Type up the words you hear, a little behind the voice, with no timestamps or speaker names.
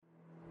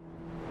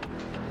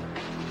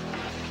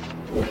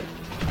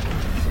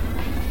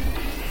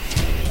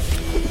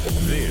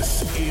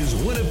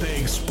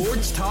Winnipeg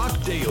Sports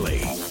Talk Daily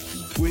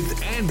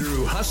with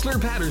Andrew Hustler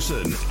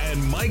Patterson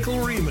and Michael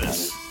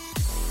Remis.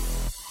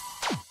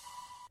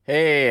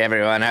 Hey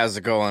everyone, how's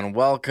it going?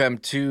 Welcome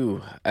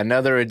to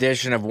another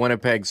edition of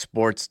Winnipeg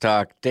Sports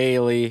Talk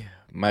Daily.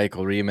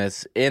 Michael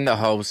Remis in the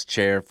host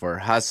chair for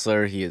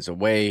Hustler. He is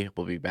away.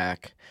 We'll be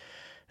back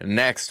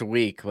next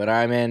week, but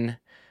I'm in.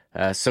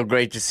 So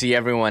great to see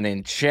everyone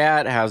in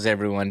chat. How's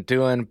everyone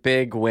doing?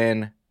 Big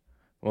win.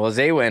 Well, it was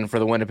a win for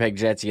the Winnipeg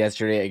Jets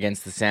yesterday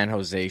against the San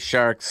Jose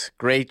Sharks.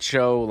 Great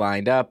show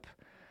lined up.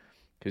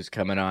 Who's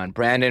coming on?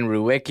 Brandon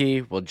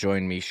Ruwicki will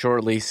join me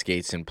shortly.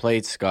 Skates and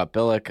Plates. Scott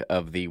Billick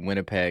of the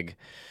Winnipeg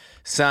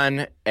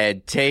Sun.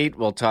 Ed Tate.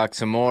 We'll talk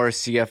some more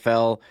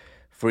CFL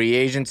free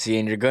agency,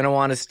 and you're going to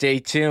want to stay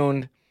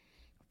tuned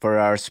for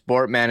our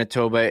Sport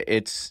Manitoba.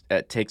 It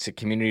takes a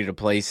community to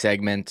play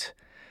segment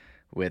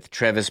with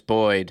Travis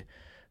Boyd,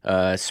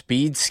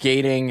 speed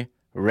skating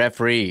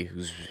referee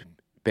who's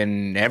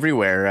been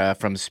everywhere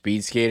from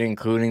speed skating,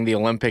 including the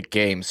Olympic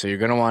Games. So you're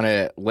going to want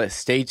to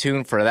stay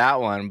tuned for that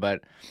one.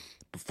 But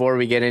before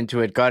we get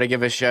into it, got to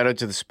give a shout out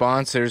to the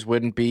sponsors.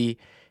 Wouldn't be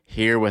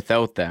here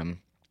without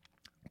them.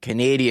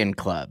 Canadian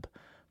Club,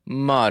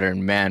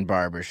 Modern Man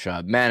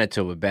Barbershop,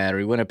 Manitoba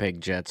Battery, Winnipeg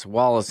Jets,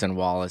 Wallace &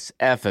 Wallace,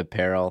 F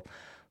Apparel,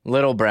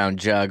 Little Brown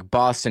Jug,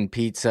 Boston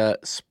Pizza,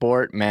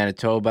 Sport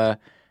Manitoba,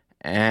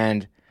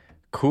 and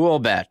Cool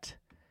Bet.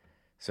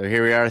 So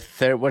here we are,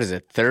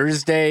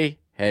 Thursday,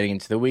 heading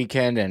into the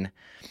weekend, and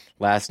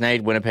last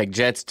night, Winnipeg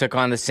Jets took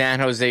on the San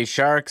Jose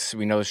Sharks.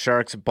 We know the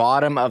Sharks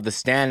bottom of the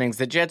standings.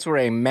 The Jets were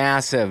a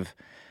massive,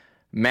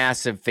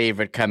 massive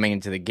favorite coming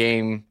into the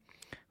game.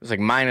 It was like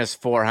minus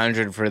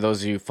 400 for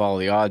those of you who follow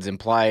the odds.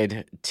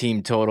 Implied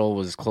team total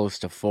was close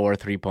to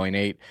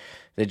 3.8.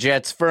 The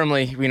Jets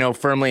firmly in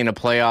a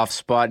playoff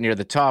spot near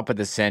the top of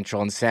the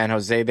Central. And San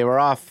Jose, they were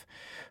off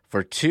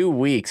for 2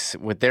 weeks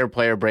with their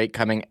player break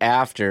coming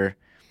after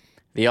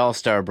the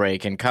All-Star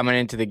break. And coming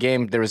into the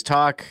game, there was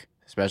talk,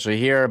 especially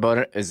here, about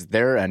it. Is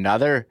there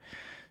another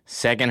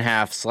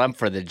second-half slump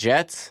for the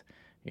Jets?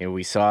 You know,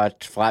 we saw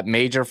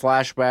major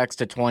flashbacks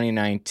to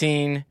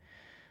 2019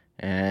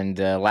 and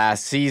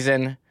last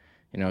season.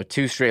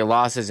 2 straight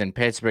losses in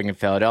Pittsburgh and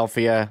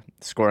Philadelphia,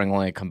 scoring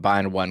only a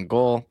combined 1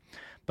 goal.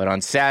 But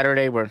on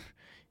Saturday,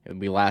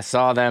 we last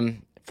saw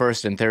them,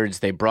 first and thirds,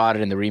 they brought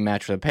it in the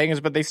rematch for the Penguins,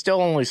 but they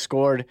still only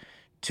scored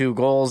 2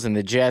 goals, and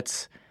the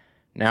Jets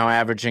now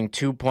averaging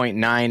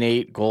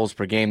 2.98 goals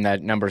per game.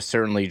 That number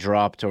certainly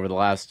dropped over the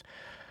last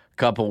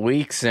couple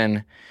weeks.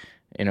 And,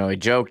 I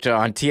joked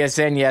on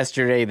TSN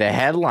yesterday, the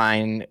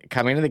headline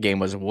coming to the game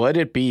was, would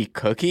it be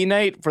cookie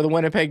night for the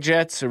Winnipeg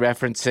Jets?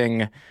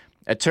 Referencing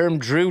a term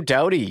Drew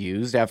Doughty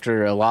used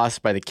after a loss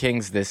by the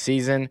Kings this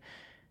season.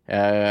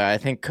 I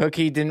think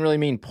cookie didn't really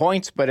mean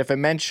points, but if it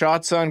meant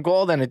shots on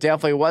goal, then it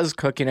definitely was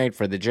cookie night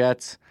for the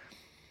Jets.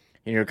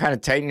 And you're kind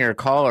of tightening your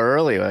collar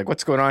early. Like,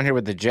 what's going on here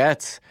with the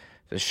Jets?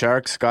 The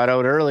Sharks got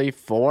out early,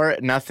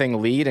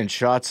 4-0 lead and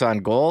shots on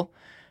goal,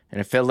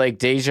 and it felt like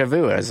deja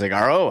vu. I was like,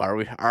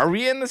 are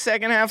we in the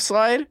second half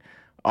slide?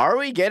 Are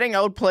we getting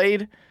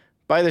outplayed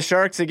by the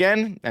Sharks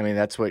again? I mean,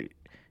 that's what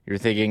you're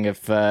thinking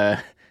if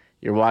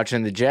you're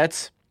watching the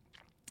Jets.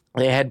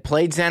 They had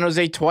played San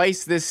Jose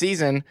twice this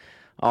season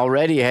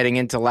already heading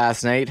into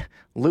last night,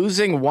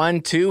 losing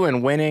 1-2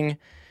 and winning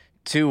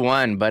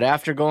 2-1. But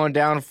after going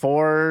down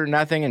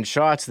 4-0 in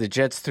shots, the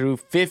Jets threw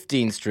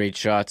 15 straight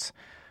shots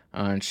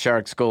on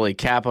Sharks goalie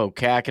Kaapo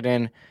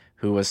Kähkönen,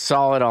 who was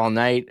solid all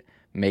night,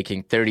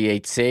 making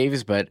 38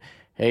 saves. But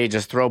hey,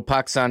 just throw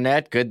pucks on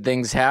net, good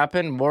things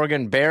happen.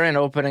 Morgan Barron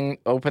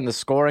opened the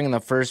scoring in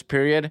the first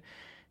period,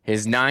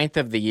 his 9th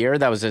of the year.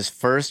 That was his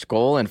first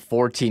goal in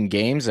 14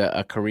 games,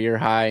 a career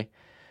high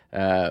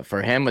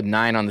for him with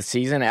 9 on the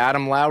season.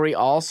 Adam Lowry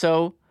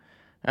also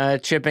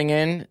chipping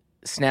in,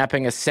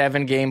 snapping a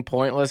 7-game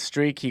pointless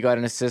streak. He got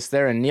an assist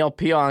there. And Neil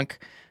Pionk,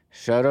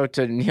 shout out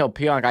to Neil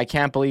Pionk. I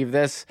can't believe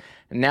this.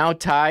 Now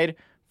tied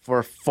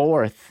for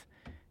 4th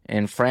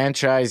in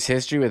franchise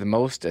history with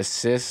most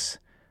assists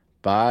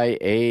by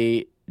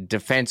a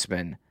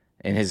defenseman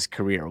in his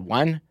career.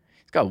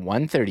 He's got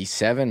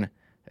 137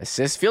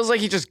 assists. Feels like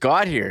he just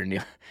got here,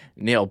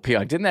 Neil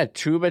Pionk. Didn't that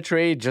Trouba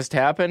trade just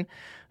happen?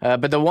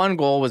 But the 1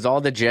 goal was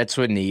all the Jets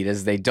would need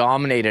as they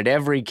dominated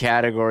every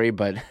category,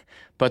 but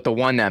the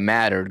one that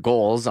mattered,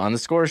 goals on the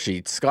score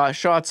sheet.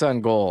 Shots on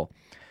goal,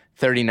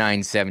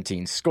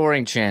 39-17.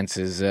 Scoring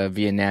chances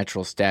via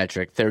natural stat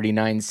trick,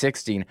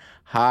 39-16.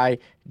 High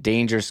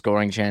danger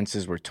scoring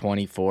chances were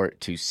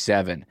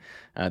 24-7.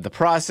 The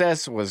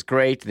process was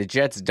great. The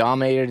Jets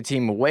dominated a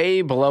team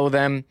way below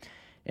them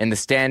in the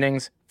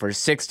standings for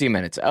 60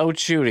 minutes,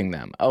 outshooting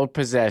them,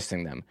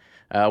 outpossessing them,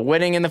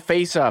 winning in the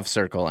face-off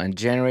circle and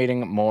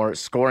generating more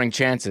scoring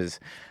chances.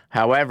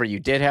 However, you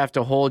did have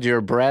to hold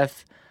your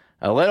breath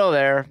a little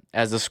there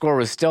as the score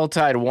was still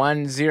tied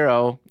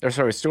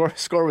 1-0.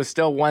 Score was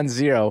still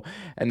 1-0,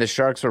 and the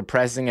Sharks were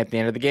pressing at the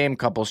end of the game.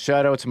 Couple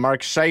shutouts.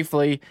 Mark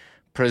Scheifele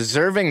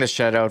preserving the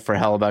shutout for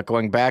Hellebuyck,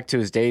 going back to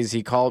his days. He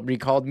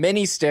recalled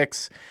many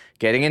sticks,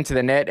 getting into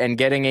the net and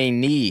getting a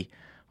knee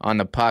on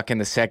the puck in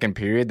the second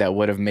period that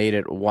would have made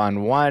it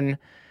 1-1.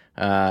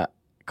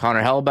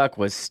 Connor Hellebuyck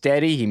was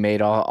steady. He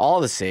made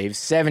all the saves,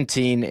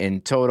 17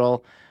 in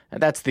total.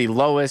 And that's the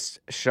lowest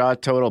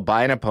shot total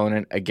by an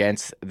opponent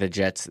against the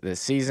Jets this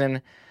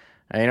season.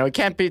 It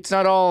can't be. It's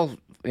not all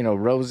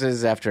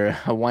roses after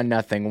a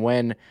 1-0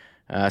 win.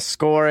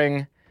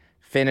 Scoring,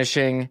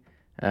 finishing.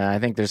 I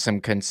think there's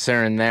some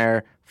concern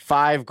there.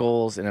 5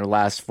 goals in their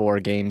last 4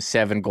 games,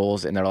 7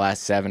 goals in their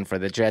last 7 for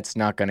the Jets.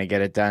 Not going to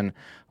get it done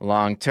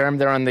long term.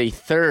 They're on the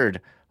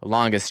third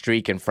longest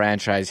streak in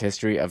franchise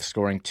history of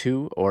scoring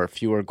 2 or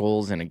fewer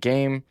goals in a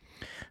game.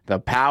 The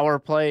power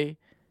play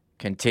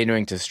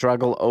continuing to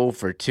struggle, 0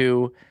 for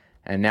 2,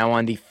 and now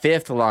on the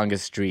 5th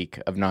longest streak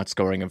of not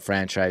scoring in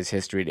franchise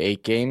history at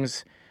 8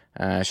 games.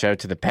 Shout out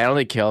to the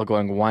penalty kill,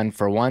 going 1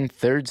 for 1,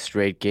 third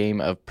straight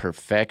game of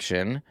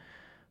perfection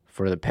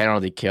for the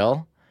penalty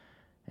kill.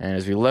 And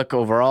as we look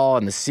overall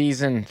in the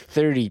season,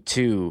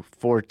 32,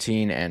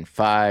 14, and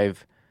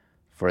 5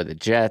 for the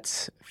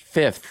Jets,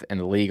 5th in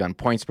the league on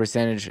points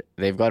percentage.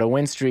 They've got a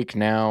win streak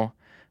now,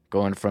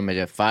 going from a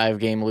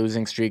 5-game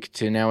losing streak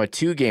to now a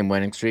 2-game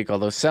winning streak,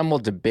 although some will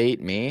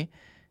debate me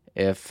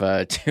if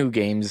 2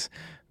 games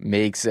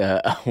makes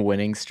a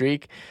winning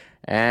streak.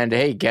 And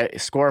hey,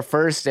 score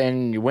first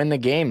and you win the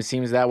game.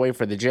 Seems that way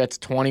for the Jets.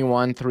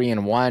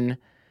 21-3-1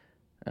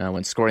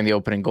 when scoring the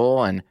opening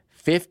goal, and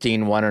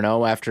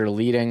 15-1-0 after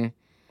leading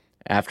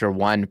after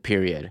 1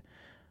 period.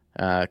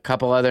 A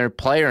couple other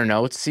player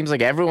notes. Seems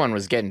like everyone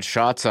was getting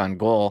shots on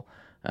goal.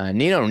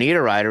 Nino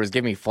Niederreiter was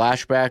giving me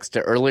flashbacks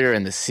to earlier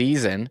in the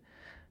season.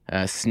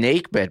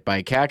 Snake bit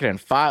by Kähkönen.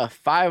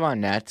 5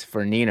 on net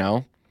for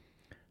Nino.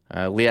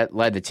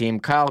 Led the team.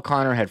 Kyle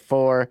Connor had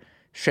 4.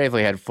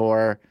 Scheifele had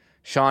 4.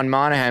 Sean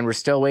Monahan, we're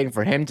still waiting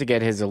for him to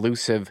get his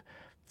elusive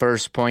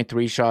first point,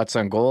 3 shots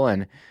on goal,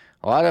 and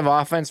a lot of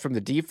offense from the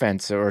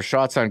defense, or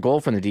shots on goal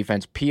from the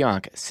defense.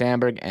 Pionk,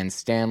 Sandberg, and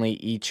Stanley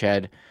each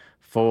had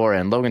 4,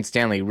 and Logan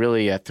Stanley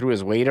really threw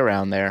his weight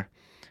around there,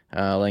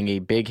 laying a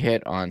big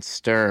hit on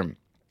Sturm.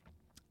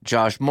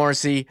 Josh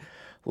Morrissey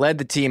led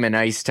the team in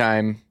ice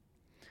time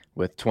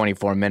with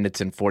 24 minutes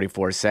and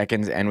 44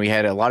 seconds, and we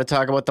had a lot of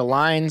talk about the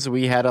lines.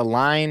 We had a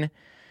line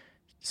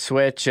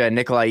switch.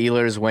 Nikolai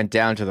Ehlers went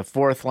down to the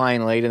 4th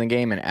line late in the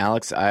game, and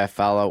Alex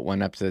Iafallo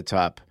went up to the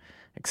top.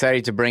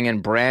 Excited to bring in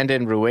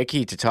Brandon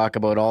Ruicki to talk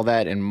about all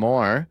that and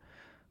more.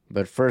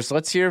 But first,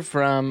 let's hear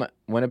from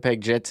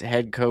Winnipeg Jets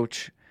head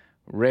coach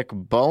Rick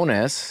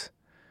Bowness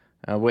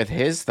with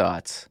his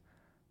thoughts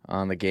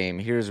on the game.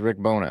 Here's Rick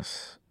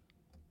Bowness.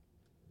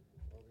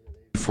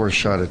 4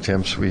 shot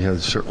attempts, we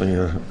had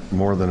certainly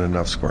more than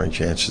enough scoring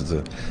chances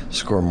to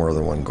score more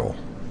than 1 goal.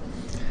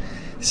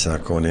 It's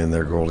not going in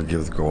their goal to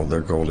give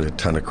their goal a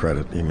ton of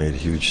credit. He made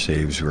huge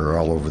saves. We were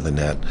all over the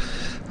net.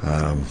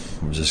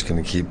 We're just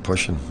going to keep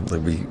pushing.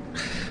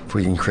 If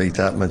we can create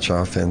that much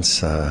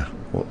offense, the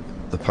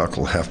puck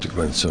will have to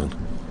go in soon.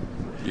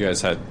 You guys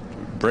had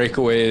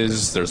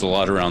breakaways. There's a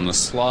lot around the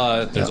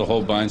slot. There's a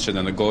whole bunch, and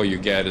then the goal you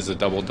get is a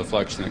double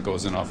deflection that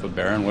goes in off of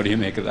Barron. What do you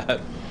make of that?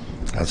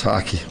 That's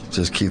hockey.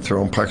 Just keep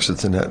throwing pucks at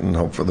the net and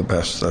hope for the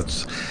best.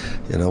 That's,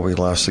 we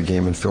lost the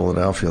game in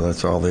Philadelphia.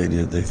 That's all they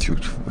did. They threw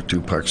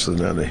 2 pucks to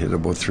the net. They hit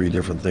about 3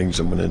 different things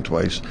and went in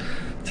twice.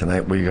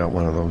 Tonight we got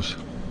one of those.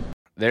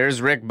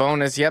 There's Rick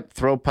Bowness. Yep,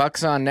 throw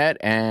pucks on net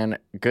and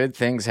good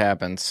things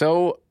happen.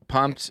 So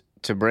pumped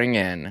to bring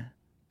in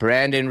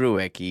Brandon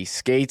Ruicki,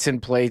 Skates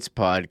and Plates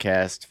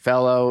podcast,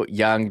 fellow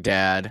young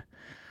dad.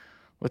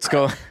 What's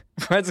going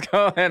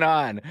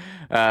on?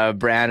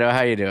 Brando,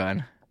 how you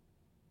doing?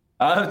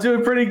 I'm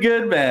doing pretty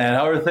good, man.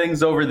 How are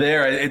things over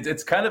there?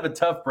 It's kind of a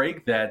tough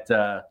break that,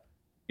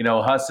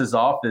 Huss is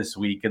off this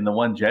week, and the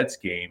one Jets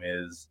game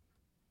is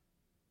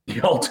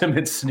the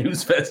ultimate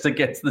snooze fest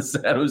against the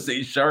San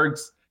Jose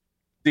Sharks.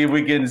 See if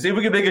we can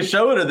make a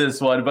show out of this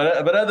one.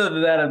 But other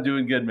than that, I'm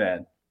doing good,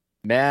 man.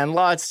 Man,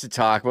 lots to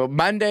talk about.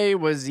 Monday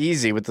was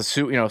easy with the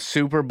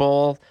Super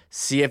Bowl,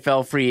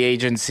 CFL free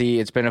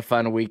agency. It's been a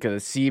fun week of the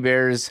Sea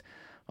Bears.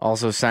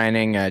 Also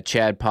signing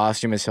Chad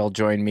Posthumous. He'll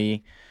join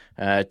me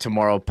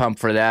tomorrow. Pumped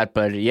for that.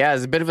 But yeah,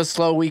 it's a bit of a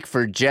slow week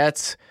for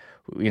Jets.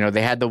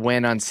 They had the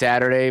win on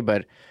Saturday,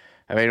 but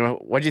I mean,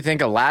 what do you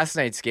think of last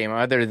night's game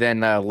other than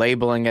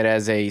labeling it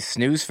as a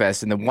snooze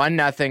fest and the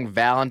 1-0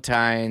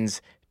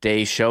 Valentine's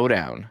Day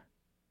showdown?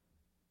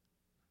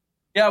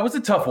 Yeah, it was a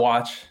tough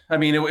watch. I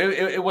mean,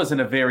 it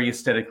wasn't a very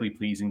aesthetically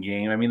pleasing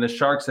game. I mean, the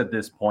Sharks at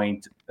this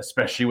point,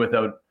 especially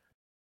without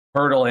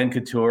Hurdle and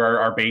Couture,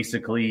 are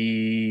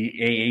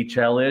basically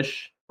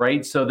AHL-ish,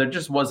 right? So there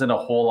just wasn't a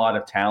whole lot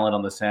of talent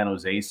on the San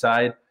Jose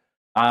side.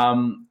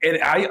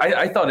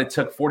 I thought it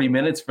took 40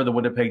 minutes for the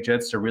Winnipeg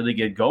Jets to really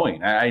get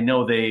going. I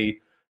know they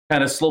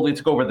kind of slowly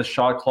took over the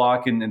shot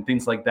clock and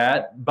things like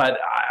that, but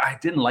I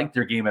didn't like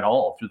their game at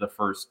all through the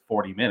first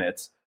 40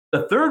 minutes.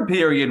 The third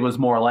period was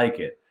more like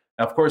it.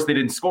 Now, of course, they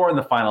didn't score in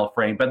the final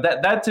frame, but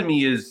that to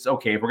me is,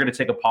 okay, if we're going to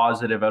take a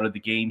positive out of the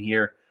game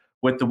here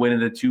with the win of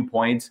the 2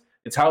 points,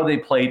 it's how they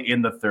played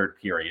in the third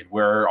period,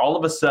 where all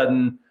of a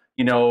sudden,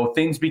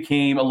 things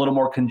became a little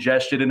more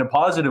congested in a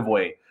positive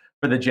way.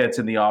 for the Jets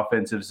in the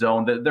offensive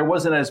zone. There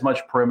wasn't as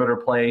much perimeter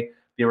play.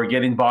 They were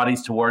getting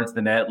bodies towards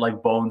the net,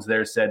 like Bones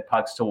there said,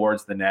 pucks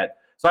towards the net.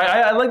 So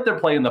I like their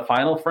play in the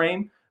final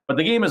frame, but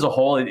the game as a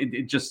whole,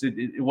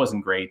 it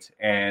wasn't great.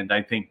 And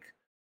I think,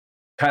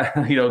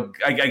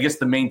 I guess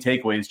the main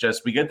takeaway is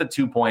just we get the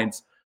 2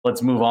 points.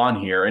 Let's move on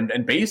here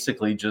and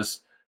basically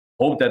just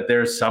hope that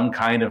there's some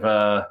kind of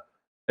a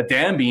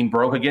dam being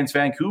broke against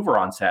Vancouver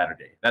on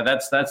Saturday.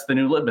 That's the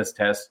new litmus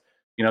test.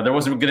 There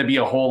wasn't going to be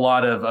a whole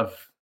lot of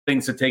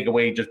things to take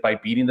away just by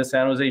beating the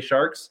San Jose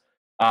Sharks.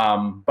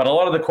 But a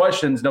lot of the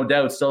questions, no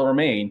doubt, still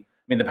remain.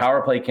 I mean, the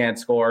power play can't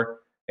score,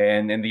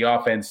 and the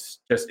offense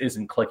just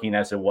isn't clicking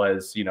as it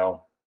was,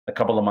 a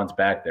couple of months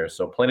back there.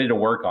 So plenty to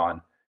work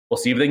on. We'll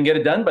see if they can get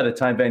it done by the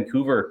time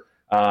Vancouver,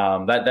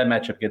 that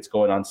matchup gets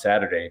going on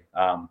Saturday.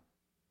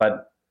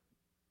 But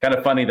kind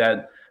of funny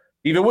that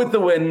even with the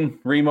win,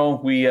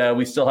 Remo,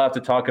 we still have to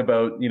talk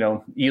about,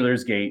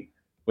 Ehlers Gate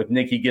with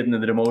Nicky getting the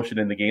demotion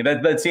in the game.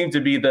 That seemed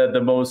to be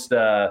the most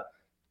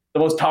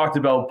talked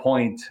about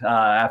point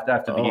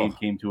after the game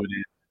came to an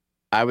end.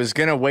 I was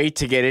gonna wait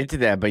to get into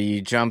that, but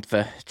you jumped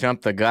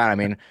the gun. I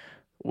mean,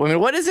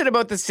 what is it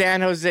about the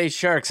San Jose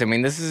Sharks? I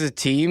mean, this is a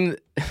team,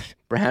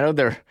 Brando.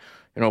 They're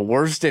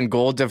worst in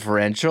goal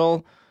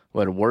differential.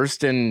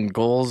 Worst in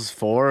goals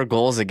for,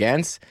 goals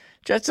against.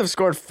 Jets have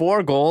scored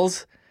 4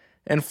 goals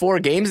in 4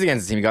 games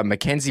against the team. You got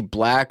Mackenzie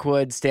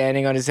Blackwood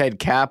standing on his head,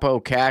 Capo,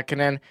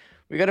 Kakinen.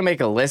 We got to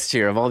make a list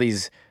here of all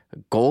these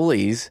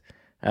goalies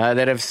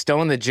that have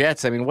stoned the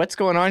Jets. I mean, what's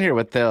going on here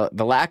with the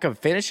lack of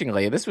finishing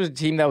lately? This was a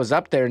team that was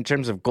up there in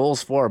terms of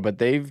goals for, but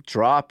they've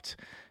dropped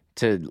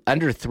to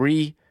under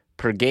 3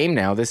 per game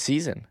now this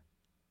season.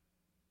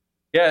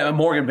 Yeah,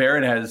 Morgan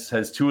Barron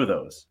has 2 of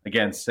those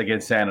against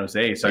San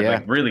Jose. So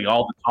like really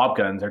all the top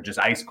guns are just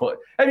ice cold.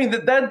 I mean,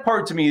 that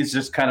part to me is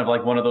just kind of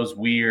like one of those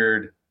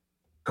weird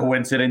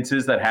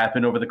coincidences that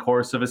happen over the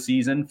course of a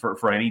season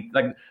for any,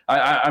 like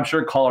I'm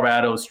sure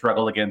Colorado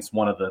struggled against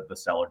one of the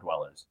cellar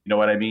dwellers. You know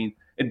what I mean?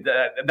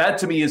 That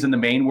to me isn't the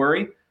main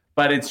worry,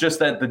 but it's just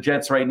that the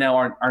Jets right now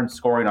aren't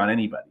scoring on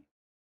anybody.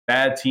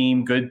 Bad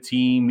team, good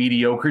team,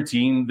 mediocre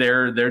team.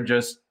 They're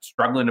just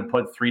struggling to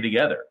put 3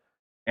 together.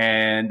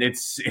 And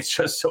it's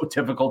just so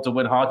difficult to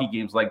win hockey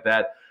games like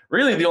that.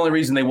 Really, the only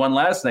reason they won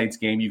last night's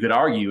game, you could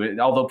argue,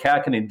 although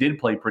Kakinen did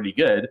play pretty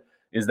good,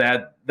 is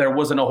that there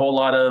wasn't a whole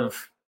lot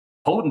of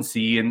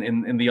potency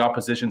in the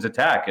opposition's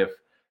attack.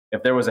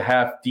 If there was a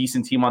half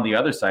decent team on the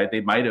other side,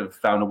 they might have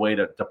found a way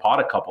to pot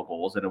a couple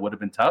goals, and it would have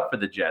been tough for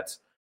the Jets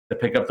to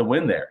pick up the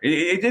win there.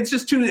 It's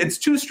just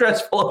too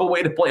stressful of a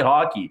way to play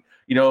hockey.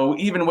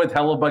 Even with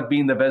Hellebuyck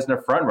being the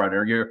Vezina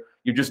frontrunner,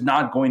 you're just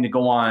not going to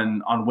go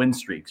on win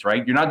streaks,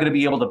 right? You're not going to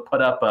be able to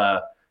put up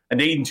an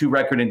 8-2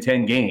 record in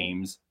 10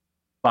 games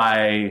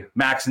by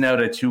maxing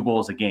out at 2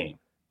 goals a game.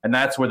 And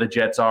that's where the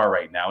Jets are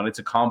right now. And it's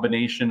a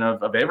combination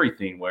of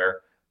everything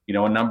where,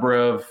 a number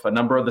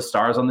of the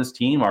stars on this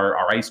team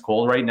are ice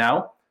cold right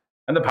now.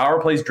 And the power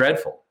play is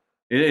dreadful.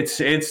 It's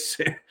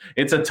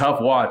a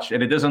tough watch,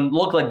 and it doesn't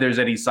look like there's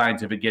any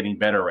signs of it getting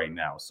better right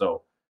now.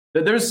 So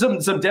there's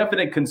some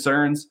definite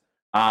concerns.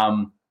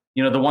 The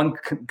one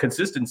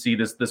consistency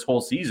this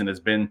whole season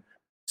has been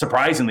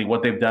surprisingly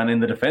what they've done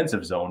in the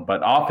defensive zone, but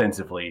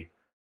offensively,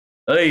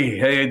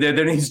 hey,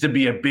 there needs to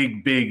be a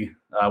big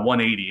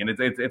 180, and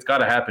it's got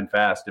to happen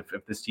fast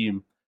if this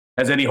team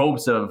has any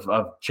hopes of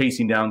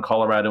chasing down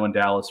Colorado and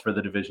Dallas for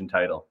the division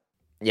title.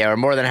 Yeah, we're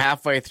more than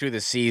halfway through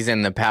the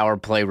season. The power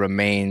play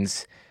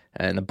remains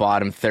in the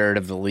bottom third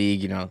of the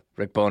league.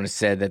 Rick Bowness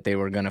said that they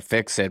were going to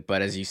fix it,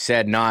 but as you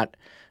said, not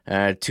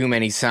too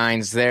many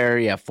signs there.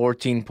 Yeah,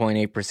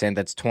 14.8%.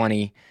 That's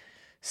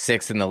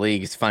 26th in the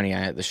league. It's funny.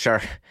 The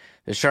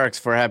Sharks,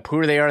 for how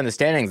poor they are in the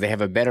standings, they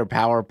have a better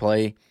power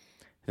play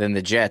than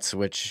the Jets,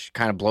 which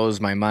kind of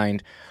blows my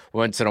mind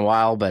once in a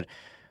while. But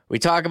we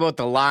talk about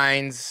the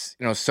lines,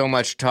 so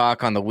much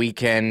talk on the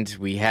weekend.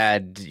 We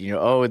had,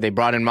 they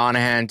brought in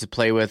Monahan to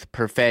play with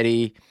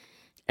Perfetti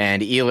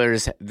and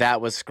Ehlers.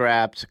 That was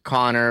scrapped.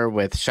 Connor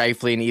with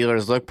Scheifele and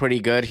Ehlers looked pretty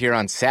good here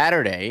on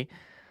Saturday.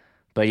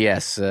 But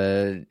yes,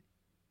 a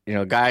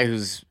guy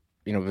who's,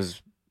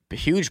 was a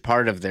huge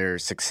part of their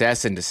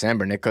success in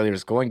December. Nick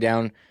Ehlers going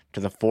down to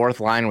the 4th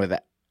line with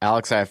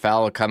Alex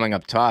Iafallo coming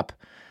up top.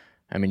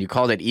 I mean, you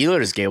called it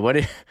Ehlers Gate.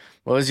 What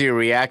was your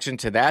reaction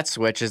to that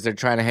switch as they're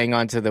trying to hang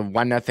on to the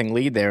 1-0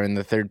 lead there in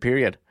the 3rd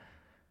period?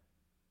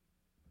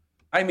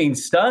 I mean,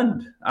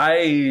 stunned.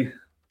 It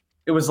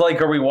was like,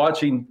 are we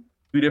watching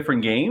 2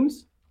 different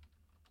games?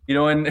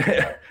 And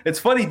it's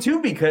funny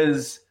too,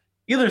 because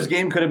Ehlers'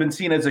 game could have been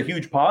seen as a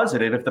huge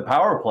positive if the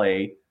power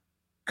play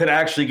could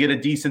actually get a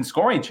decent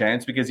scoring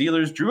chance, because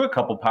Ehlers drew a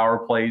couple power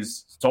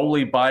plays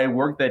solely by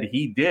work that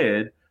he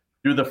did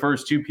through the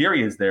first 2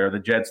 periods there. The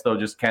Jets, though,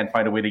 just can't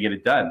find a way to get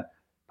it done.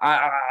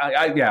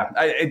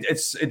 It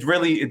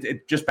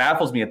just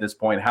baffles me at this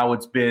point how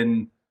it's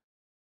been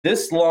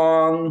this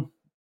long.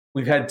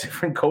 We've had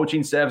different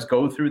coaching staffs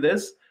go through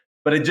this,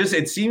 but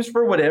it seems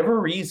for whatever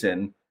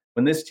reason,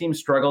 when this team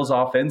struggles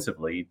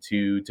offensively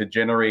to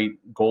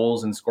generate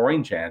goals and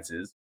scoring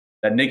chances,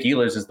 that Nick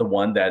Ehlers is the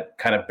one that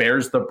kind of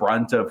bears the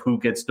brunt of who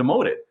gets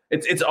demoted.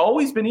 It's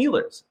always been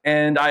Ehlers.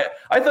 And I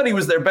thought he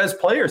was their best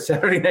player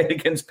Saturday night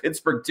against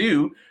Pittsburgh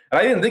too. And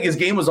I didn't think his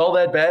game was all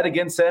that bad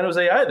against San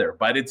Jose either.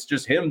 But it's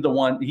just him,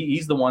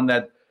 he's the one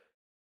that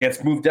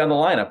gets moved down the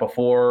lineup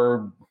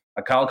before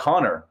a Kyle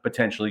Connor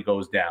potentially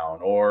goes down,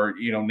 or,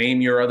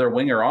 name your other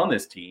winger on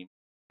this team.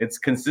 It's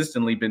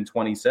consistently been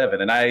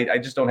 27. And I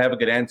just don't have a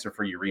good answer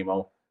for you,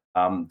 Remo.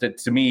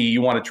 To me,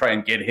 you want to try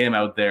and get him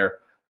out there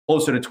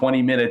closer to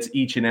 20 minutes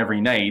each and every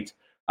night.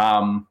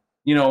 The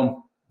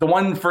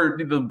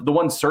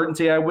one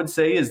certainty I would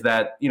say is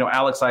that,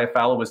 Alex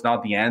Iafallo was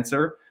not the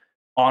answer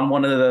on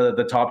one of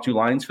the top two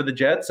lines for the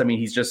Jets. I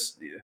mean,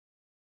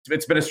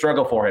 it's been a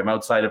struggle for him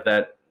outside of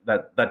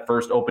that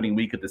first opening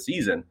week of the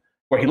season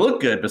where he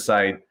looked good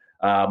beside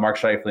Mark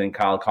Scheifele and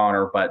Kyle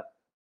Connor. But,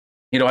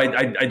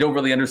 I don't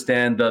really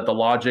understand the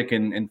logic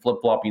in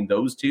flip-flopping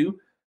those two.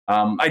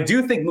 I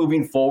do think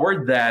moving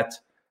forward that,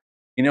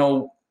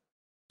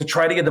 to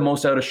try to get the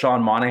most out of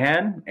Sean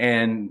Monahan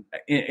and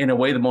in a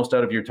way the most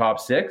out of your top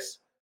six,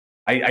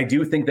 I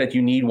do think that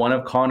you need one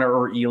of Connor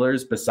or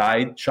Ehlers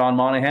beside Sean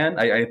Monahan.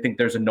 I think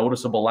there's a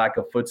noticeable lack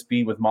of foot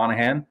speed with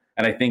Monahan,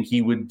 and I think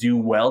he would do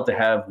well to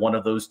have one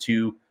of those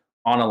two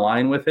on a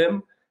line with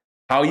him.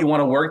 How you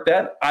want to work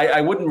that,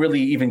 I wouldn't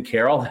really even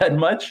care all that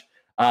much,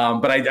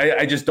 but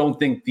I just don't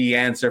think the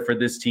answer for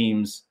this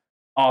team's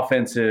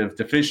offensive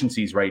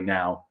deficiencies right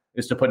now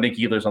is to put Nick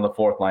Ehlers on the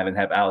fourth line and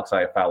have Alex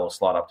Iafallo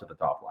slot up to the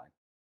top line.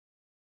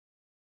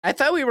 I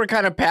thought we were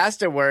kind of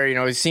past it where,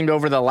 it seemed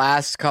over the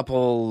last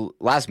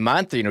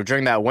month,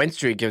 during that win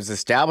streak, it was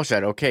established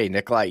that, okay,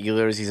 Nikolai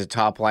Ehlers, he's a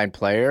top-line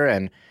player,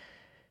 and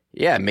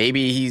yeah,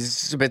 maybe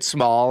he's a bit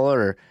small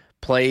or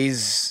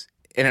plays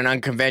in an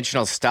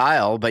unconventional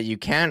style, but you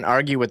can't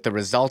argue with the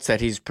results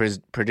that he's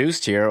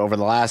produced here over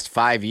the last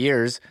 5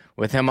 years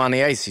with him on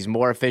the ice. He's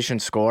more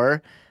efficient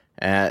scorer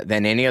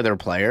than any other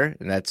player,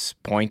 and that's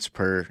points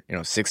per,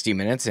 60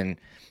 minutes, and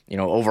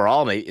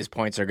overall, his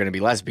points are going to be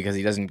less because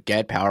he doesn't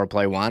get power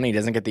play one. He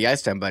doesn't get the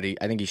ice time, but I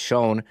think he's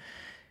shown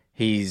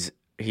he's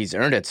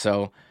earned it.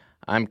 So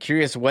I'm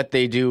curious what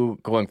they do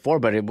going forward,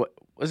 but it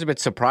was a bit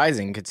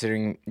surprising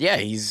considering,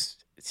 it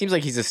seems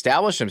like he's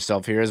established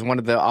himself here as one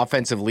of the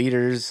offensive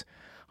leaders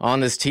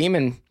on this team,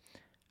 and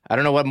I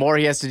don't know what more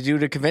he has to do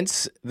to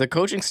convince the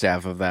coaching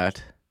staff of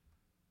that.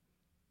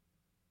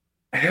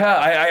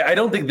 Yeah, I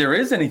don't think there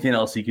is anything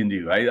else he can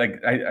do.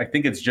 I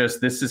think it's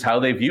just this is how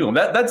they view him.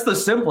 That's the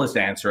simplest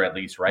answer, at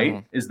least, right?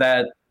 Mm-hmm. Is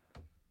that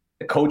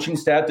the coaching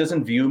staff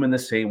doesn't view him in the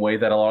same way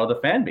that a lot of the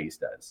fan base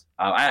does.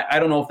 I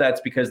don't know if that's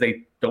because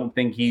they don't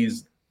think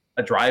he's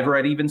a driver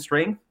at even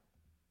strength.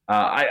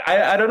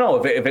 I don't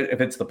know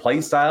if it's the play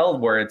style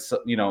where it's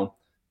a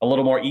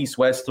little more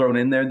east-west thrown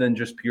in there than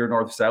just pure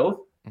north-south.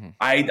 Mm-hmm.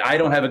 I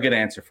don't have a good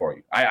answer for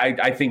you.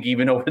 I think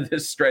even over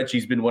this stretch,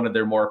 he's been one of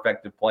their more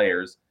effective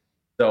players.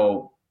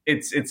 So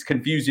it's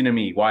confusing to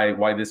me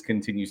why this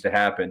continues to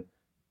happen.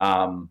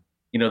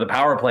 The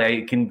power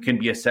play can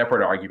be a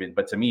separate argument,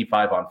 but to me,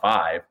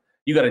 5-on-5,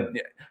 you got to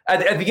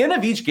at the end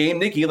of each game,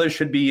 Nick Ehlers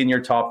should be in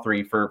your top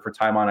 3 for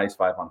time on ice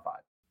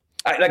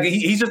 5-on-5.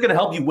 He's just going to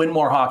help you win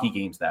more hockey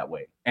games that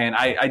way, and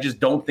I just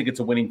don't think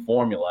it's a winning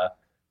formula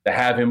to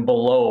have him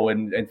below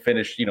and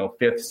finish 5th,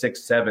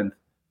 6th, 7th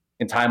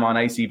in time on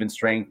ice even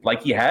strength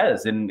like he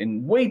has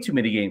in way too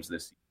many games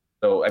this season.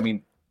 So I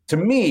mean, to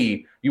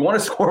me, you want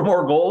to score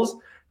more goals,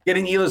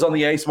 getting Ehlers on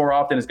the ice more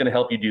often is going to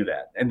help you do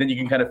that. And then you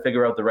can kind of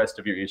figure out the rest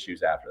of your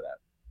issues after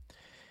that.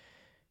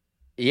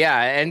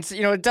 Yeah, and,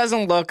 it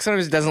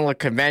sometimes it doesn't look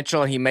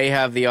conventional. He may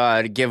have the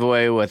odd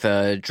giveaway with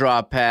a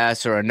drop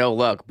pass or a no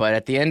look, but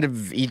at the end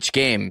of each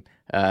game,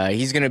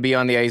 he's going to be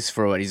on the ice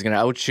for what? He's going to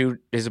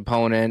outshoot his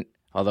opponent,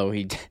 although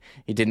he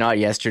did not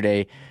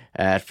yesterday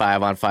at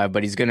 5-on-5,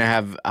 but he's going to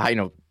have,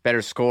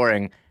 better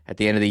scoring at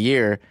the end of the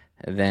year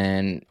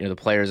than the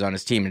players on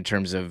his team in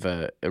terms of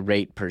a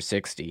rate per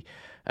 60.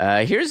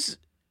 Here's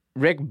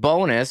Rick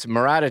Bowness.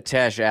 Murat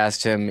Atesh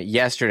asked him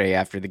yesterday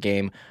after the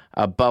game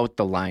about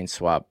the line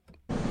swap.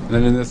 And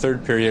then in the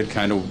third period,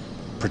 kind of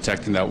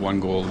protecting that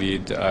 1-goal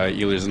lead,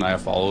 Ehlers and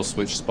Iafallo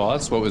switched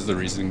spots. What was the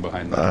reasoning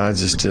behind that? I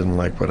just didn't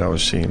like what I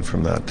was seeing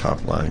from that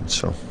top line.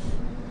 So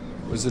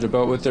was it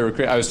about what they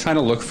were? I was trying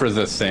to look for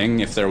the thing.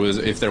 If there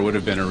would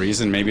have been a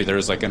reason, maybe there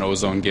was like an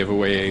ozone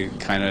giveaway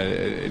kind of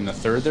in the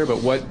third there.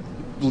 But what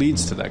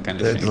leads to that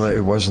kind of thing?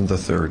 It wasn't the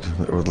third.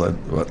 It was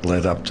what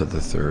led up to the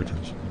third.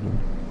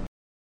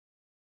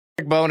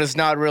 Rick Bowness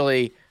not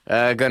really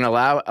going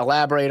to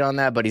elaborate on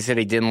that, but he said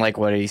he didn't like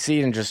what he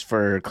seen. And just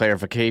for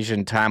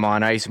clarification, time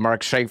on ice,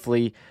 Mark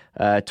Scheifele,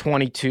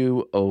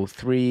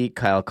 22:03,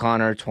 Kyle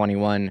Connor,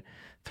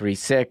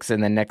 21:36,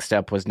 and then next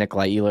up was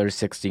Nikolai Ehlers,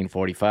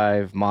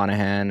 16:45,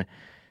 Monahan,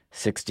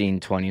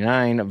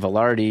 16:29,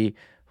 Velarde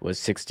was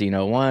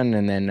 16:01,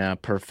 and then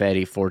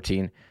Perfetti,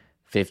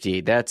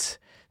 14:58.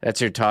 That's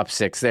your top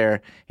 6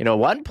 there.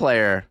 One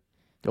player,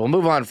 we'll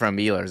move on from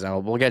Ehlers,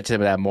 and we'll get to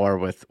that more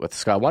with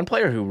Scott. One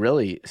player who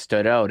really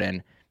stood out,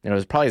 and it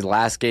was probably his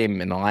last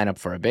game in the lineup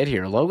for a bit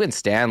here, Logan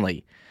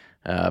Stanley.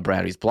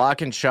 Brad, he's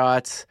blocking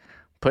shots,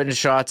 putting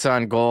shots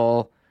on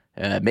goal,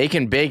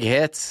 making big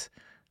hits.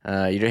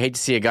 You'd hate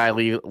to see a guy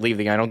leave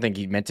the game. I don't think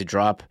he meant to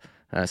drop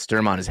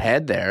Sturm on his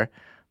head there,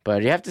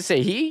 but you have to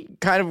say he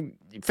kind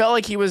of felt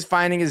like he was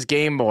finding his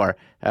game more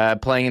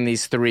playing in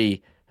these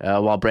three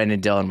while Brendan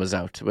Dillon was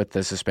out with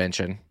the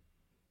suspension.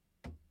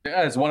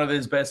 Yeah, it's one of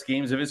his best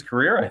games of his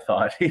career, I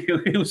thought. He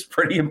was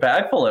pretty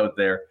impactful out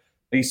there.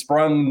 He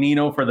sprung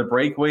Nino for the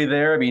breakaway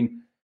there. I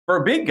mean, for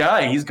a big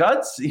guy, he's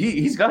got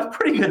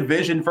pretty good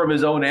vision from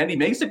his own end. He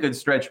makes a good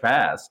stretch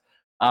pass.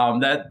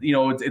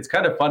 It's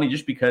kind of funny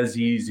just because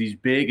he's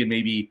big and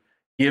maybe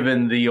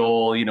given the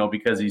old,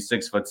 because he's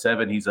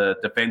 6'7", he's a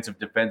defensive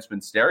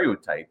defenseman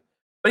stereotype.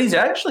 But he's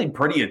actually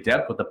pretty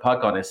adept with the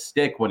puck on his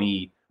stick when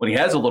he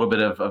has a little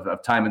bit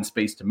of time and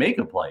space to make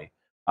a play.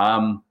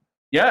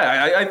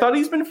 I thought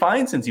he's been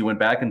fine since he went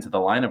back into the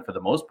lineup for the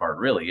most part,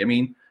 really. I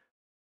mean,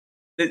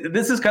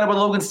 this is kind of what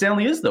Logan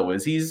Stanley is, though,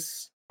 is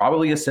he's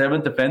probably a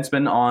seventh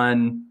defenseman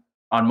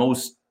on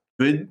most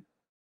good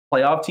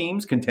playoff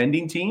teams,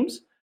 contending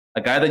teams,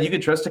 a guy that you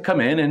could trust to come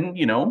in and,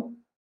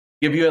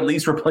 give you at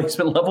least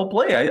replacement level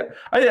play.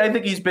 I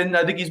think he's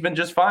been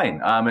just fine.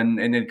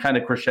 And it kind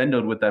of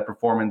crescendoed with that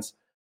performance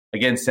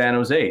against San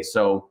Jose.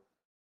 So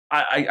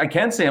I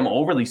can't say I'm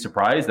overly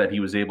surprised that he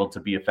was able to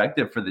be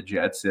effective for the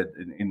Jets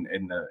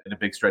in a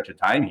big stretch of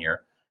time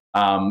here.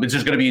 It's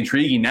just going to be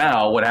intriguing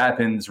now what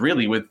happens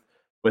really with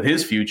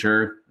his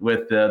future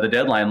with the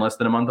deadline less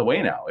than a month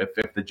away now.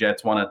 If the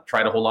Jets want to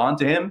try to hold on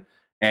to him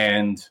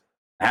and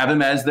have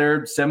him as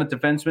their seventh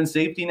defenseman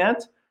safety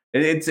net,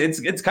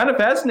 it's kind of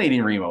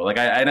fascinating, Remo. Like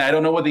I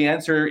don't know what the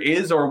answer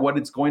is or what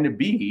it's going to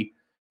be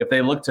if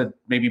they look to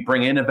maybe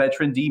bring in a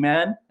veteran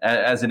D-man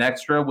as an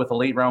extra with a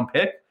late round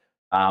pick.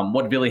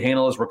 What Ville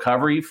Heinola's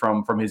recovery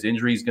from his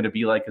injury is going to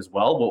be like as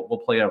well will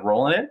play a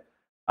role in it.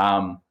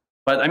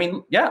 But I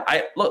mean, yeah,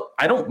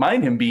 I don't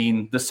mind him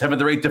being the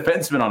seventh or eighth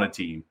defenseman on a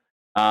team.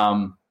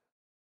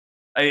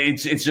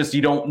 It's just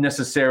you don't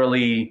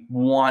necessarily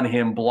want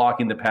him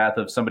blocking the path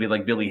of somebody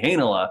like Ville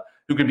Heinola,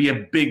 who could be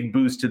a big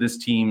boost to this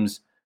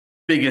team's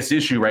biggest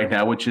issue right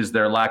now, which is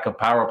their lack of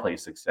power play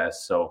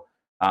success. So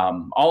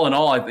all in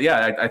all,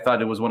 I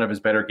thought it was one of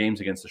his better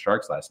games against the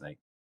Sharks last night.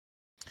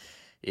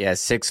 Yeah,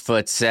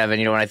 6'7".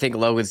 When I think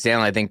Logan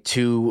Stanley, I think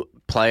 2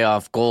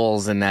 playoff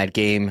goals in that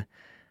game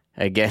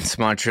against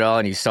Montreal,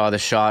 and you saw the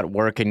shot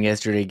working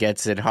yesterday,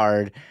 gets it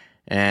hard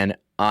and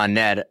on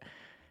net.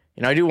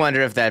 I do wonder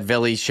if that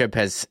Ville ship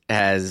has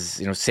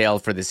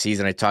sailed for the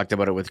season. I talked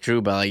about it with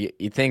Trouba.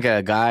 You think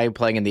a guy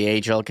playing in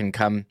the AHL can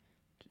come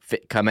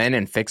in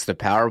and fix the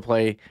power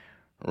play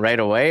right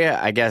away?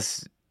 I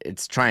guess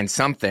it's trying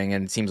something,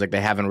 and it seems like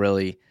they haven't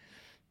really.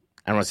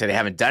 I don't want to say they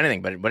haven't done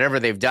anything, but whatever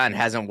they've done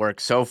hasn't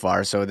worked so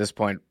far. So at this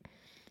point,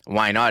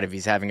 why not if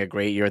he's having a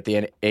great year at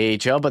the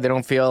AHL? But they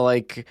don't feel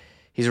like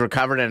he's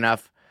recovered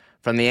enough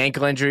from the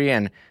ankle injury.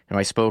 And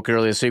I spoke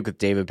earlier this week with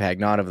David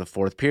Pagnon of the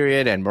Fourth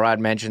Period, and Murad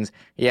mentions,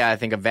 I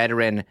think a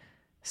veteran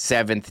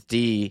 7th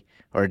D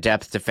or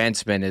depth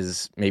defenseman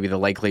is maybe the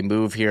likely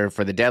move here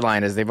for the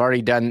deadline, as they've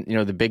already done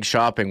the big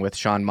shopping with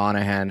Sean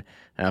Monahan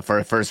for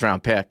a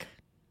first-round pick.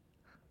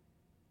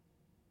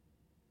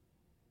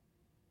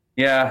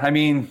 Yeah, I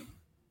mean,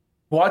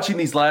 watching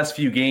these last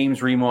few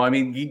games, Remo, I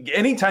mean,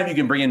 anytime you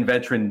can bring in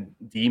veteran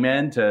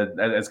D-men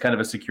as kind of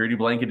a security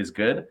blanket is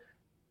good.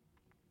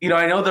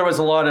 I know there was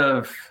a lot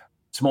of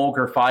smoke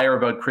or fire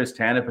about Chris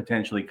Tanev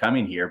potentially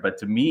coming here, but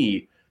to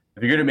me,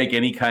 if you're going to make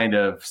any kind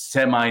of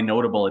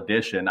semi-notable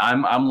addition,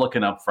 I'm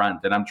looking up front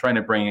and I'm trying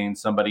to bring in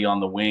somebody on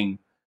the wing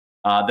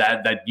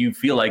that you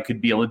feel like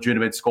could be a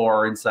legitimate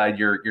scorer inside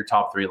your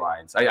top 3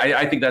 lines.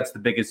 I think that's the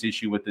biggest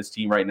issue with this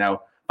team right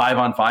now,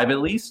 5-on-5 at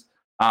least.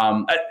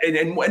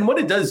 And what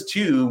it does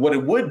too, what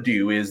it would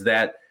do is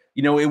that,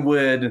 it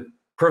would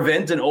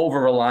prevent an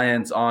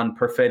over-reliance on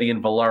Perfetti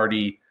and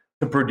Velarde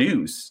to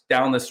produce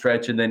down the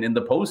stretch and then in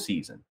the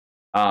postseason.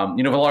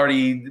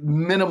 Velarde,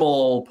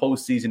 minimal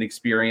postseason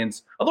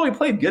experience, although he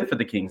played good for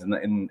the Kings in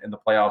the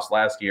playoffs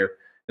last year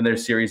in their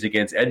series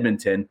against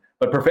Edmonton,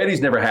 but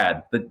Perfetti's never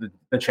had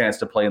the chance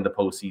to play in the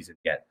postseason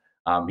yet.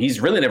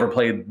 He's really never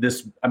played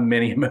this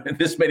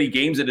many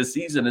games in a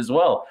season as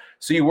well.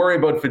 So you worry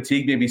about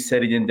fatigue maybe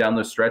setting in down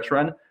the stretch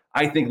run.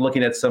 I think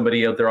looking at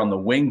somebody out there on the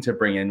wing to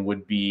bring in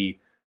would be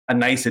a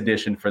nice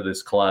addition for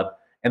this club.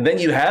 And then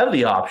you have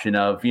the option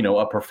of, a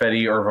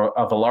Perfetti or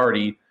a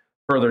Velarde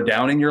further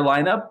down in your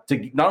lineup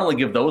to not only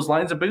give those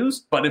lines a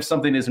boost, but if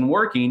something isn't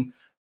working,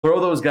 throw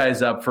those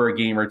guys up for a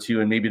game or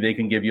two and maybe they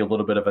can give you a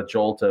little bit of a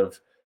jolt of,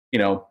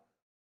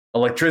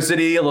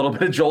 electricity, a little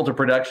bit of jolt of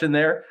production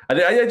there.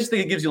 I just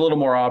think it gives you a little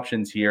more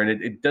options here, and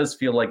it does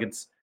feel like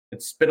it's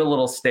been a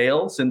little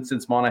stale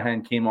since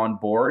Monahan came on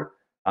board,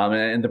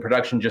 and the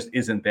production just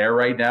isn't there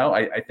right now.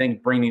 I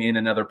think bringing in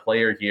another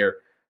player here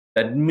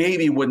that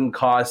maybe wouldn't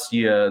cost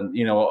you,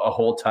 a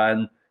whole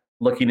ton,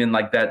 looking in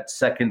like that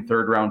second,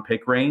 third round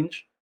pick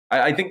range.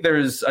 I think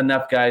there's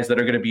enough guys that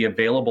are going to be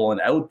available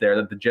and out there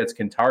that the Jets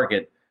can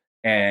target,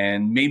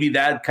 and maybe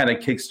that kind of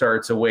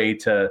kickstarts a way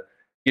to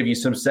give you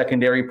some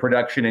secondary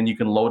production, and you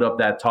can load up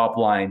that top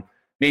line,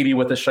 maybe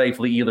with the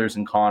Scheifele, Ehlers,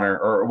 and Connor,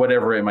 or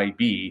whatever it might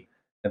be.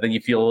 and then you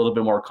feel a little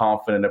bit more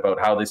confident about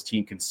how this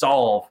team can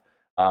solve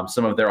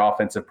some of their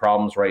offensive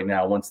problems right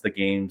now once the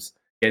games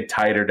get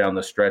tighter down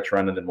the stretch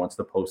run and then once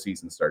the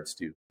postseason starts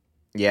too.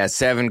 Yeah,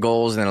 7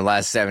 goals in the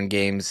last 7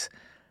 games.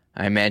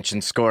 I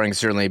mentioned scoring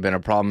certainly been a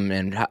problem.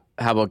 And how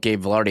about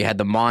Gabe Vilardi? Had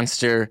the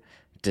monster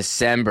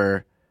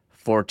December,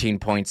 14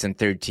 points in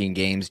 13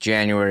 games.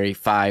 January,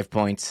 5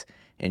 points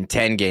in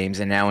 10 games.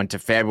 And now into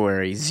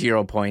February,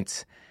 0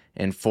 points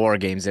in 4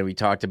 games that we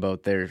talked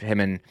about there.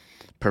 Him and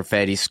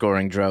Perfetti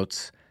scoring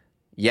droughts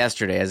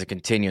yesterday as it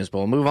continues. But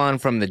we'll move on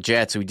from the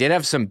Jets. We did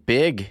have some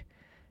big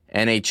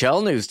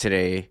NHL news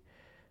today,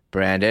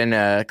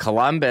 Brandon.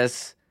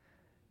 Columbus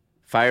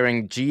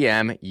firing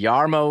GM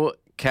Jarmo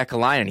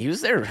Kekalainen. He was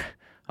there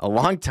a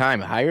long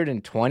time, hired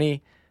in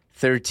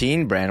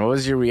 2013, Brandon. What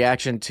was your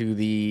reaction to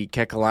the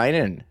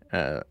Kekalainen,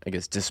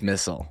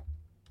 dismissal?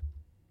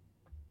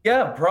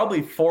 Yeah,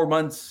 probably 4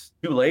 months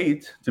too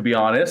late, to be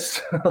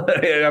honest.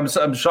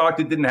 I'm shocked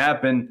it didn't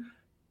happen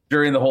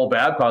during the whole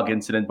Babcock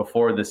incident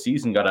before the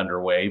season got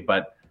underway.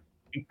 But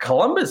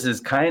Columbus is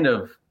kind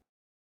of,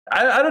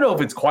 I don't know if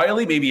it's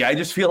quietly, maybe I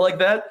just feel like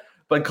that,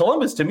 but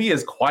Columbus to me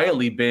has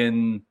quietly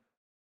been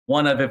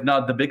one of, if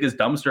not the biggest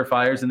dumpster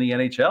fires in the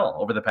NHL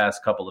over the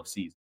past couple of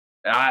seasons.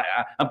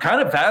 I'm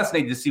kind of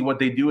fascinated to see what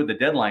they do at the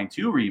deadline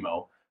too,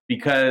 Remo,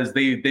 because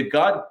they've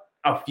got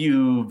a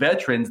few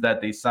veterans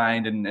that they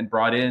signed and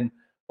brought in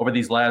over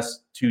these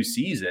last 2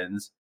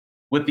 seasons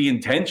with the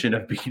intention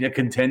of being a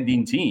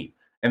contending team.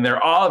 And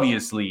they're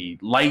obviously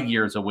light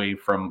years away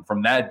from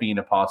that being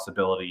a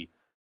possibility,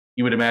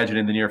 you would imagine,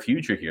 in the near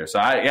future here. So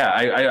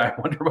I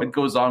wonder what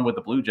goes on with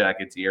the Blue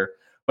Jackets here.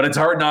 But it's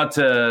hard not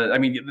to, I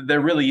mean, there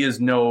really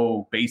is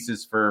no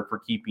basis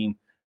for keeping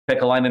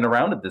Kekalainen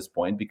around at this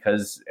point,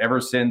 because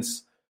ever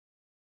since,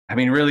 I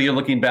mean, really you're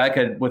looking back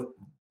at with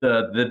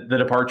the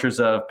departures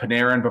of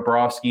Panarin,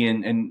 Bobrovsky,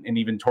 and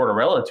even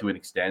Tortorella to an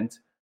extent,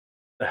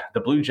 the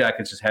Blue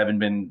Jackets just haven't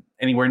been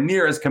anywhere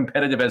near as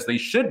competitive as they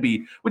should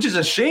be, which is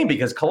a shame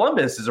because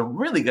Columbus is a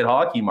really good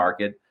hockey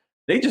market.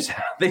 They just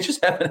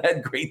haven't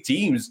had great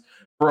teams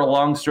for a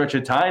long stretch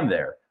of time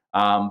there.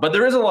 But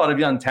there is a lot of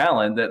young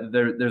talent.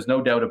 There's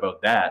no doubt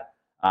about that.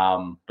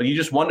 But you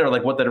just wonder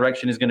like what the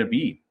direction is going to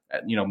be,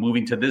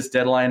 moving to this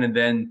deadline and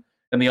then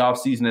in the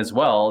offseason as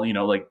well.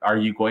 Like, are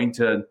you going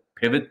to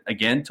pivot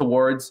again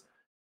towards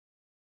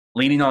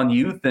leaning on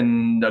youth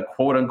and a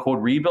quote unquote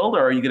rebuild?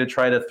 Or are you going to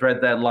try to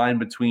thread that line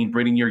between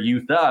bringing your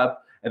youth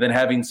up and then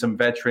having some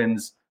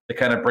veterans to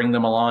kind of bring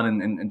them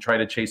along and try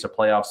to chase a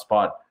playoff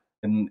spot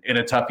in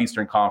a tough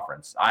Eastern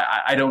Conference?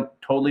 I don't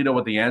totally know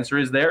what the answer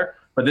is there.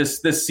 But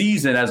this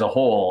season as a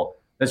whole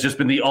has just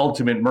been the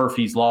ultimate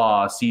Murphy's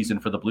Law season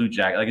for the Blue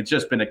Jackets. Like, it's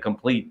just been a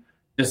complete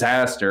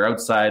disaster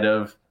outside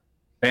of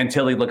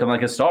Fantilli looking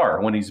like a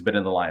star when he's been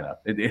in the lineup.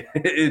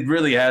 It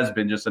really has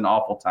been just an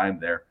awful time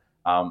there.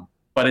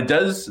 But it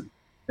does,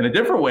 in a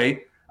different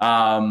way,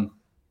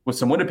 with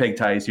some Winnipeg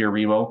ties here,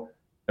 Remo,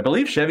 I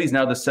believe Chevy's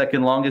now the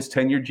second longest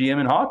tenured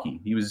GM in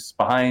hockey. He was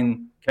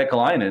behind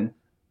Kekalainen,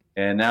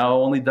 and now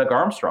only Doug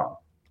Armstrong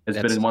has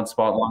been in one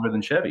spot longer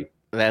than Chevy.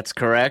 That's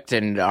correct,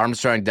 and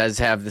Armstrong does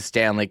have the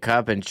Stanley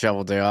Cup and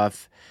shoveled it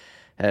off.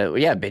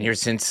 Been here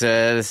since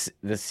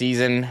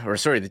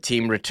the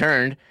team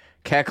returned.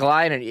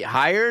 Kekalainen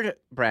hired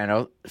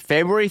Brando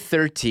February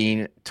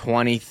 13,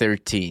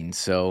 2013,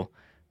 so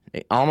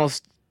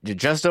almost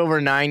just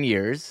over 9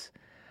 years.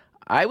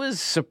 I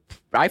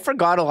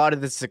forgot a lot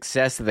of the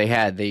success that they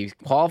had. They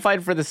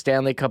qualified for the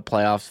Stanley Cup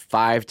playoffs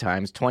 5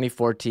 times,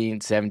 2014,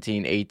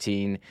 17,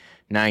 18,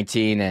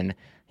 19, and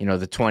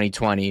the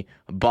 2020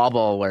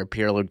 bubble where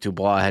Pierre-Luc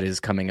Dubois had his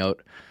coming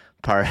out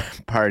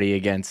party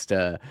against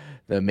the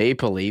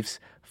Maple Leafs.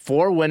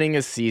 4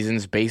 winningest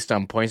seasons based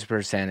on points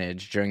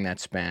percentage during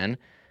that span.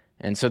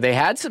 And so they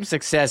had some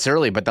success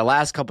early, but the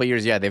last couple of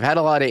years, they've had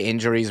a lot of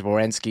injuries.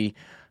 Werenski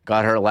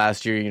got hurt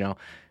last year.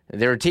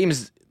 There were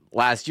teams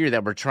last year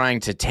that were trying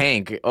to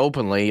tank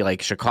openly,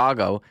 like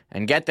Chicago,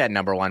 and get that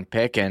number 1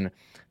 pick. And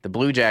the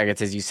Blue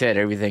Jackets, as you said,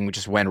 everything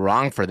just went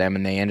wrong for them,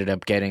 and they ended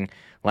up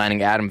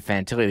landing Adam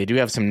Fantilli. They do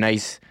have some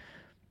nice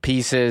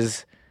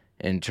pieces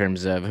in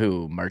terms of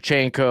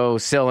Marchenko,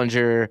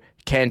 Sillinger,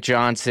 Kent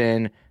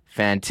Johnson,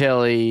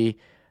 Fantilli,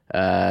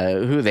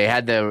 who they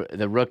had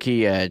the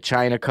rookie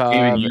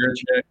Chinakhov,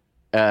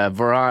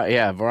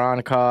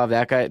 Voronkov,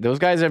 that guy. Those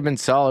guys have been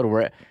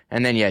solid.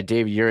 And then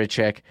David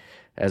Jiricek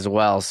as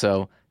well.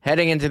 So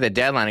heading into the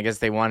deadline, I guess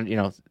they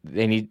wanted,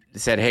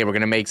 said, hey, we're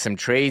going to make some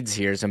trades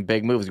here, some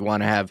big moves. We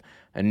want to have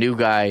a new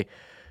guy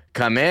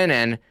come in,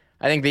 and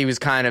I think he was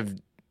kind of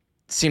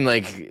seemed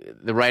like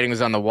the writing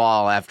was on the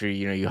wall after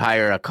you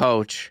hire a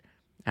coach.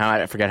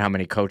 I forget how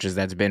many coaches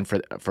that's been for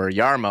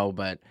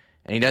Jarmo,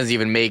 and he doesn't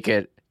even make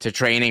it to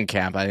training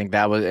camp. I think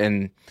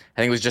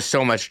it was just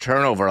so much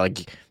turnover,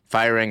 like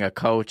firing a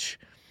coach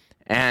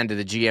and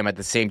the GM at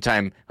the same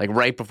time, like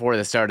right before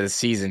the start of the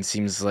season,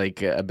 seems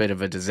like a bit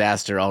of a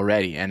disaster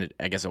already, and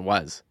I guess it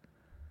was.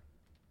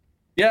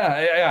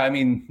 Yeah. I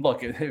mean,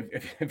 look,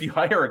 if you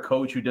hire a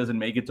coach who doesn't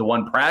make it to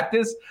one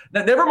practice,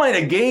 never mind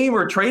a game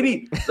or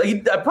trading,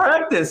 like a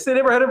practice, they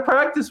never had a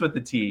practice with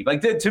the team.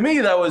 Like to me,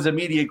 that was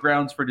immediate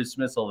grounds for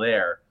dismissal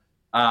there.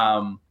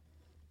 So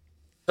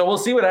we'll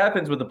see what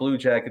happens with the Blue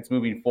Jackets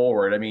moving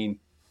forward. I mean,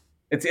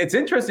 it's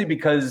interesting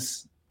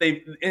because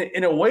they,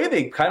 in a way,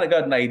 they kind of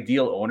got an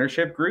ideal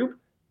ownership group.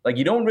 Like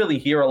you don't really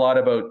hear a lot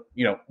about,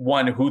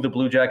 one, who the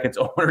Blue Jackets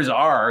owners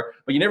are,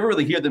 but you never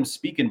really hear them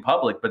speak in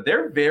public. But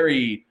they're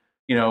very,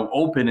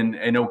 open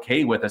and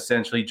okay with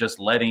essentially just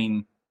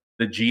letting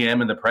the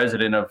GM and the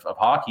president of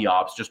hockey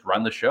ops just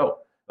run the show.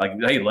 Like,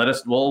 hey,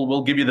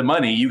 we'll give you the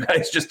money. You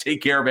guys just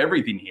take care of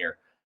everything here.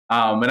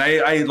 And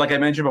I like I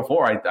mentioned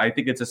before, I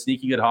think it's a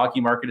sneaky good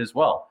hockey market as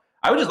well.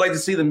 I would just like to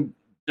see them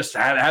just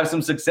have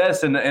some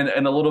success and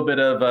a little bit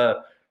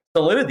of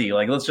solidity.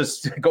 Like, let's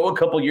just go a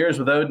couple years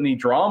without any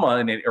drama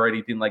in it or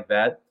anything like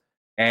that,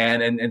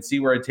 and see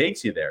where it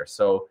takes you there.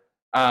 So,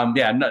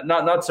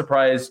 not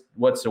surprised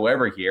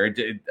whatsoever here.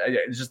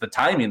 It's just the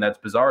timing that's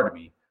bizarre to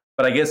me.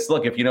 But I guess,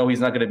 look, if he's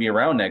not going to be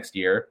around next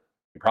year,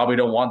 you probably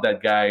don't want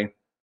that guy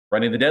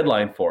running the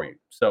deadline for you.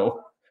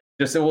 So,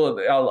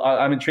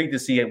 I'm intrigued to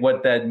see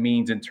what that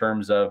means in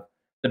terms of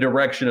the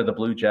direction of the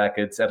Blue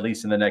Jackets, at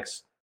least in the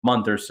next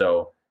month or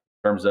so,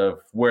 in terms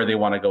of where they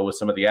want to go with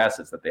some of the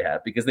assets that they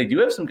have, because they do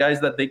have some guys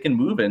that they can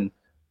move and,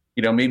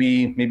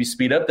 maybe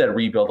speed up that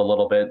rebuild a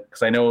little bit.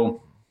 Because I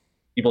know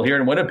people here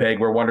in Winnipeg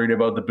were wondering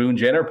about the Boone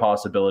Jenner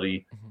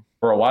possibility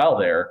for a while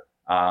there.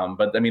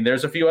 But I mean,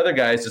 there's a few other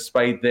guys,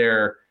 despite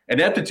their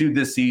ineptitude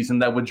this season,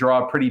 that would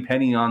draw a pretty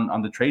penny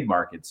on the trade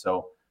market.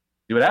 So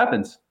see what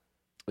happens.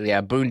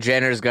 Yeah, Boone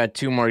Jenner's got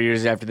 2 more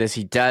years after this.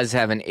 He does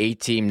have an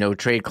 8-team no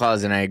trade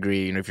clause, and I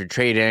agree. If you're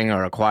trading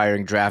or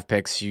acquiring draft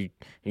picks, you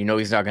know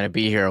he's not going to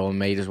be here. Well,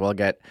 may as well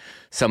get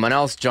someone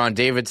else. John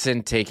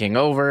Davidson taking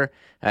over.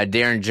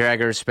 Darren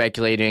Jagger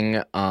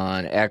speculating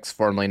on X,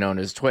 formerly known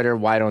as Twitter.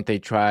 Why don't they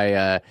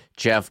try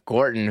Jeff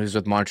Gorton, who's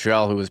with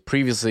Montreal, who was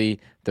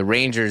previously the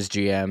Rangers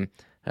GM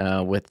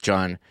with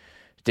John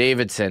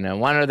Davidson.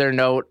 And one other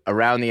note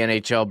around the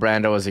NHL,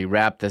 Brando, as we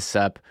wrap this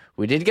up,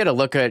 we did get a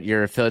look at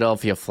your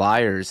Philadelphia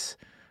Flyers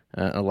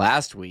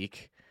last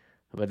week,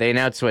 but they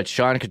announced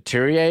Sean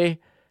Couturier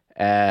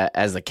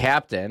as the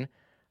captain.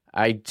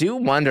 I do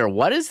wonder,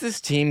 what is this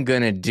team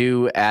going to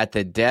do at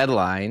the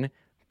deadline?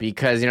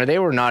 Because, they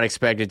were not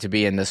expected to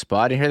be in this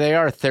spot, and here they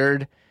are,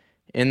 third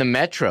in the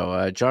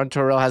Metro. John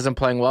Tortorella hasn't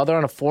playing well. They're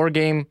on a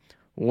 4-game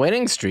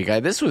winning streak.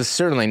 This was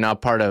certainly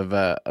not part of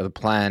the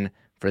plan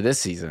for this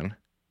season.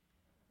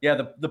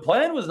 Yeah, the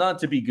plan was not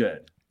to be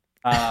good.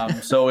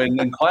 So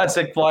in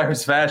classic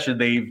Flyers fashion,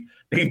 they've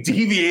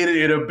deviated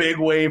in a big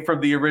way from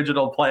the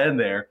original plan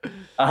there.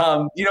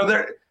 John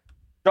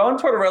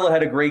Tortorella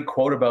had a great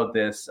quote about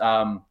this.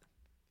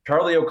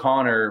 Charlie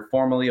O'Connor,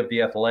 formerly of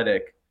The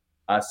Athletic,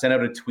 sent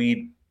out a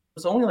tweet. It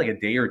was only like a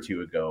day or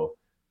two ago.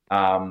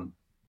 And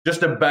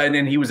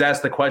he was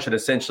asked the question,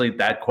 essentially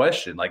that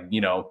question, like,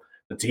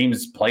 the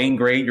team's playing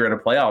great, you're in a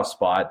playoff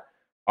spot.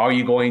 Are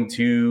you going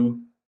to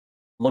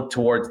look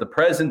towards the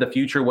present, the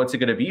future? What's it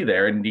going to be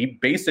there? And he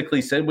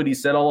basically said what he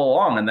said all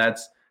along, and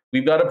that's,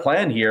 we've got a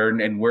plan here,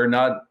 and we're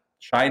not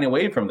shying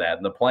away from that.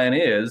 And the plan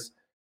is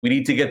we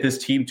need to get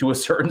this team to a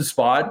certain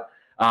spot,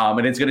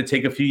 and it's going to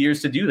take a few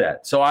years to do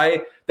that. So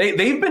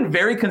they've been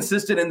very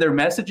consistent in their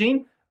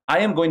messaging. I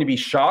am going to be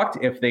shocked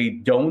if they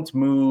don't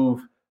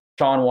move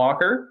Sean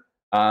Walker.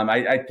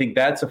 I think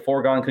that's a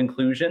foregone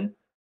conclusion.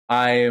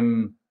 I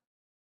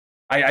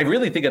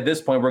really think at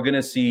this point we're going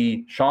to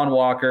see Sean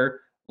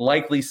Walker,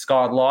 likely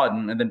Scott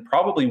Lawton, and then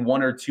probably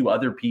 1 or 2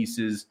 other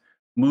pieces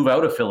move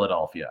out of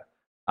Philadelphia.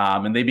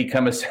 And they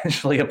become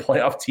essentially a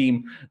playoff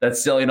team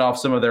that's selling off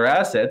some of their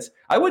assets.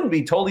 I wouldn't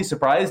be totally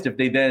surprised if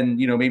they then,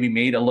 maybe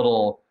made a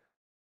little,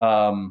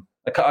 a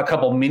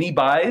couple mini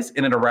buys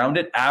in and around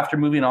it after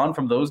moving on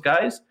from those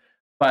guys.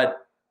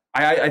 But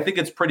I think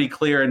it's pretty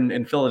clear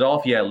in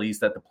Philadelphia, at least,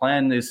 that the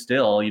plan is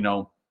still,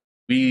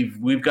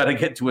 we've got to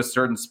get to a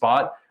certain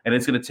spot, and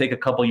it's going to take a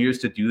couple years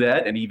to do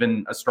that. And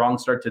even a strong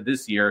start to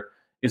this year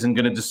isn't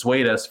going to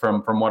dissuade us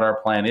from what our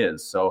plan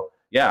is. So,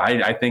 yeah,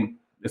 I think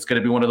it's going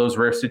to be one of those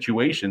rare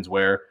situations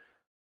where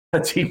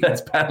a team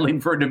that's battling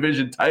for a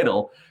division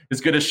title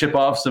is going to ship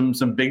off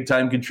some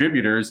big-time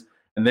contributors,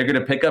 and they're going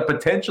to pick up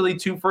potentially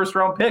 2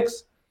 first-round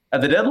picks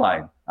at the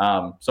deadline.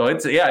 So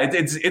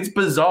it's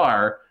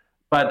bizarre,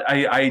 but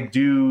I'm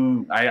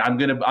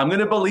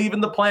gonna believe in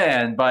the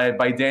plan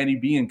by Danny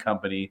B and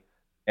company,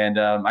 and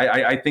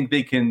I think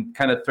they can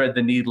kind of thread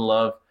the needle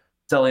of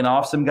selling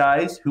off some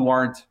guys who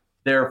aren't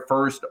their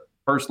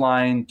first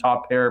line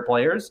top pair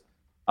players,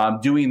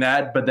 doing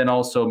that, but then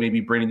also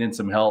maybe bringing in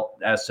some help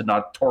as to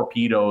not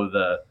torpedo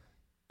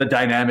the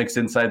dynamics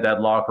inside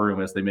that locker room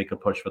as they make a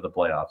push for the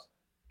playoffs.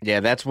 Yeah,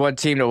 that's one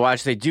team to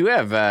watch. They do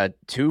have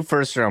 2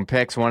 first-round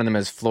picks. One of them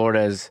is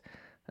Florida's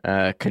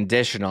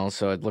conditional,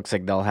 so it looks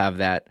like they'll have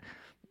that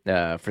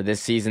for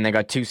this season. They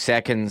got 2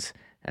 seconds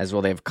as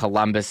well. They have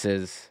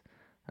Columbus's.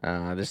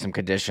 There's some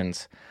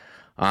conditions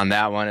on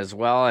that one as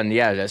well. And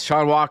yeah,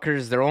 Sean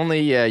Walker's their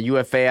only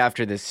UFA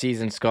after this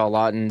season. Scott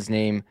Lawton's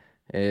name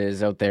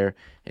is out there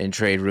in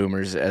trade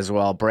rumors as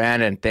well.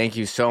 Brandon, thank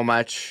you so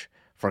much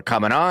for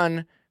coming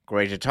on.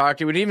 Great to talk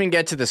to you. We didn't even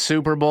get to the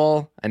Super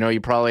Bowl. I know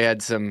you probably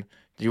had some.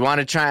 Do you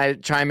want to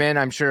chime in?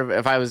 I'm sure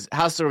if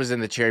Hustler was in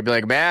the chair, he'd be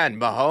like, man,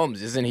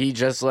 Mahomes, isn't he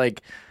just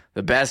like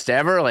the best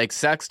ever? Like,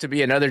 sucks to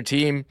be another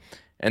team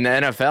in the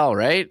NFL,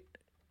 right?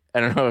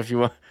 I don't know if you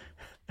want.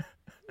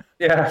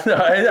 Yeah, no,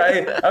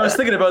 I was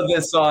thinking about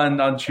this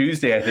on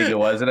Tuesday, I think it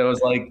was, and I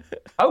was like,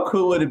 how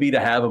cool would it be to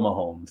have a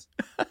Mahomes,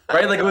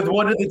 right? Like with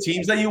one of the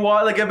teams that you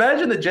want. Like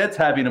imagine the Jets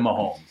having a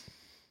Mahomes.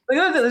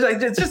 Like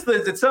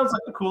it sounds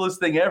like the coolest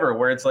thing ever.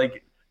 Where it's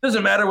like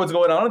doesn't matter what's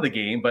going on in the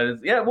game,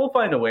 but we'll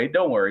find a way.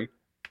 Don't worry.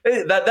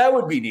 That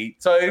would be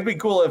neat. So it'd be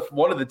cool if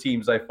one of the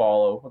teams I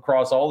follow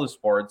across all the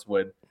sports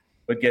would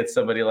get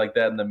somebody like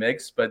that in the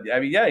mix. But I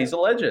mean, yeah, he's a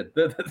legend.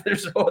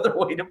 There's no other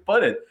way to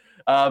put it.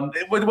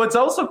 What's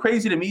also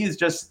crazy to me is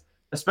just,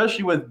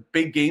 especially with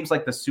big games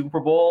like the Super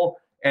Bowl,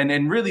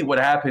 and really what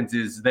happens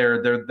is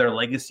they're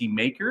legacy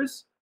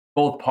makers,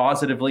 both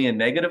positively and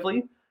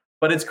negatively.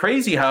 But it's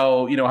crazy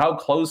how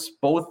close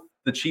both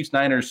the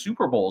Chiefs-Niners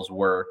Super Bowls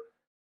were.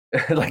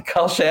 Like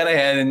Kyle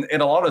Shanahan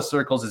in a lot of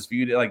circles is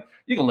viewed like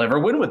you can never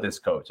win with this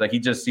coach. Like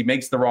he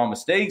makes the wrong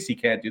mistakes. He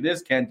can't do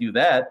this, can't do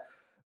that.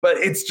 But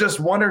it's just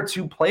one or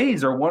two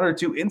plays or one or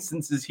two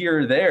instances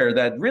here or there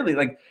that really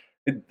like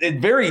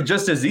it very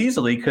just as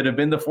easily could have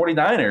been the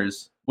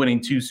 49ers winning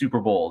 2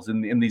 Super Bowls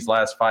in these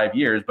last 5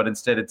 years, but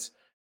instead it's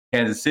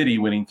Kansas City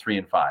winning 3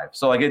 and 5.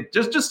 So like it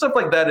just stuff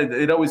like that.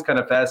 It always kind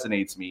of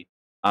fascinates me.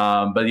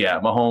 But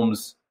yeah,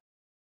 Mahomes,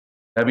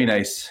 that'd be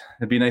nice.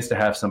 It'd be nice to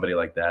have somebody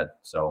like that.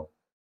 So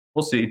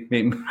we'll see.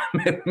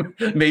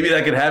 Maybe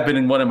that could happen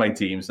in one of my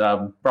teams.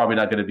 I'm probably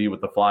not going to be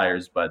with the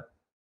Flyers, but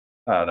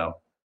I don't know.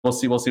 We'll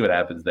see what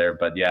happens there.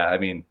 But yeah, I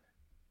mean,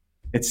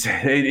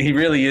 he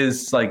really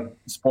is like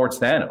sports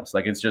Thanos.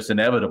 Like it's just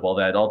inevitable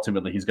that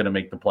ultimately he's going to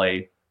make the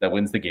play that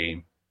wins the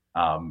game.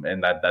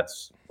 And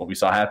that's what we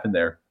saw happen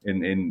there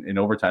in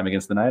overtime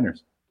against the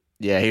Niners.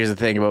 Yeah, here's the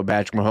thing about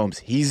Patrick Mahomes.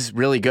 He's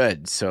really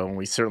good. So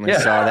we certainly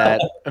saw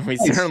that. We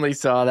certainly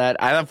saw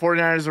that. I thought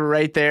 49ers were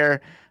right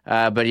there.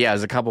 But yeah, it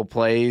was a couple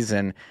plays.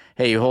 And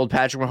hey, you hold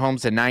Patrick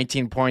Mahomes to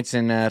 19 points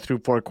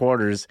through 4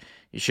 quarters,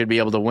 you should be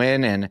able to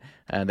win. And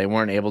they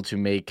weren't able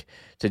to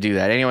do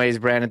that. Anyways,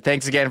 Brandon,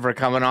 thanks again for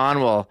coming on.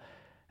 We'll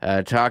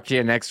talk to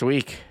you next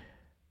week.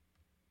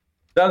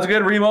 Sounds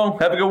good, Remo.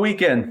 Have a good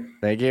weekend.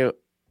 Thank you.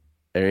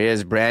 There he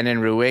is, Brandon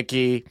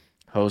Ruwicki,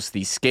 hosts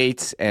the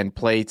Skates and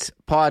Plates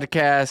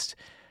podcast.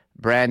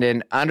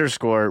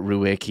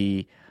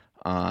 Brandon_Ruwicki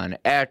on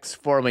X,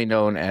 formerly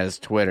known as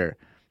Twitter.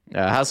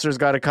 Hustler's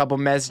got a couple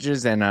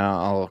messages, and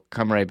I'll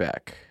come right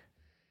back.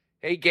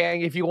 Hey,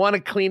 gang, if you want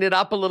to clean it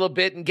up a little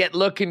bit and get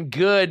looking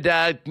good,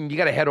 you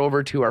got to head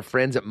over to our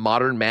friends at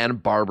Modern Man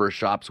Barber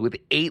Shops with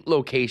 8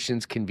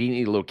 locations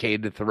conveniently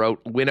located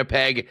throughout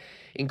Winnipeg,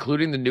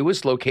 including the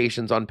newest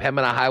locations on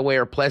Pembina Highway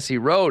or Plessis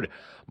Road.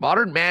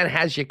 Modern Man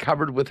has you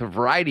covered with a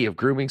variety of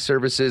grooming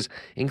services,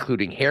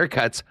 including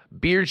haircuts,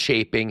 beard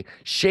shaping,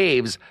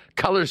 shaves,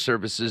 color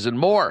services, and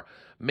more.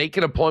 Make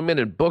an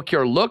appointment and book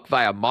your look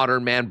via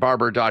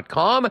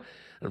modernmanbarber.com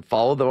and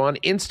follow them on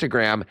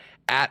Instagram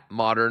at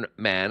Modern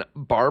Man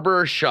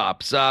Barber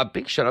Shops.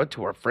 Big shout out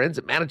to our friends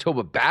at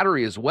Manitoba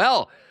Battery as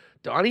well.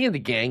 Donnie and the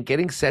gang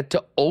getting set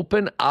to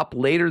open up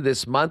later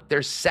this month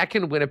their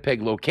second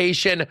Winnipeg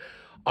location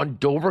on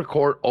Dover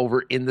Court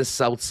over in the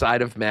south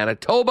side of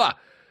Manitoba,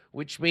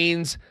 which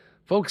means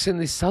folks in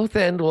the south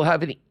end will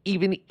have an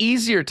even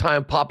easier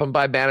time popping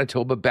by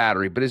Manitoba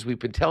Battery. But as we've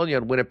been telling you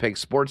on Winnipeg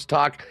Sports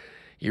Talk,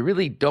 you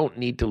really don't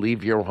need to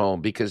leave your home,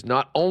 because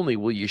not only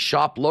will you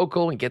shop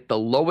local and get the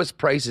lowest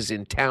prices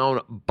in town,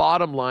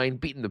 bottom line,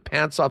 beating the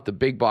pants off the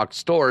big box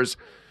stores,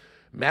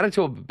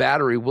 Manitoba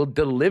Battery will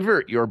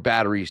deliver your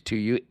batteries to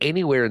you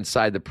anywhere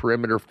inside the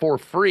perimeter for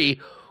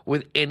free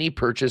with any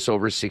purchase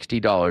over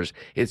 $60.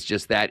 It's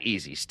just that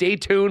easy. Stay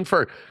tuned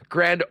for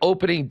grand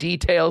opening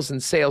details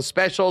and sales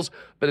specials.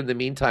 But in the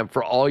meantime,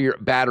 for all your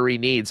battery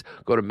needs,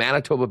 go to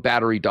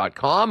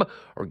manitobabattery.com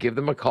or give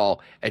them a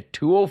call at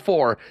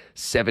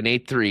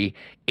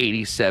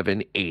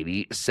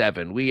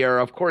 204-783-8787. We are,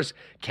 of course,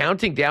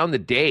 counting down the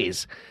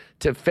days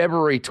to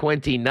February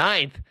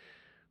 29th,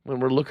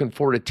 when we're looking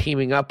forward to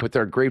teaming up with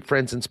our great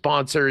friends and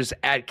sponsors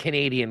at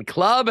Canadian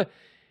Club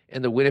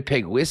and the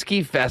Winnipeg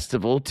Whiskey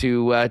Festival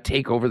to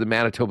take over the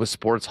Manitoba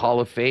Sports Hall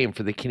of Fame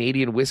for the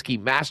Canadian Whiskey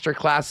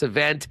Masterclass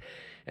event.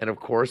 And, of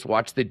course,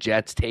 watch the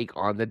Jets take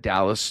on the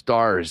Dallas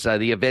Stars.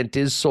 The event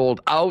is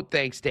sold out,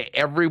 thanks to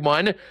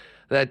everyone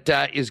that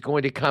is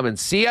going to come and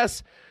see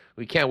us.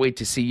 We can't wait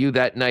to see you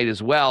that night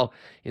as well.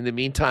 In the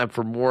meantime,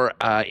 for more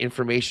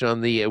information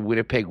on the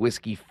Winnipeg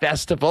Whiskey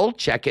Festival,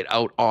 check it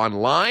out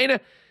online.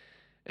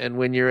 And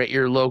when you're at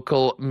your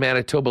local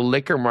Manitoba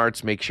liquor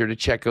marts, make sure to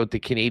check out the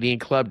Canadian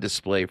Club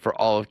display for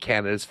all of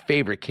Canada's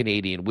favorite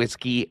Canadian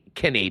whiskey,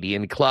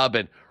 Canadian Club.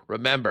 And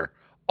remember,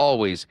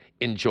 always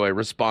enjoy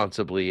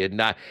responsibly. And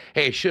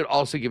hey, I should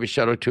also give a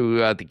shout out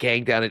to the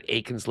gang down at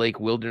Aikens Lake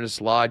Wilderness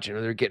Lodge. You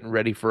know, they're getting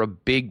ready for a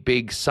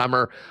big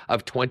summer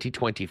of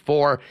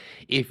 2024.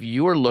 If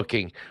you're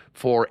looking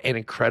for an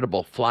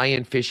incredible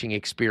fly-in fishing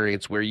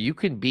experience where you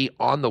can be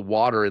on the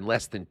water in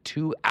less than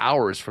 2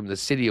 hours from the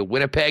city of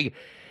Winnipeg,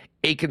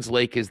 Aikens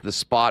Lake is the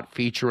spot,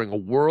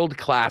 featuring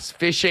world-class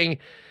fishing.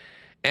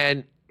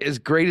 And as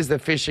great as the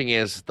fishing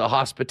is, the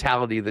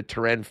hospitality of the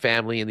Terren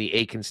family and the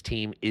Aikens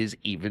team is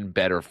even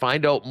better.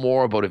 Find out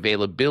more about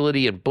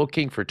availability and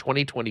booking for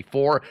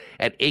 2024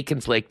 at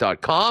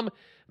aikenslake.com.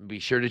 And be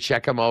sure to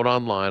check them out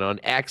online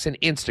on X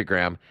and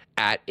Instagram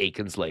at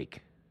Aikens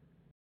Lake.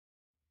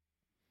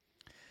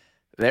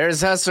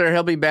 There's Hustler.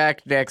 He'll be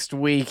back next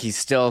week. He's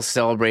still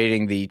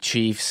celebrating the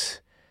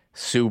Chiefs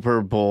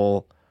Super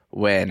Bowl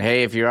win.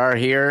 Hey, if you are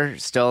here,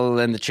 still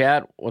in the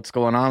chat, what's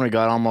going on? We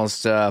got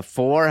almost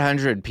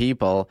 400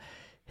 people.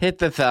 Hit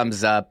the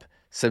thumbs up.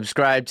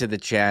 Subscribe to the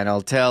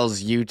channel.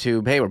 Tells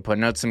YouTube, hey, we're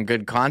putting out some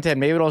good content.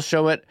 Maybe it'll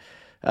show it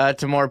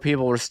to more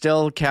people. We're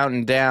still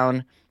counting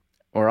down.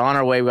 We're on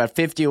our way. We got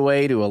 50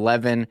 away to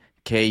 11K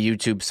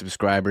YouTube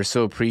subscribers.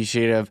 So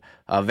appreciative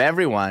of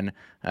everyone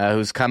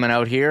who's coming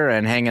out here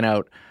and hanging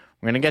out.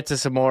 We're going to get to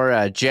some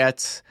more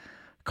Jets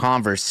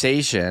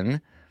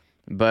conversation.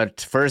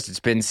 But first, it's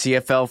been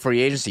CFL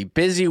free agency.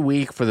 Busy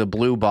week for the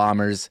Blue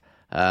Bombers,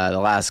 the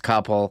last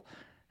couple.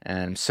 And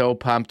I'm so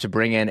pumped to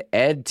bring in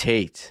Ed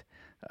Tate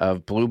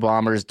of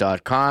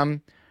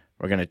BlueBombers.com.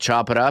 We're going to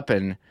chop it up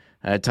and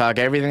talk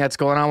everything that's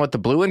going on with the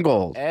blue and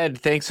gold. Ed,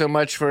 thanks so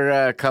much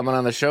for coming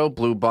on the show,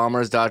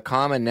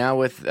 BlueBombers.com. And now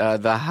with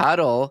the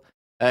Huddle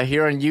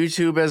here on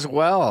YouTube as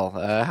well.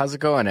 How's it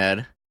going,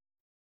 Ed?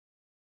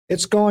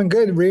 It's going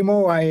good,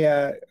 Remo.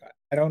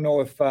 I don't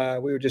know if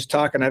we were just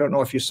talking. I don't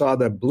know if you saw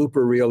the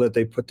blooper reel that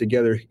they put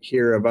together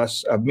here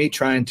of me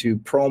trying to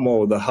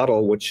promo the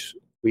Huddle, which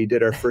we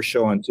did our first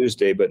show on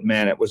Tuesday. But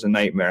man, it was a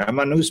nightmare. I'm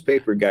a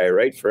newspaper guy,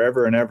 right,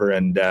 forever and ever,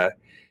 and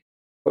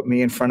put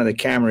me in front of the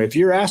camera. If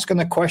you're asking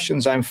the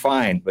questions, I'm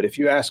fine. But if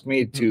you ask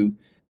me to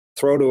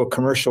throw to a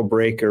commercial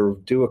break or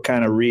do a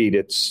kind of read,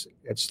 it's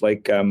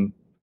like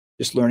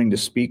just learning to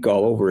speak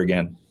all over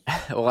again.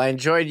 Well, I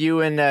enjoyed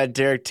you and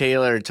Derek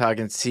Taylor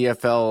talking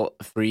CFL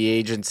free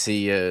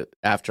agency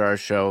after our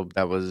show.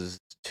 That was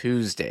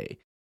Tuesday.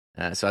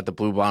 So at the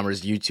Blue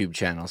Bombers YouTube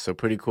channel. So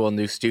pretty cool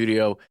new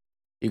studio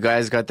you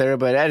guys got there.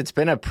 But Ed, it's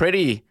been a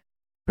pretty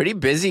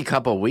busy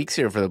couple of weeks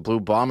here for the Blue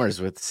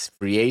Bombers with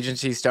free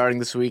agency starting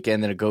this week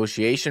and the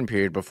negotiation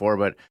period before.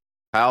 But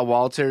Kyle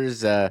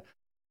Walters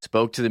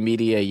spoke to the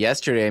media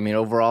yesterday. I mean,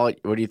 overall,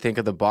 what do you think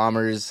of the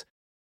Bombers'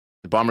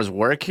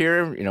 work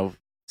here, you know,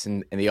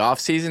 in the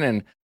offseason,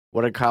 and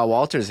what did Kyle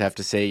Walters have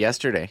to say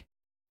yesterday?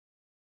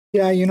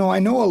 Yeah, you know, I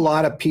know a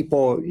lot of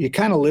people, you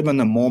kind of live in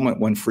the moment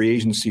when free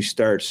agency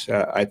starts,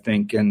 I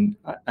think. And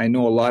I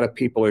know a lot of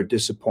people are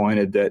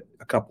disappointed that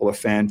a couple of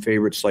fan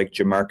favorites like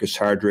Jamarcus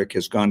Hardrick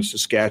has gone to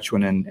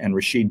Saskatchewan and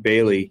Rashid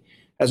Bailey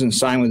hasn't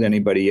signed with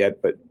anybody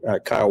yet. But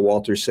Kyle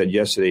Walters said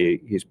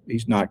yesterday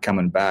he's not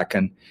coming back.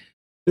 And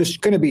there's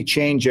going to be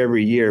change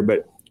every year.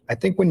 But I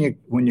think when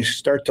you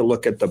start to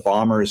look at the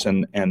Bombers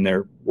and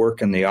their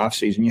work in the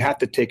offseason, you have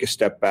to take a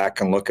step back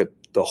and look at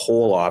the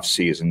whole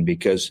offseason,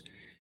 because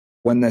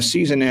when the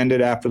season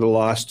ended after the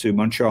loss to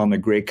Montreal in the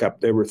Grey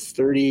Cup, there were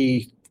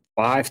 33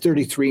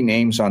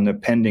 names on the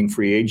pending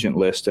free agent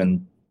list,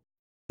 and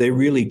they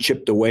really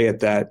chipped away at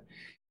that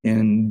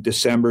in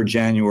December,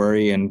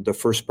 January, and the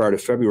first part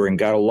of February and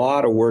got a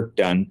lot of work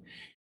done.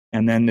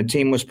 And then the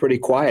team was pretty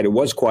quiet. It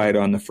was quiet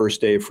on the first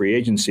day of free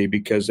agency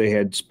because they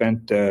had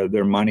spent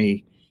their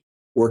money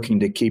working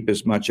to keep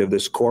as much of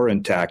this core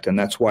intact. And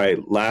that's why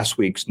last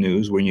week's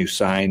news, when you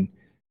sign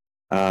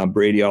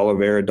Brady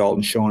Oliveira,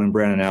 Dalton Schoen, and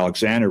Brandon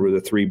Alexander were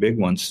the three big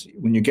ones.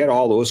 When you get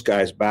all those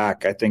guys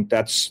back, I think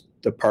that's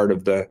the part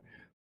of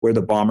where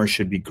the Bombers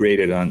should be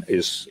graded on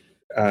is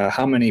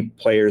how many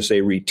players they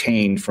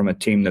retained from a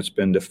team that's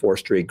been to 4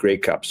 straight Grey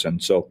Cups.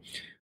 And so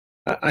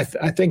I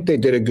think they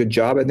did a good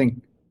job. I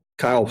think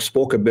Kyle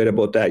spoke a bit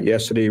about that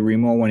yesterday,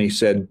 Remo, when he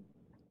said,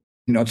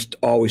 you know, it's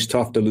always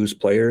tough to lose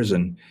players,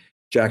 and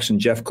Jackson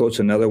Jeffcoat's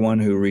another one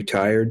who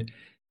retired.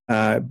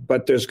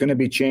 But there's going to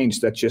be change.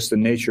 That's just the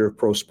nature of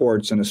pro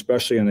sports, and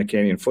especially in the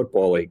Canadian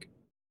Football League.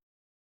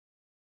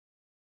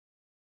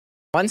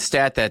 One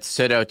stat that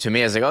stood out to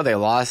me is like, oh, they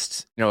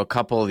lost, you know, a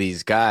couple of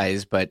these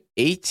guys, but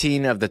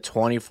 18 of the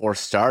 24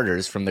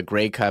 starters from the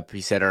Grey Cup,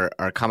 he said,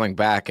 are coming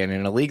back. And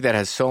in a league that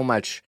has so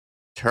much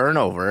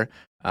turnover,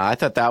 I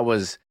thought that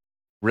was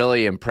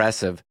really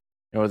impressive.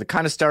 You know, they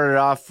kind of started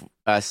off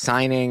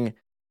signing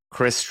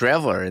Chris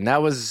Streveler, and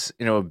that was,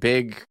 you know, a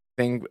big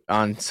thing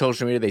on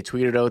social media. They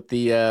tweeted out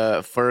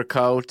the fur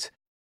coat,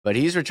 but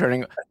he's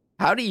returning.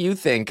 How do you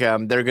think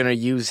they're going to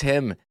use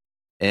him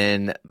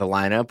in the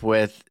lineup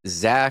with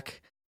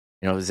Zach?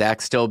 You know,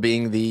 Zach still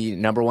being the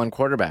number one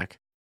quarterback.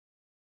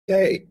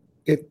 Yeah,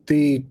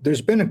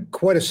 there's been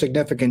quite a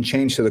significant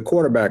change to the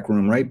quarterback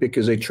room, right?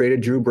 Because they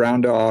traded Drew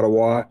Brown to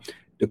Ottawa.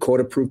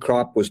 Dakota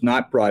Prukop was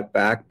not brought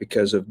back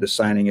because of the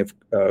signing of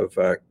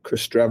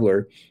Chris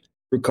Streveler.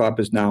 Prukop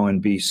is now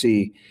in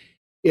BC.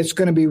 It's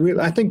going to be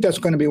real. I think that's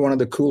going to be one of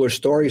the cooler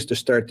stories to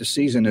start the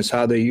season is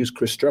how they use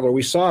Chris Streveler.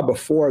 We saw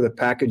before the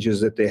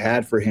packages that they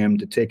had for him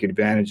to take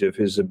advantage of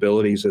his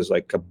abilities as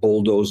like a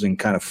bulldozing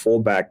kind of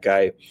fullback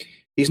guy.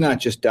 He's not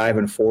just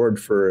diving forward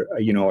for,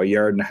 a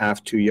yard and a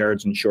half, 2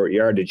 yards in short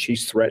yardage.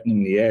 He's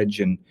threatening the edge,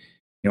 and,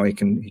 he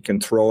can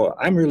throw.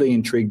 I'm really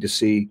intrigued to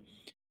see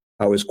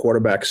how his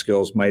quarterback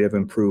skills might have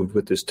improved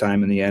with his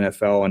time in the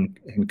NFL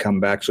and come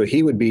back. So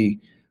he would be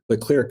the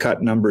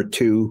clear-cut number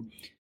 2.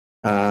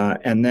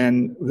 And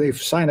then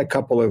they've signed a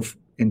couple of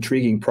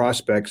intriguing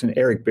prospects, and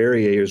Eric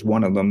Berrier is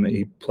one of them.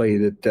 He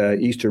played at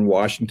Eastern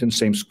Washington,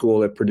 same school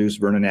that produced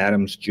Vernon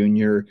Adams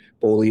Jr.,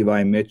 Bo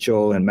Levi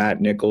Mitchell, and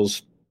Matt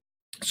Nichols.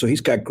 So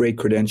he's got great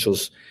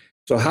credentials.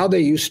 So how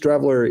they use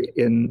Streveler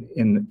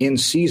in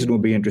season will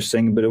be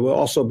interesting, but it will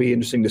also be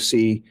interesting to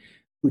see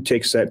who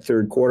takes that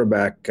third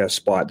quarterback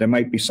spot. They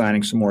might be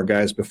signing some more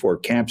guys before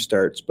camp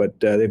starts, but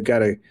they've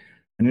got an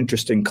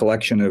interesting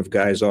collection of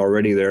guys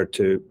already there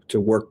to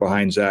work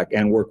behind Zach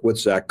and work with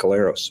Zach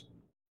Collaros.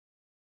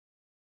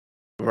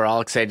 We're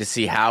all excited to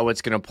see how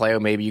it's going to play. Or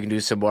maybe you can do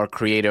some more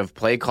creative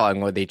play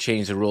calling where they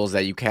change the rules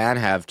that you can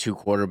have 2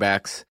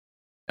 quarterbacks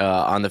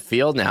on the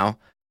field now.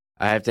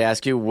 I have to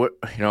ask you, where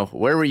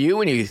were you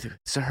when you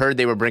heard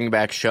they were bringing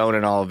back Schoen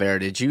and Oliveira?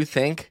 Did you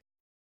think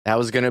that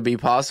was going to be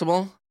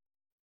possible?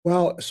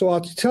 Well, so I'll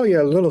tell you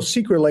a little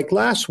secret. Like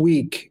last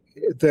week,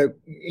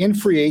 in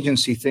free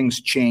agency, things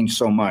change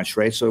so much,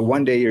 right? So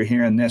one day you're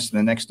hearing this, and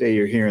the next day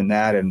you're hearing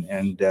that,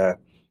 and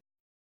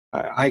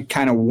I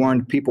kind of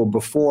warned people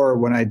before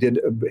when I did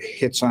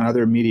hits on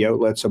other media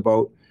outlets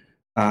about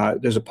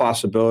there's a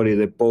possibility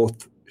that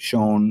both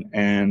Schoen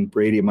and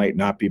Brady might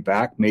not be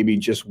back, maybe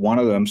just one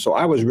of them. So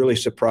I was really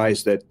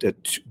surprised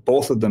that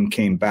both of them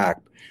came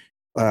back.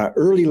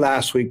 Early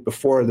last week,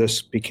 before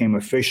this became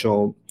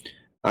official,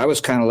 I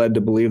was kind of led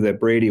to believe that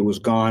Brady was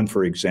gone,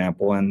 for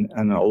example, and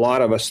a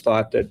lot of us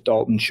thought that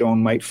Dalton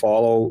Schoen might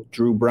follow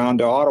Drew Brown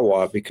to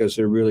Ottawa because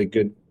they're really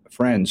good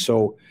friends.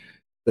 So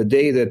the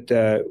day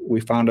that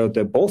we found out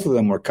that both of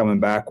them were coming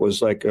back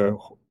was like a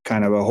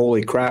kind of a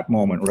holy crap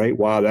moment, right?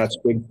 Wow, that's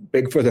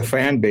big for the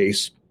fan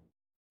base.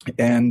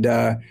 And,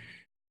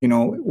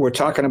 we're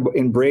talking about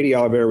in Brady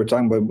Oliveira, we're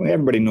talking about,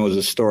 everybody knows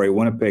the story,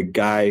 Winnipeg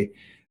guy,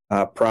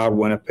 proud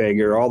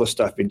Winnipegger, all the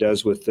stuff he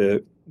does with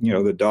the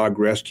dog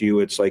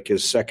rescue. It's like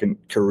his second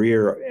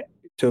career.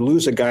 To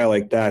lose a guy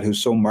like that who's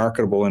so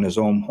marketable in his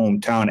own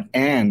hometown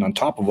and on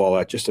top of all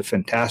that, just a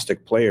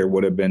fantastic player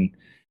would have been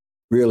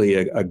really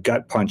a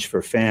gut punch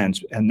for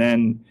fans. And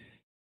then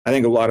I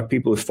think a lot of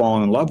people have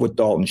fallen in love with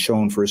Dalton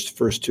Schoen for his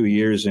first 2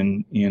 years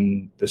in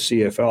the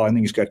CFL. I think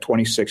he's got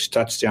 26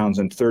 touchdowns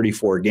in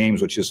 34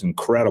 games, which is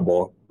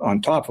incredible.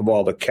 On top of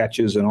all the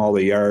catches and all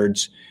the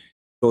yards,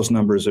 those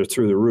numbers are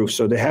through the roof.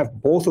 So they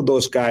have both of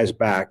those guys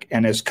back.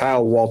 And as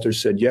Kyle Walters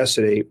said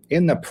yesterday,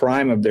 in the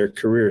prime of their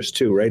careers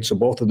too, right? So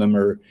both of them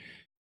are,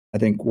 I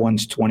think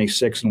one's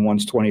 26 and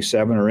one's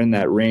 27 or in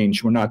that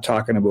range. We're not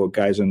talking about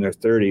guys in their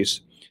 30s.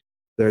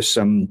 There's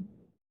some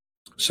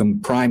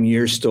prime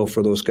years still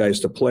for those guys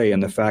to play,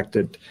 and the fact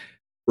that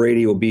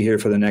Brady will be here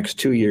for the next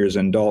 2 years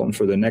and Dalton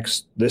for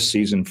this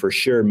season for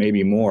sure,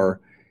 maybe more,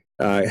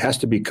 it has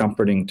to be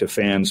comforting to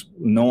fans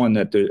knowing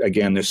that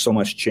there's so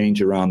much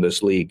change around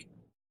this league.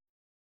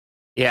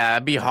 Yeah,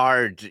 it'd be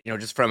hard,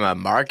 just from a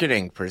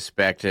marketing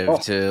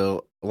perspective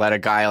to let a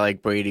guy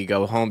like Brady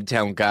go,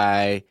 hometown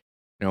guy,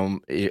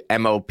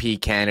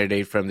 MOP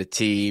candidate from the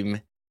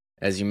team,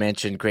 as you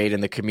mentioned, great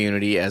in the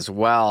community as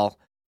well.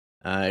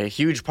 A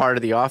huge part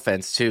of the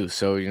offense too.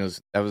 So it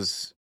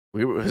was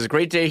a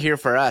great day here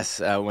for us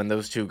when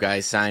those two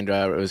guys signed.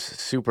 It was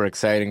super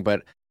exciting,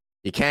 but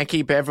you can't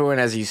keep everyone,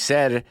 as you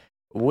said.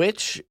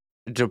 Which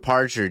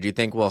departure do you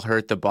think will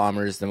hurt the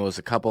Bombers the most?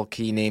 A couple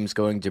key names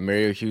going: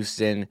 Demerio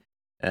Houston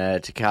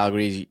to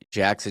Calgary,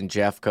 Jackson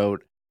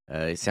Jeffcoat.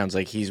 It sounds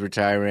like he's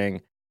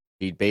retiring.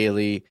 Pete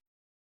Bailey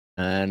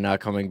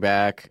not coming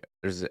back.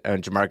 There's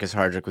Jamarcus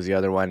Hardrick was the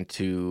other one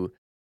to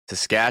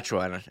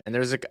Saskatchewan, and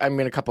there's a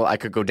couple. I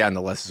could go down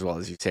the list as well.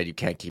 As you said, you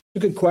can't keep.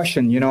 It's a good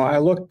question. I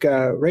look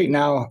right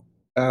now,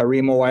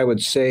 Remo. I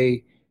would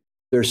say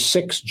there's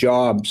 6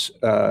 jobs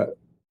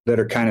that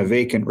are kind of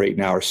vacant right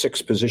now, or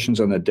 6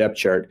 positions on the depth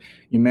chart.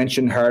 You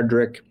mentioned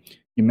Hardrick.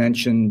 You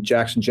mentioned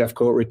Jackson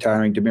Jeffcoat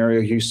retiring.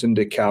 Demerio Houston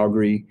to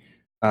Calgary.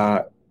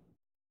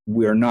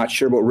 We're not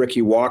sure about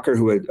Ricky Walker,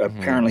 who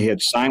apparently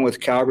had signed with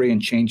Calgary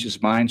and changed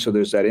his mind. So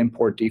there's that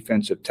import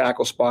defensive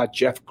tackle spot.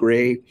 Jeff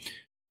Gray,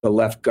 the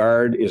left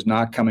guard, is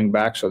not coming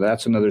back, so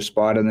that's another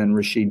spot. And then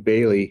Rasheed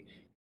Bailey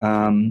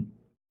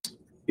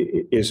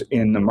is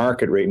in the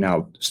market right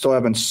now. Still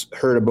haven't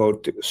heard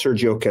about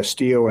Sergio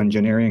Castillo and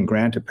Janarian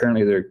Grant.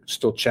 Apparently they're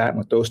still chatting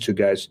with those 2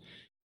 guys.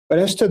 But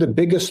as to the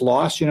biggest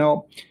loss,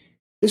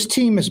 this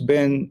team has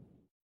been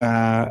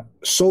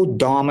so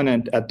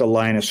dominant at the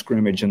line of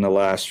scrimmage in the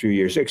last few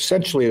years.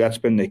 Essentially, that's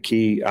been the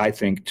key, I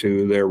think,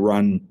 to their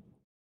run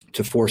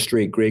to 4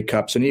 straight Grey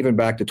Cups, and even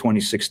back to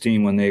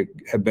 2016 when they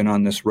have been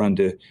on this run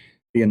to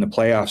be in the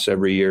playoffs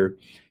every year.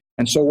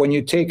 And so when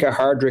you take a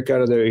Hardrick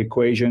out of the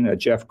equation, a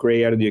Jeff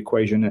Gray out of the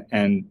equation,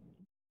 and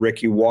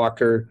Ricky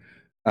Walker,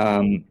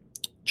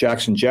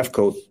 Jackson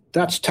Jeffcoat,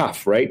 that's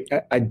tough, right?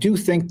 I do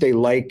think they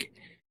like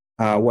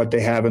what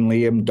they have in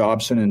Liam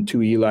Dobson and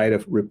Tuilei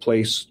to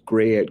replace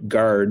Gray at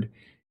guard.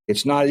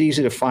 It's not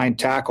easy to find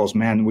tackles,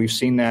 man. We've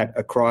seen that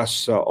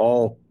across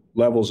all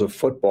levels of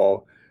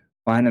football.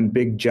 Finding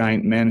big,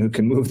 giant men who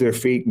can move their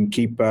feet and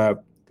keep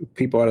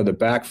people out of the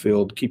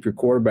backfield, keep your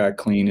quarterback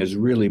clean, has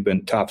really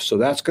been tough. So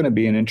that's going to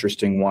be an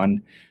interesting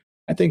one.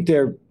 I think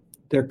they're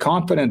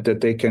confident that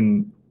they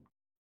can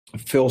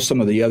fill some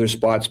of the other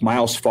spots.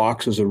 Miles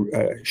Fox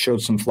showed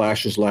some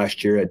flashes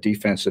last year at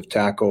defensive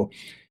tackle.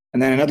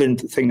 And then another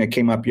thing that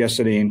came up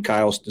yesterday in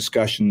Kyle's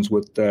discussions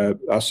with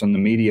us and the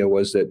media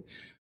was that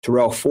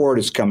Terrell Ford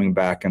is coming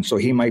back, and so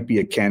he might be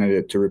a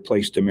candidate to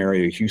replace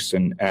Demario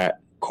Houston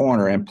at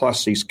corner. And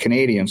plus, he's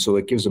Canadian, so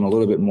it gives him a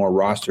little bit more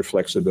roster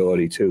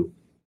flexibility too.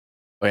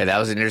 Oh, yeah, that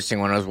was an interesting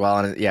one as well.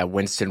 And yeah,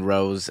 Winston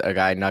Rose, a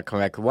guy not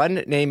coming back. One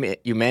name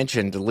you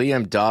mentioned,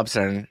 Liam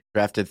Dobson,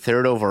 drafted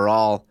 3rd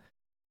overall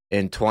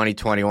in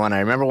 2021. I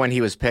remember when he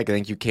was picked, I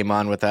think you came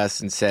on with us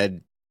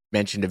and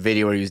mentioned a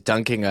video where he was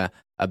dunking a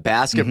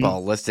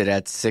basketball listed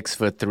at 6'3",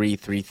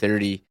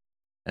 330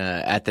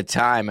 at the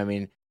time. I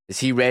mean, is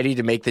he ready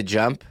to make the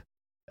jump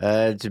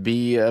to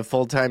be a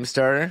full-time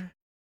starter?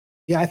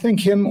 Yeah, I think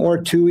him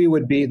or Tui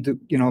would be the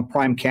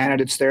prime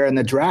candidates there. And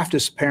the draft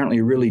is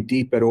apparently really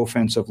deep at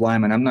offensive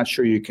lineman. I'm not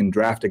sure you can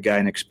draft a guy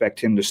and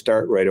expect him to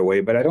start right away,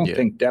 but I don't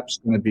think depth's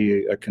going to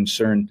be a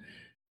concern.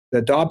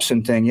 The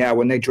Dobson thing,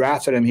 when they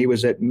drafted him, he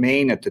was at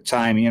Maine at the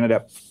time. He ended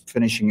up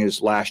finishing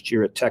his last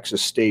year at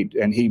Texas State,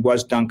 and he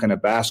was dunking a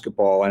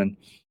basketball. And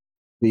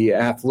the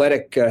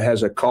Athletic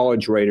has a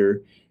college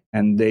writer,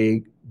 and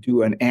they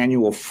do an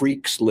annual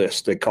freaks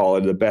list. They call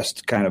it the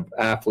best kind of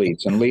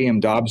athletes. And Liam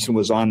Dobson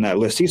was on that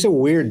list. He's a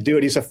weird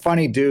dude. He's a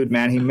funny dude,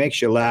 man. He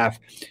makes you laugh.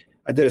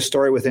 I did a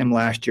story with him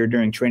last year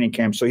during training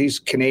camp. So he's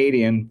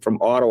Canadian from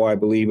Ottawa, I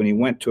believe, and he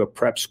went to a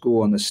prep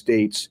school in the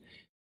States.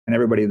 And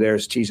everybody there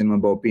is teasing him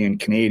about being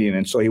Canadian.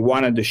 And so he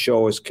wanted to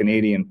show his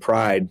Canadian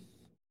pride.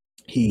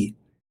 He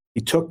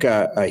took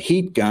a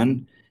heat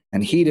gun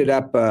and heated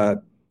up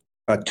a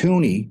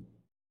toonie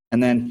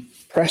and then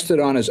pressed it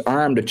on his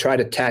arm to try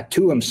to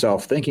tattoo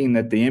himself, thinking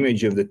that the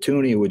image of the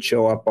toonie would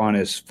show up on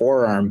his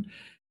forearm.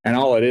 And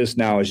all it is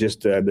now is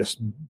just this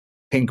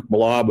pink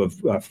blob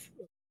of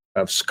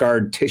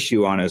scarred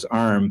tissue on his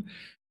arm.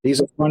 He's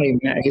a funny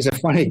man. He's a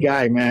funny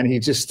guy, man.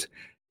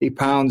 He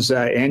pounds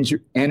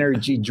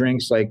energy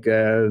drinks like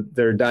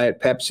their Diet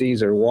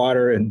Pepsis or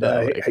water, and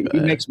he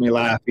makes me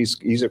laugh.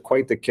 He's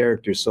quite the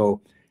character.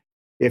 So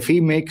if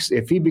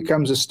he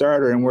becomes a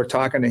starter and we're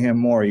talking to him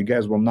more, you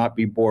guys will not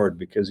be bored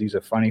because he's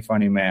a funny,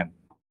 funny man.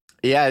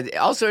 Yeah.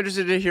 Also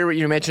interested to hear what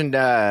you mentioned.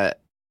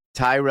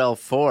 Tyrell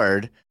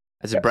Ford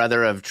as a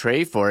brother of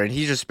Trey Ford, and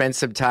he just spent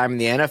some time in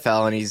the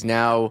NFL, and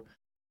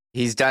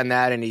he's done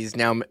that, and he's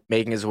now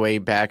making his way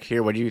back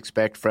here. What do you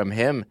expect from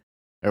him?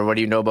 Or what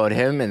do you know about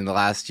him in the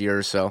last year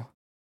or so?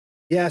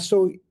 Yeah,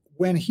 so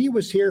when he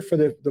was here for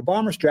the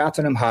Bombers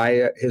drafted him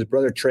high. His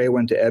brother Trey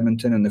went to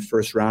Edmonton in the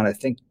first round. I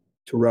think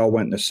Terrell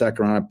went in the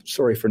second round. I'm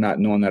sorry for not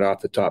knowing that off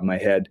the top of my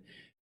head.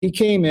 He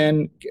came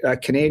in, a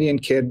Canadian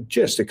kid,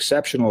 just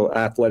exceptional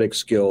athletic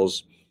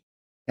skills.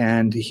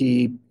 And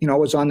he,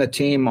 was on the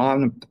team,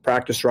 on the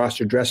practice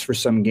roster, dressed for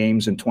some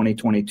games in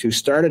 2022.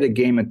 Started a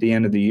game at the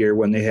end of the year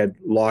when they had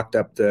locked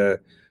up the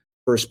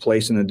first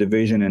place in the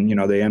division, and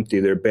they empty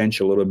their bench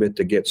a little bit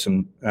to get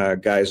some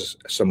guys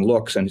some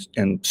looks,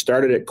 and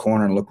started at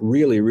corner and looked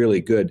really,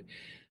 really good.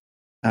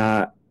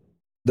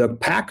 The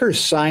Packers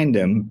signed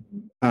him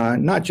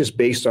not just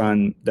based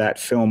on that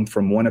film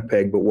from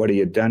Winnipeg, but what he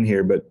had done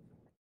here. But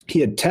he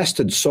had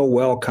tested so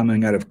well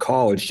coming out of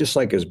college, just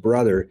like his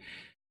brother.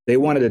 They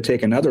wanted to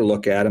take another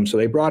look at him, so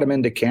they brought him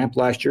into camp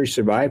last year. He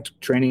survived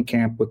training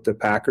camp with the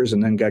Packers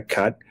and then got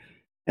cut,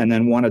 and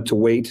then wanted to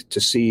wait to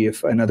see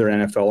if another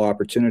NFL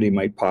opportunity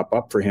might pop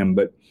up for him.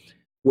 But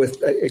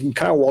and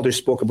Kyle Walters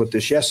spoke about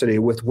this yesterday,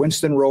 with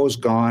Winston Rose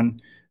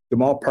gone,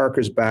 Jamal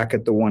Parker's back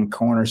at the one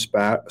corner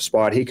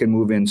spot, he can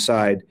move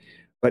inside.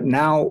 But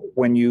now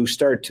when you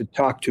start to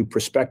talk to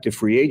prospective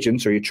free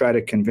agents, or you try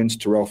to convince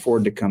Terrell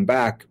Ford to come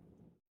back,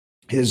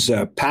 his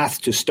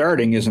path to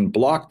starting isn't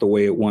blocked the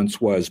way it once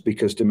was,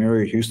 because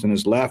Demario Houston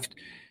has left.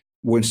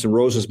 Winston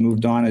Rose has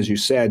moved on, as you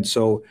said.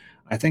 So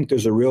I think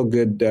there's a real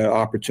good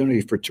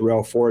opportunity for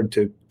Terrell Ford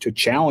to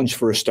challenge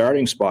for a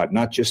starting spot,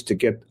 not just to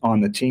get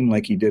on the team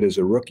like he did as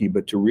a rookie,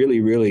 but to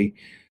really, really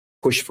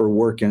push for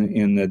work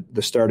in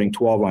the starting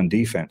 12 on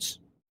defense.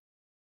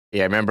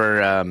 Yeah, I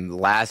remember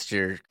last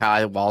year,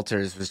 Kyle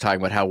Walters was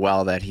talking about how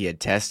well that he had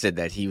tested,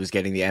 that he was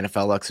getting the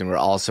NFL looks, and we're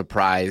all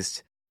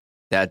surprised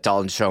that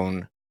Dalton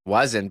Schoen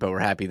wasn't, but we're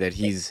happy that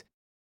he's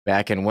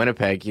back in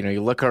Winnipeg.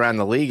 You look around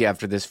the league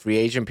after this free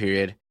agent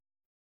period,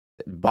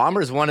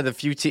 Bombers one of the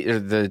few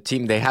the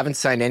team, they haven't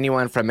signed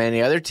anyone from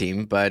any other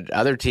team, but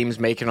other teams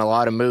making a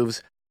lot of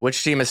moves.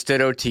 Which team has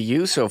stood out to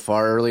you so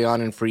far early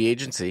on in free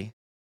agency?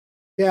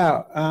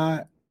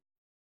 Yeah,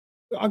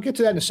 I'll get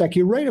to that in a sec.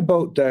 You're right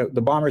about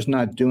the Bombers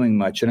not doing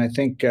much, and I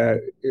think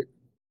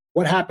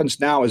what happens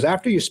now is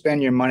after you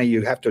spend your money,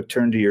 you have to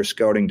turn to your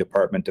scouting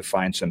department to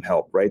find some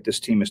help, right?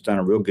 This team has done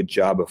a real good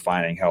job of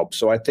finding help.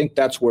 So I think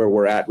that's where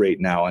we're at right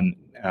now. And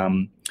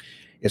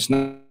it's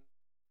not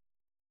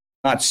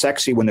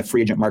sexy when the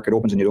free agent market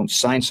opens and you don't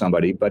sign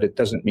somebody, but it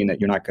doesn't mean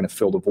that you're not going to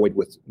fill the void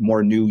with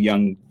more new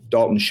young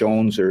Dalton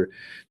Schoens or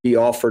D.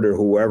 Alford or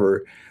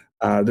whoever.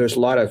 There's a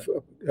lot of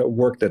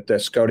work that the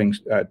scouting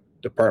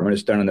department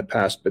has done in the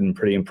past, been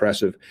pretty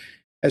impressive.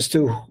 As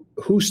to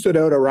who stood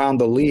out around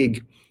the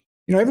league,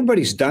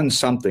 everybody's done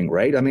something,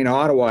 right? I mean,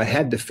 Ottawa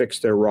had to fix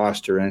their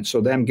roster, and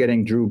so them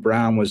getting Drew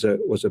Brown was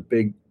a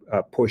big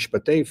push.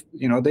 But they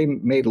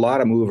made a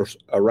lot of moves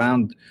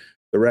around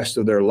the rest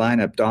of their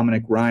lineup.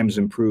 Dominic Rhymes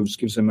improves,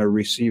 gives them a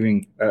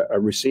receiving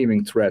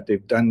threat.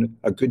 They've done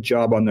a good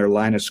job on their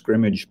line of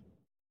scrimmage.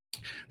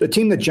 The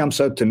team that jumps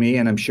out to me,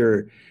 and I'm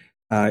sure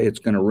it's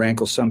going to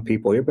rankle some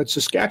people here, but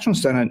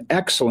Saskatchewan's done an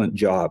excellent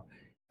job,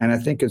 and I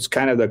think it's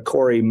kind of the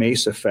Corey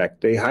Mace effect.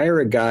 They hire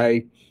a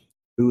guy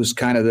who's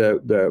kind of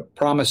the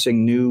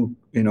promising new,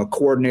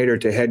 coordinator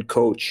to head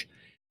coach.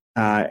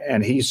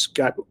 And he's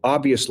got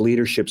obvious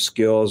leadership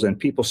skills, and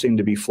people seem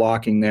to be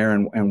flocking there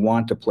and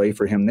want to play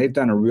for him. They've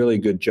done a really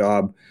good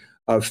job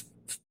of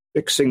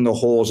fixing the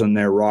holes in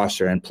their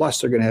roster. And plus,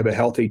 they're going to have a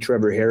healthy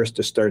Trevor Harris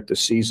to start the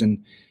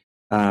season.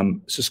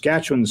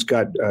 Saskatchewan's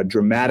got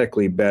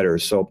dramatically better.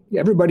 So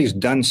everybody's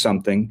done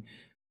something.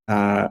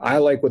 I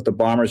like what the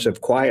Bombers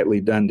have quietly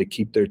done to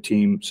keep their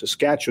team.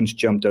 Saskatchewan's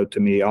jumped out to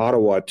me,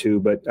 Ottawa too,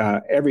 but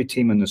every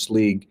team in this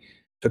league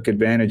took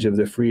advantage of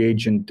the free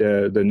agent,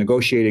 the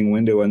negotiating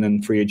window, and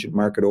then free agent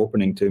market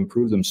opening to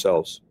improve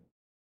themselves.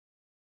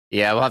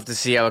 Yeah, we'll have to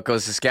see how it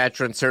goes.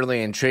 Saskatchewan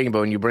certainly intriguing,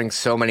 but when you bring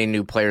so many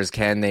new players,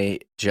 can they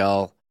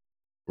gel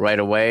right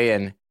away?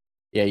 And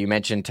yeah, you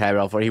mentioned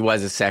Tyrell Ford. He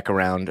was a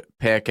second-round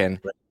pick, and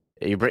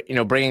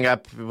bringing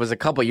up, it was a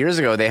couple years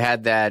ago, they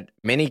had that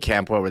mini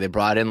camp where they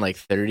brought in like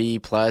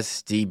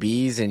 30-plus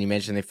DBs, and you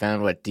mentioned they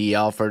found, D.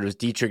 Alford, was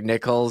Dietrich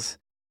Nichols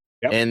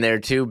in there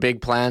too.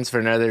 Big plans for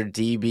another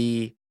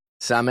DB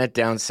summit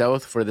down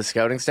south for the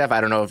scouting staff.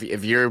 I don't know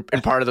if you're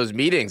in part of those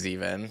meetings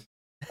even.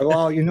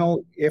 Well,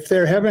 if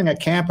they're having a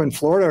camp in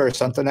Florida or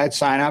something, I'd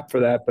sign up for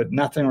that, but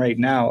nothing right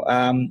now.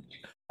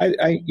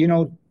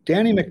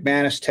 Danny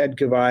McManus, Ted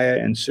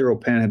Kavaya, and Cyril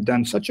Penn have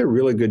done such a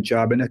really good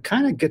job, and it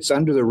kind of gets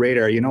under the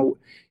radar.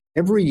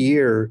 Every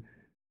year,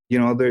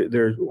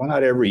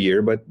 not every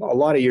year, but a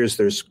lot of years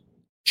there's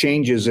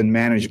changes in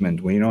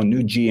management.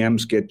 New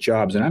GMs get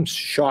jobs, and I'm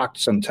shocked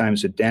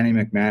sometimes that Danny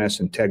McManus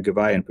and Ted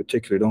Kavaya in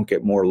particular don't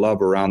get more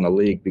love around the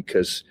league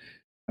because,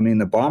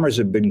 the Bombers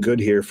have been good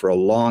here for a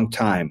long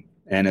time,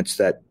 and it's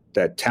that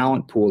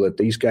talent pool that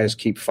these guys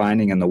keep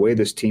finding and the way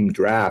this team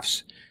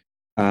drafts.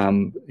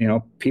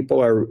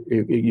 People are,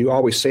 you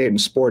always say it in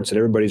sports that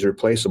everybody's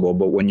replaceable,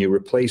 but when you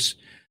replace,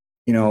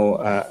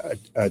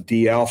 a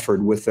D.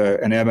 Alford with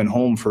an Evan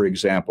Holm, for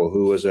example,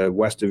 who was a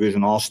West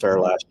Division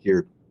All-Star last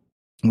year,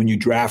 when you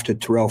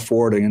drafted Terrell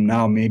Ford and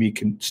now maybe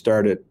can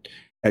start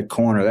at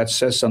corner, that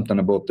says something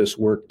about this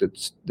work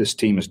that this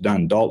team has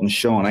done. Dalton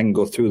Schoen, I can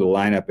go through the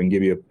lineup and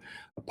give you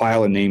a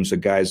pile of names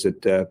of guys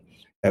that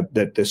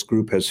this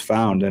group has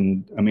found.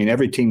 And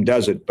every team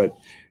does it, but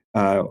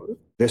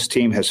this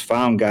team has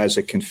found guys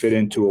that can fit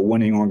into a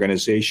winning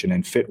organization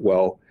and fit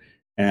well.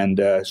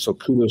 And so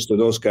kudos to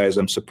those guys.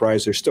 I'm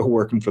surprised they're still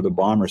working for the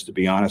Bombers, to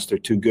be honest. They're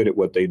too good at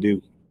what they do.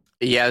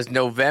 Yeah, it was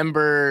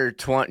November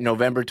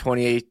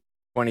 28th,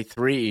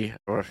 23,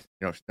 or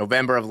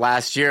November of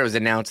last year, it was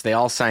announced they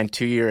all signed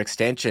 2-year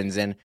extensions.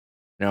 And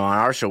on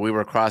our show, we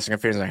were crossing our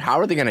fingers like, how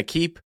are they going to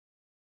keep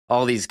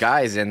all these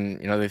guys?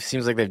 And it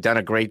seems like they've done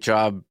a great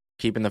job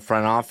keeping the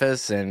front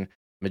office, and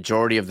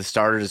majority of the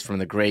starters from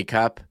the Grey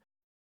Cup.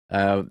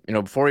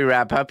 Before we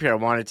wrap up here, I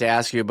wanted to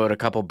ask you about a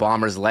couple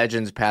Bombers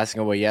legends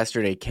passing away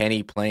yesterday,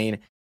 Kenny Payne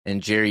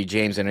and Jerry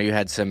James. I know you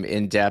had some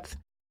in-depth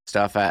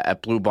stuff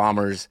at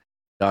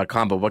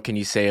bluebombers.com, but what can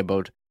you say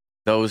about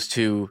those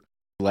two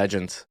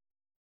legends?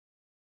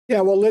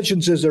 Yeah, well,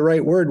 legends is the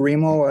right word,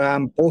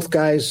 Remo. Both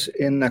guys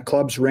in the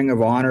club's Ring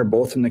of Honor,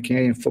 both in the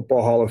Canadian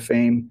Football Hall of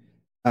Fame.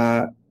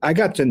 I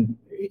got to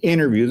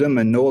interview them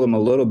and know them a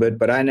little bit,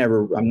 but I'm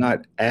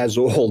not as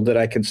old that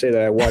I can say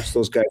that I watched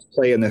those guys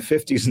play in the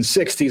 50s and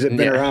 60s and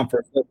been around for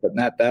a bit, but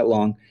not that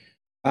long.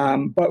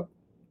 But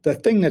the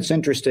thing that's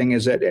interesting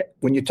is that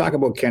when you talk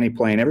about Kenny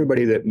Payne,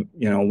 everybody that,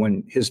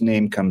 when his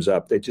name comes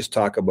up, they just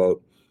talk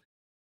about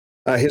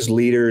his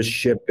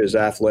leadership, his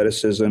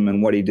athleticism,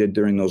 and what he did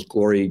during those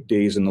glory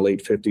days in the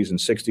late 50s and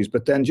 60s.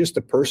 But then just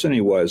the person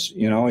he was,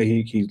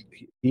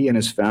 he and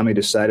his family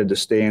decided to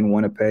stay in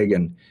Winnipeg,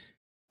 and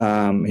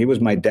he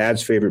was my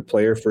dad's favorite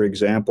player, for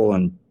example,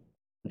 and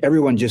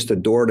everyone just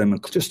adored him,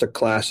 just a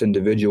class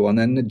individual. And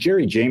then the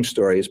Jerry James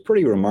story is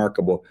pretty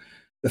remarkable.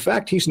 The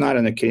fact he's not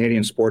in the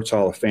Canadian Sports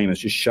Hall of Fame is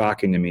just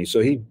shocking to me. So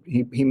he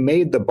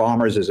made the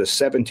Bombers as a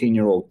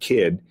 17-year-old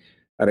kid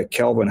out of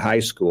Kelvin High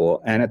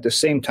School, and at the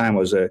same time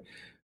was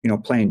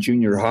playing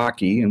junior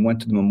hockey and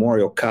went to the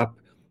Memorial Cup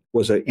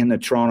was in the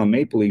Toronto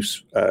Maple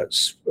Leafs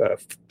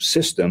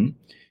system.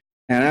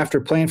 And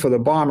after playing for the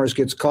Bombers,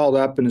 gets called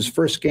up in his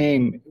first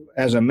game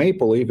as a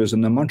Maple Leaf is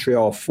in the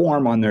Montreal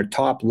Forum on their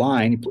top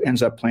line. He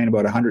ends up playing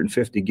about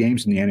 150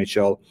 games in the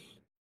NHL.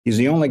 He's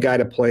the only guy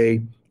to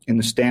play in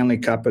the Stanley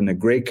Cup and the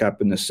Grey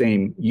Cup in the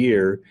same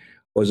year,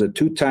 was a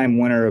 2-time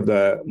winner of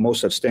the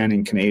Most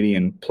Outstanding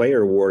Canadian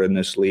Player Award in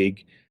this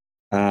league.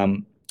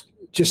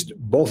 Just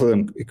both of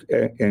them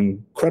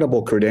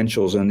incredible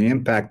credentials, and the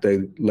impact they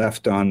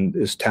left on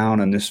this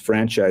town and this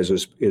franchise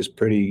is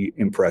pretty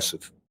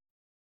impressive.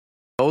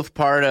 Both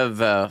part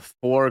of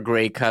 4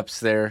 Grey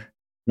Cups there,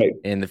 right,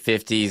 in the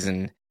 50s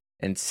and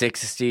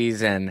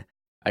 60s, and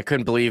I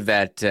couldn't believe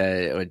that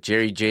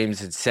Jerry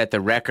James had set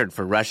the record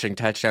for rushing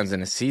touchdowns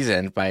in a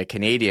season by a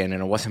Canadian,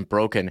 and it wasn't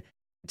broken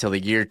until the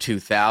year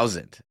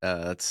 2000.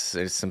 That's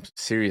some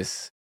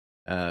serious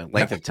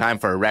length of time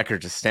for a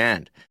record to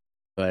stand.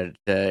 But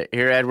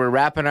here, Ed, we're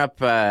wrapping up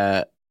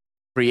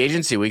free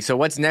agency week. So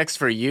what's next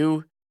for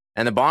you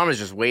and the Bombers?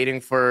 Just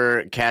waiting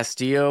for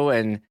Castillo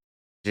and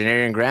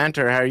Janarian Grant,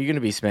 or how are you going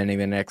to be spending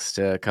the next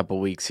couple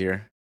weeks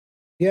here?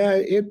 Yeah,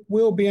 it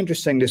will be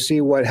interesting to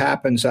see what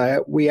happens.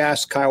 We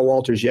asked Kyle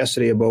Walters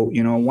yesterday about,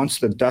 once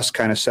the dust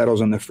kind of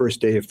settles on the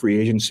first day of free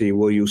agency,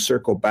 will you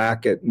circle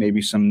back at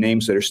maybe some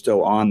names that are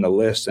still on the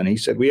list? And he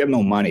said, we have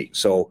no money.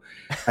 So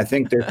I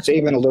think they're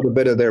saving a little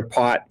bit of their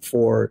pot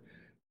for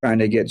trying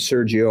to get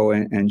Sergio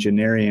and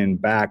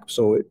Janarian back.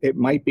 So it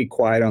might be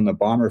quiet on the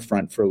Bomber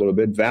front for a little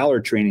bit. Valor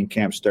training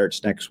camp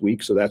starts next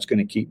week, so that's going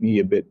to keep me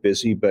a bit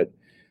busy. But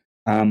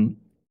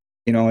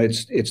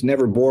it's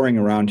never boring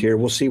around here.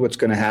 We'll see what's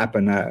going to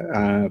happen.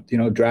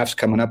 Draft's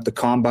coming up. The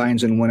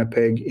Combine's in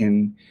Winnipeg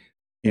in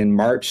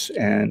March,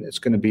 and it's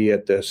going to be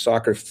at the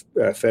Soccer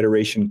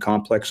Federation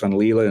complex on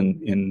Leela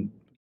in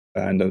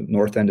the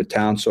north end of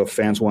town. So if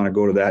fans want to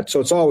go to that. So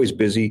it's always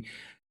busy.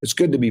 It's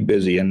good to be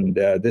busy, and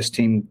this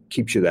team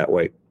keeps you that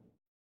way.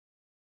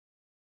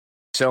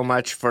 So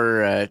much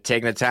for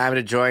taking the time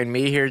to join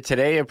me here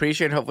today.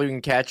 Appreciate it. Hopefully we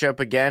can catch up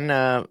again,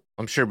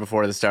 I'm sure,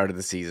 before the start of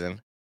the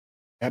season.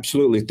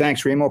 Absolutely.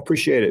 Thanks, Remo.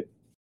 Appreciate it.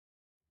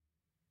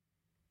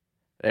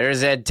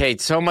 There's Ed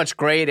Tate. So much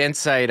great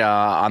insight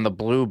on the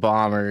Blue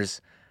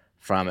Bombers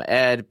from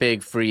Ed.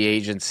 Big free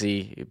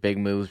agency, big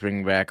moves,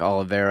 bringing back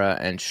Oliveira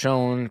and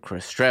Schoen,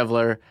 Chris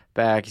Strevler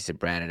back. He said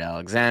Brandon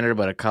Alexander,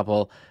 but a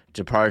couple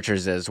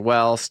departures as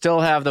well.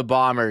 Still have the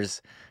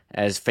Bombers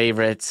as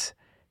favorites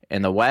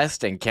in the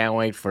West and can't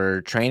wait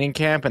for training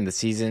camp and the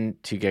season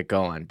to get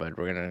going. But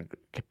we're going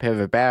to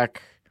pivot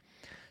back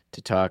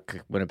to talk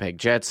Winnipeg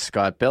Jets.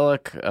 Scott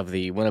Billeck of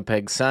the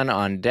Winnipeg Sun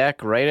on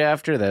deck right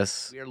after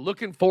this. We are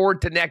looking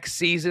forward to next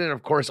season. And,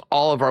 of course,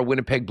 all of our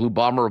Winnipeg Blue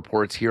Bomber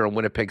reports here on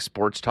Winnipeg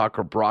Sports Talk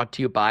are brought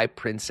to you by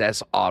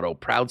Princess Auto,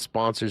 proud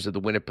sponsors of the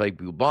Winnipeg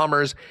Blue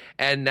Bombers.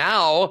 And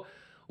now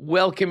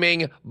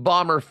welcoming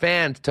Bomber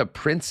fans to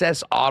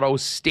Princess Auto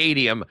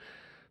Stadium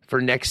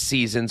for next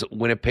season's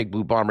Winnipeg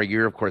Blue Bomber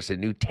year. Of course, a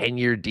new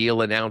 10-year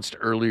deal announced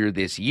earlier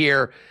this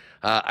year.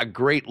 A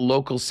great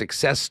local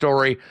success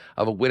story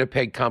of a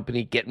Winnipeg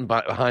company getting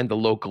behind the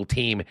local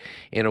team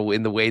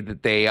in the way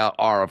that they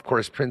are. Of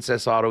course,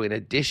 Princess Auto, in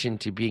addition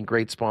to being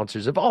great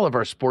sponsors of all of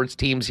our sports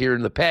teams here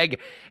in the Peg,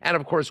 and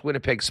of course,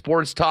 Winnipeg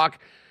Sports Talk,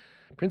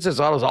 Princess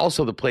Auto is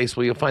also the place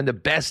where you'll find the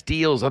best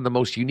deals on the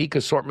most unique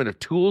assortment of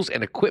tools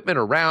and equipment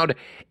around.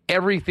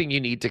 Everything you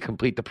need to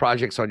complete the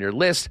projects on your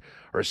list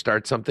or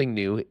start something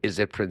new is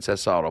at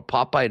Princess Auto.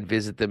 Pop by and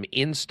visit them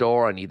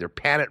in-store on either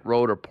Panet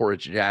Road or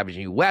Portage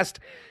Avenue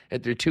West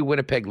at their 2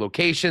 Winnipeg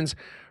locations,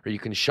 or you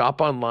can shop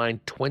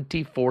online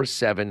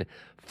 24/7,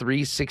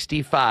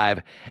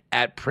 365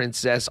 at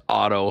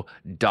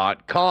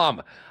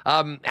princessauto.com.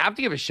 I have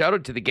to give a shout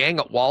out to the gang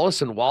at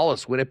Wallace &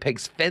 Wallace,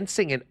 Winnipeg's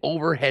fencing and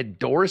overhead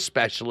door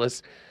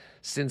specialists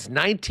since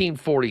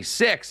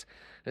 1946.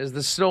 As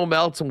the snow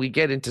melts and we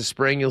get into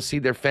spring, you'll see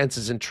their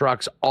fences and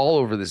trucks all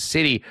over the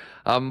city.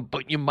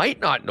 But you might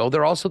not know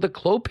they're also the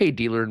Clopay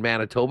dealer in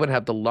Manitoba and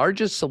have the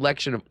largest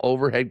selection of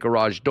overhead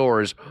garage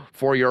doors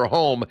for your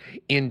home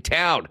in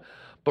town.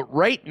 But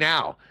right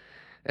now,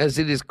 as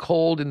it is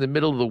cold in the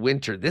middle of the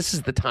winter, this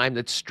is the time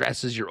that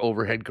stresses your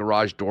overhead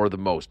garage door the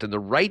most. And the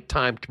right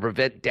time to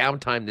prevent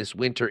downtime this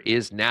winter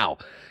is now.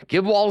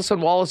 Give Wallace &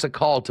 Wallace a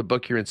call to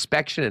book your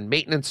inspection and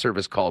maintenance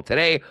service call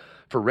today.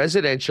 For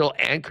residential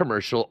and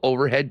commercial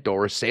overhead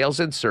door sales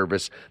and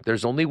service,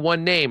 there's only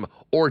one name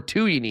or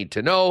two you need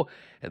to know,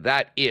 and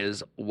that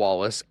is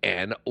Wallace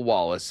 &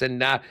 Wallace.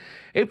 And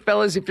hey,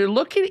 fellas, if you're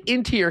looking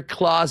into your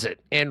closet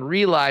and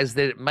realize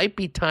that it might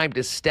be time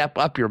to step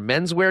up your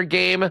menswear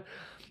game,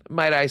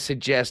 might I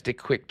suggest a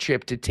quick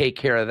trip to take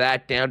care of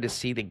that down to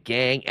see the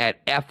gang at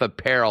F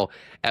Apparel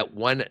at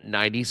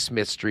 190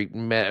 Smith Street,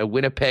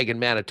 Winnipeg and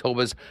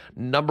Manitoba's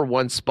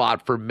 #1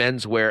 spot for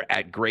menswear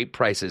at great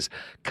prices.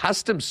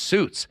 Custom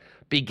suits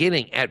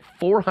beginning at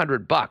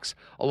 $400,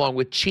 along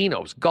with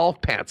chinos,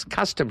 golf pants,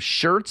 custom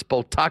shirts,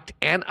 both tucked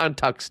and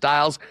untucked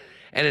styles,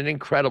 and an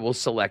incredible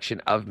selection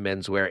of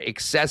menswear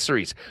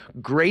accessories.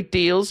 Great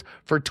deals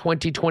for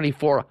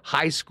 2024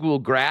 high school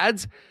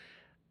grads.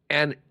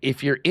 And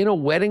if you're in a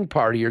wedding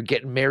party or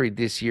getting married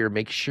this year,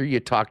 make sure you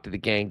talk to the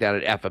gang down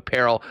at F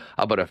Apparel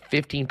about a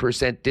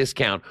 15%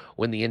 discount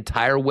when the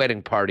entire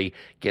wedding party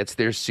gets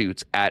their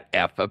suits at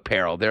F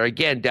Apparel. They're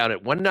again down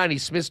at 190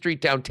 Smith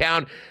Street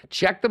downtown.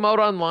 Check them out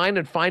online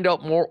and find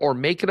out more, or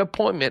make an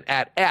appointment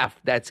at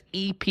that's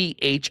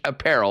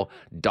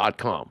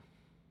EPHapparel.com.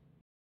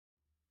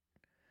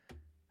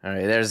 All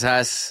right, there's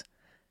Huss.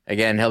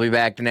 Again, he'll be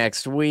back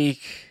next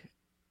week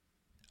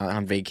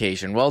on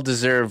vacation. Well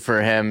deserved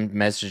for him.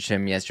 Messaged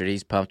him yesterday.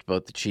 He's pumped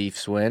about the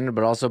Chiefs win,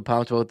 but also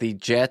pumped about the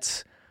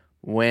Jets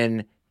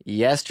win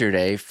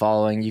yesterday.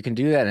 You can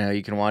do that now.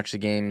 You can watch the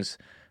games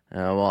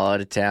while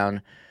out of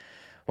town.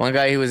 One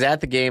guy who was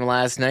at the game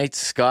last night,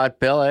 Scott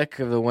Billick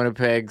of the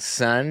Winnipeg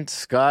Sun.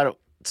 Scott,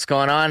 what's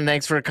going on?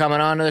 Thanks for coming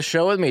on to the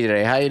show with me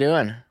today. How you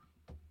doing?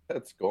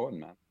 It's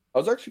going, man. I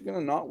was actually going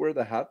to not wear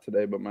the hat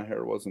today, but my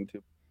hair wasn't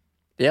too.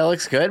 Yeah, it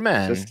looks good,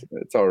 man.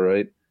 It's all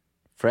right.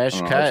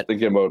 Fresh cut. I was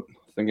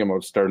thinking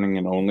about starting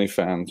an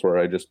OnlyFans where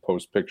I just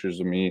post pictures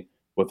of me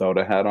without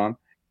a hat on.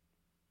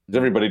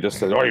 Everybody just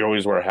says, "Oh, you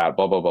always wear a hat."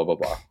 Blah blah blah blah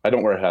blah. I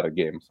don't wear a hat at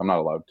games. I'm not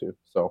allowed to.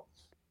 So,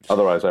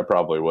 otherwise, I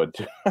probably would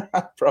too.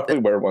 I'd probably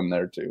wear one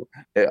there too.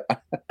 Yeah.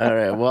 All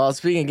right. Well,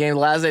 speaking of games,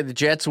 last night the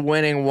Jets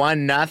winning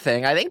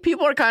 1-0. I think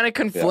people are kind of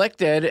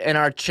conflicted in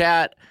our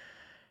chat.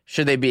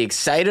 Should they be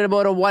excited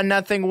about a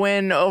 1-0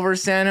 win over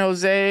San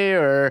Jose,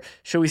 or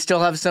should we still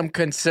have some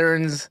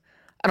concerns?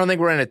 I don't think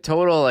we're in a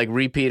total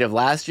repeat of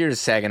last year's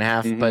second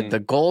half, but the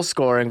goal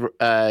scoring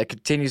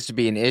continues to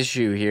be an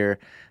issue here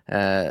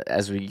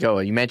as we go.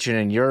 You mentioned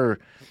in your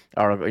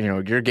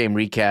game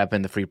recap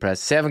in the Free Press,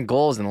 7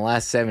 goals in the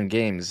last 7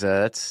 games.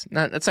 That's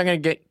not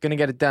going to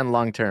get it done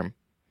long term.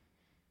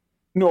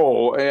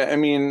 No, I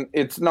mean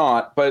it's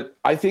not. But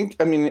I think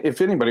if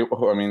anybody,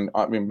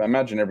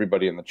 imagine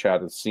everybody in the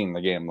chat has seen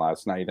the game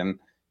last night, and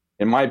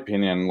in my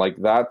opinion,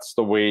 that's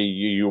the way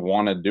you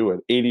want to do it.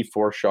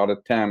 84 shot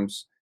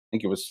attempts. I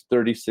think it was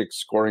 36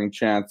 scoring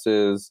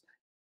chances,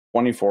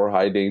 24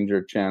 high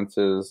danger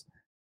chances.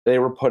 They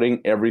were putting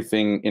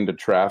everything into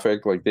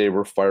traffic. They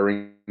were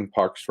firing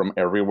pucks from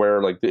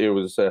everywhere. It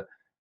was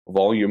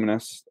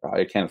voluminous.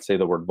 I can't say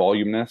the word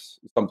voluminous,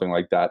 something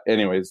like that.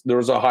 Anyways, there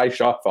was a high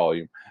shot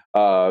volume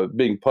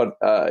being put,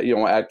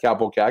 at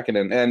Kaapo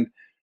Kähkönen,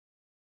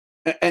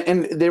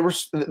 and they were,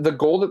 the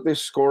goal that they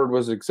scored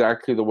was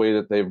exactly the way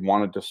that they've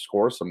wanted to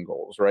score some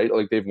goals, right?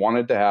 They've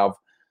wanted to have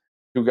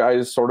 2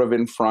 guys sort of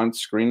in front,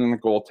 screening the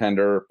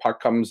goaltender.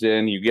 Puck comes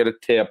in, you get a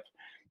tip.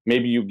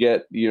 Maybe you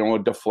get, a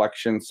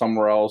deflection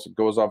somewhere else. It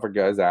goes off a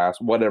guy's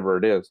ass, whatever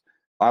it is.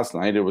 Last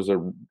night, it was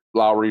a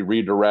Lowry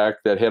redirect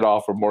that hit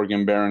off of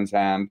Morgan Barron's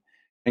hand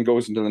and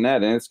goes into the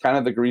net. And it's kind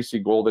of the greasy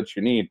goal that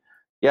you need.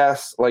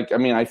 Yes,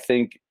 I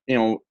think,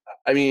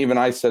 even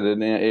I said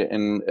it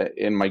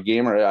in my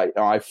gamer.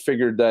 I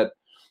figured that,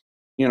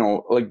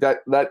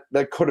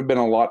 that could have been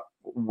a lot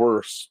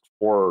worse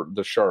for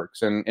the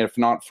Sharks. And if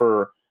not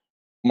for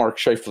Mark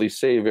Scheifele's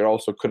save, it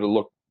also could have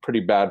looked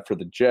pretty bad for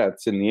the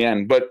Jets in the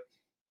end. But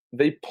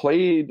they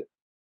played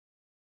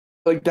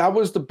that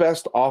was the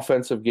best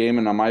offensive game,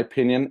 in my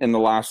opinion, in the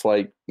last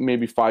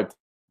maybe 5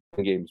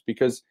 games,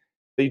 because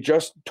they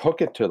just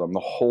took it to them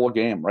the whole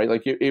game,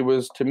 right? It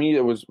was, to me,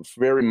 it was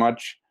very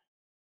much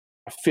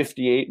a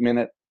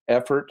 58-minute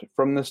effort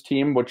from this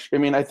team, which,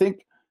 I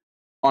think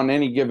on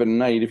any given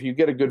night, if you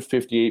get a good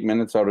 58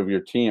 minutes out of your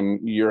team,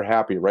 you're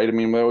happy, right?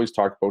 We always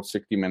talk about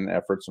 60-minute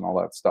efforts and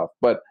all that stuff,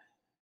 but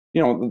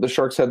the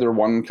Sharks had their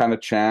one kind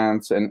of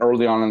chance, and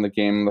early on in the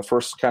game, the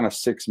first kind of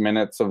 6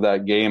 minutes of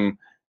that game,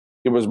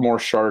 it was more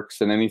Sharks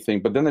than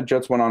anything. But then the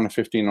Jets went on a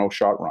 15-0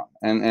 shot run,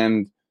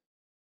 and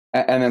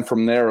then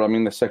from there,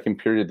 the second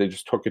period they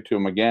just took it to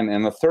them again,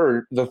 and the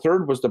third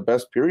was the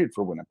best period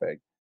for Winnipeg.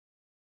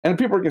 And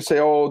people are gonna say,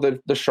 "Oh,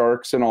 the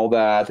Sharks and all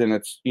that," and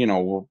it's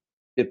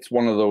it's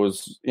one of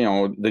those,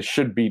 they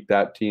should beat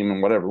that team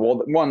and whatever.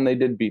 Well, 1, they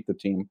did beat the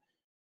team.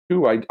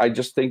 2, I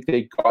just think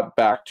they got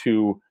back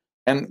to.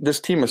 And this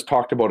team has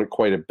talked about it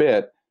quite a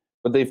bit,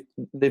 but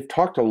they've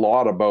talked a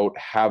lot about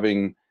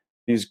having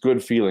these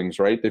good feelings,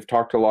 right? They've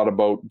talked a lot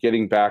about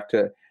getting back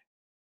to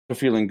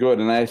feeling good.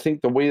 And I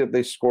think the way that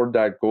they scored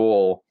that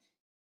goal,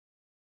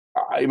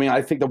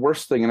 I think the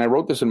worst thing, and I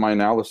wrote this in my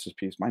analysis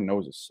piece, my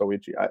nose is so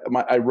itchy.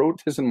 I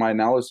wrote this in my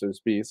analysis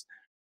piece.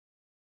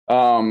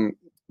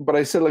 But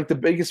I said, the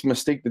biggest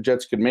mistake the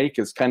Jets could make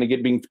is kind of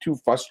being too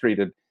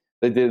frustrated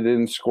that they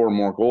didn't score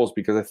more goals,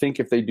 because I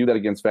think if they do that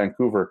against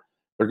Vancouver,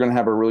 they're going to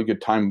have a really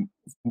good time,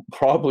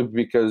 probably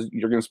because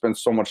you're going to spend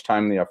so much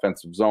time in the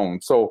offensive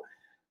zone. So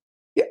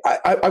yeah,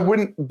 I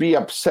wouldn't be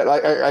upset.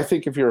 I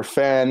think if you're a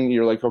fan,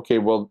 you're okay,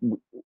 well,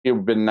 it would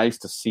have been nice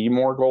to see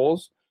more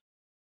goals.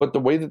 But the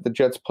way that the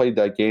Jets played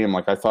that game,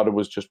 I thought it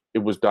was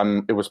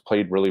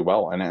played really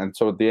well. And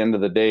so at the end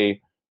of the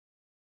day,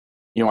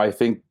 I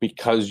think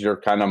because you're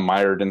kind of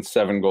mired in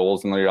 7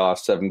 goals in their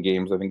last 7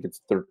 games, I think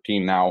it's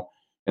 13 now,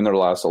 in their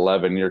last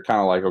 11, you're kind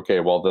of okay,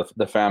 well,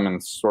 the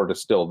famine's sort of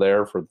still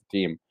there for the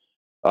team.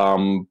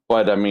 But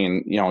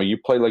you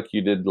play like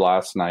you did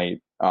last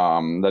night,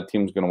 that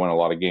team's going to win a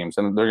lot of games,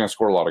 and they're going to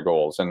score a lot of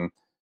goals. And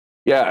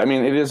Yeah, I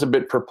mean, it is a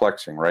bit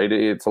perplexing, right?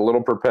 It's a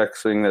little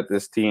perplexing that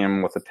this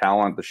team, with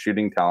the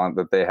shooting talent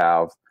that they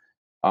have,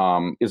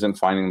 isn't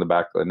finding the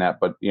back of the net.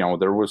 But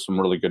there was some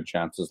really good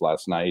chances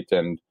last night,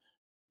 and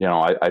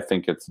I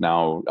think it's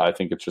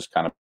just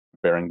kind of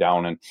bearing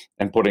down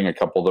and putting a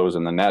couple of those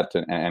in the net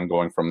and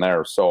going from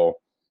there. So,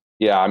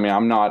 yeah, I mean,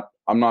 I'm not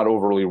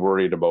overly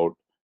worried about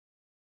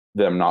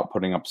them not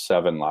putting up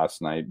 7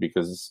 last night,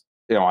 because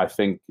I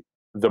think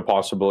the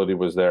possibility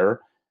was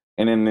there,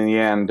 and in the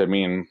end, I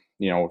mean,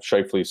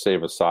 Scheifele's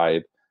save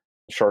aside,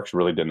 the Sharks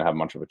really didn't have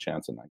much of a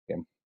chance in that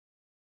game.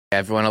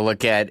 If you want to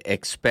look at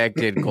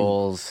expected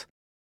goals,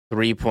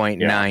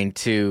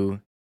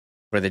 3.92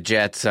 for the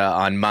Jets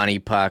on Money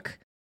Puck.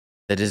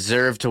 The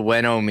deserve to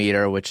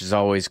win-o-meter, which is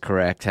always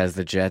correct, has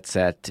the Jets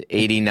at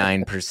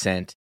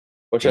 89%.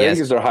 Which I think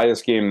is their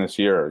highest game this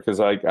year, because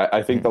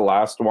I think the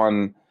last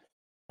one,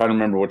 I don't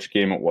remember which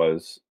game it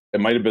was. It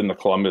might have been the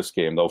Columbus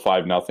game, though,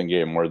 5-0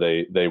 game where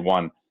they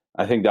won.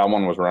 I think that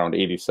one was around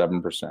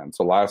 87%.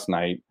 So last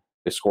night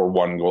they scored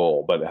 1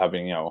 goal, but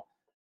having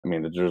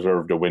the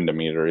deserve to win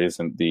meter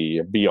isn't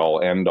the be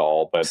all end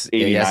all, but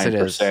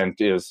 89%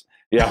 is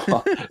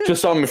to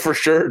some for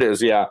sure it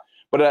is, yeah.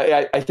 But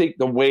I think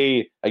the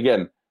way,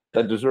 again,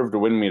 that deserve to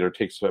win meter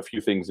takes a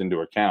few things into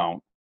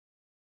account.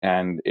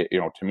 And,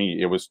 to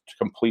me, it was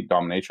complete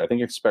domination. I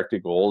think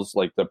expected goals,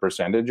 like the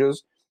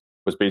percentages,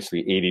 was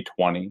basically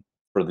 80-20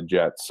 for the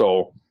Jets.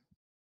 So,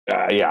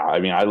 I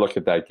mean, I look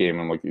at that game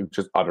and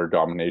just utter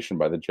domination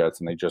by the Jets,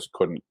 and they just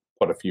couldn't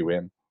put a few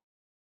in.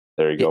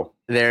 There you go.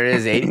 There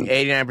is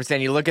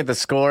 89%. You look at the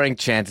scoring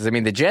chances. I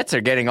mean, the Jets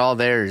are getting all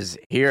theirs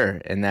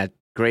here in that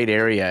great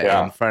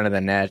area in front of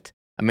the net.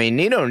 I mean,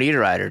 Nino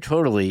Niederreiter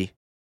totally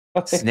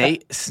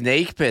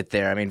snake bit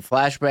there. I mean,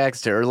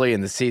 flashbacks to early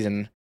in the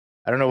season.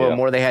 I don't know what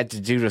more they had to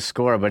do to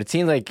score, but it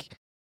seems like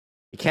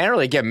you can't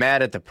really get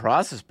mad at the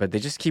process, but they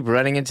just keep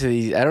running into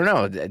these. I don't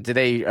know.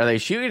 Are they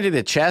shooting to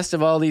the chest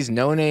of all these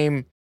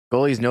no-name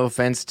goalies? No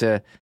offense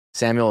to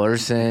Samuel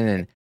Ersson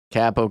and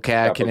Capo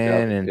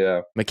Kakinen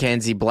and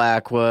Mackenzie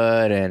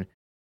Blackwood and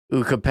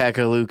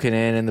Ukko-Pekka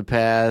Luukkonen in the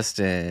past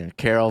and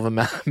Carol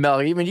Vermel.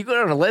 I mean, you go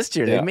down a list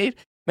here. They made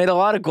a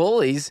lot of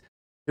goalies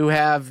who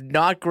have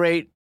not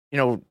great,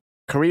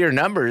 career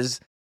numbers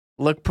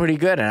look pretty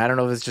good. And I don't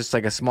know if it's just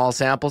like a small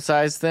sample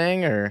size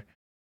thing or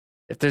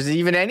if there's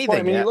even anything. Well,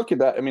 I mean, you look at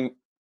that. I mean,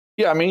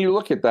 you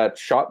look at that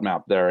shot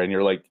map there and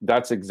you're like,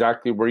 that's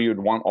exactly where you'd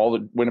want all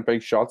the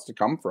Winnipeg shots to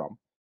come from.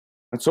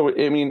 And so,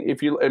 I mean,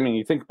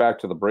 you think back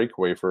to the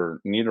breakaway for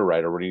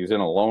Niederreiter when he's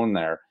in alone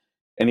there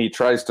and he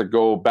tries to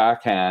go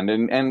backhand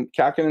and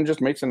Kakinen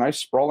just makes a nice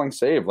sprawling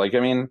save. Like, I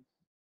mean,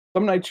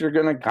 some nights you're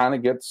going to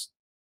get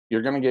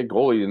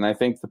goalied. And I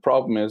think the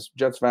problem is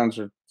Jets fans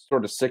are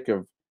sort of sick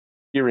of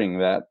hearing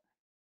that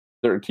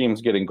their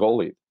team's getting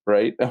goalied,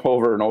 right?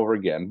 Over and over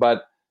again.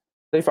 But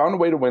they found a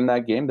way to win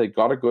that game. They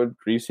got a good,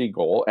 greasy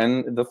goal.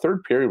 And the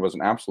third period was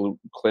an absolute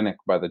clinic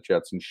by the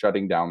Jets in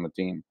shutting down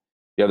the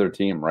other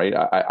team, right?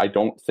 I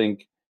don't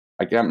think,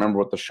 I can't remember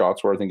what the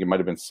shots were. I think it might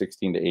have been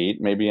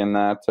 16-8 maybe in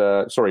that.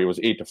 It was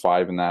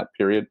 8-5 in that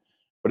period.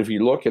 But if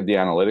you look at the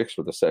analytics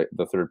for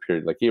the third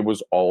period, like it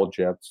was all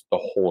Jets that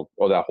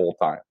whole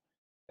time.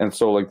 And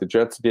so like the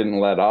Jets didn't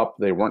let up.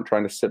 They weren't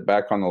trying to sit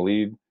back on the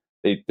lead.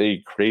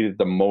 They created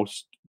the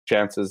most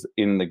chances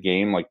in the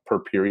game, like per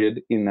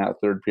period in that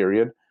third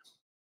period.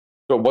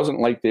 So it wasn't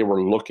like they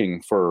were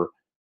looking for,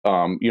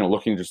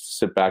 looking just to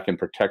sit back and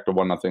protect a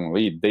 1-0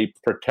 lead. They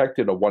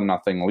protected a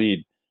 1-0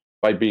 lead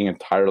by being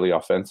entirely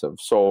offensive.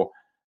 So,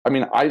 I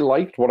mean, I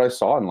liked what I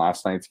saw in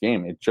last night's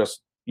game. It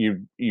just,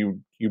 you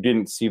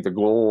didn't see the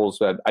goals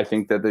that I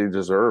think that they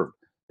deserved.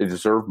 They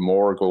deserved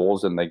more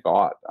goals than they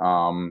got.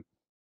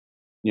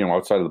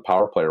 Outside of the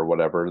power play or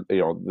whatever,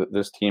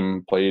 this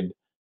team played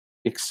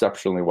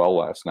exceptionally well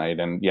last night.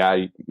 And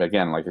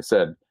again, like I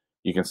said,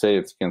 you can say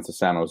it's against the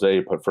San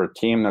Jose, but for a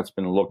team that's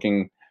been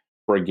looking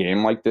for a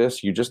game like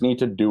this, you just need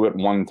to do it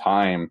one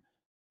time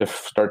to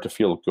start to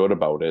feel good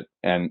about it,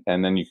 and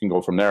then you can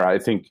go from there. I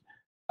think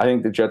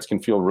the Jets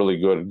can feel really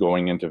good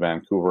going into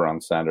Vancouver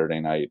on Saturday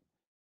night,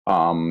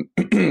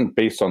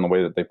 based on the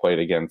way that they played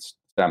against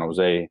San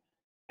Jose,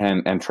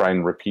 and try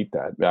and repeat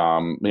that.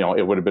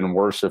 It would have been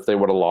worse if they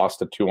would have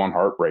lost a 2-1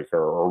 heartbreaker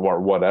or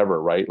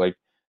whatever, right? Like,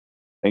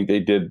 I think they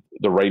did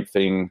the right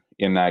thing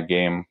in that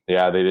game.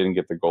 Yeah, they didn't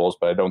get the goals,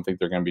 but I don't think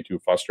they're going to be too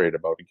frustrated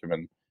about it,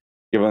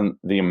 given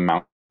the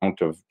amount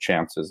of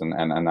chances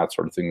and that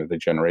sort of thing that they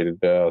generated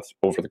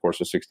over the course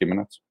of 60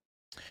 minutes.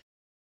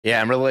 Yeah,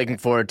 I'm really looking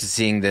forward to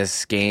seeing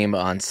this game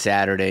on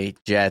Saturday.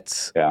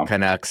 Jets,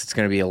 Canucks. It's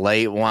going to be a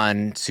late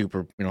one.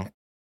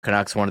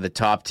 Canucks, one of the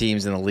top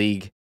teams in the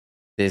league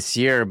this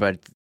year, but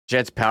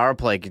Jets power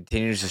play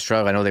continues to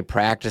struggle. I know they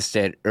practiced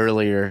it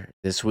earlier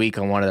this week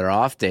on one of their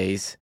off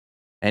days.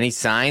 Any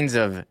signs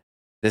of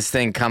this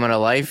thing coming to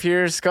life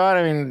here, Scott?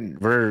 I mean,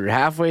 we're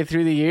halfway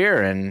through the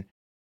year and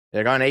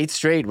they're gone 8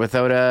 straight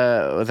without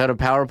a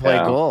power play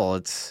goal.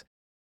 It's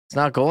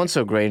not going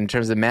so great in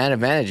terms of man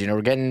advantage.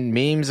 We're getting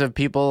memes of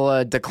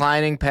people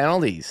declining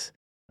penalties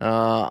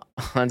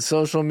on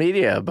social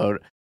media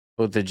about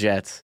the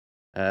Jets.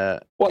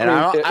 And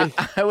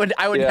I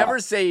would never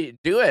say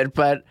do it,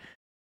 but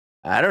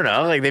I don't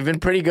know. Like, they've been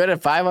pretty good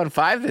at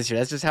 5-on-5 this year.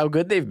 That's just how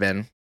good they've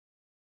been.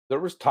 There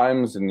was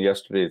times in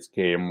yesterday's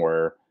game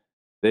where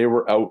they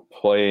were out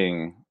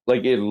playing.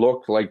 Like, it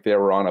looked like they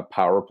were on a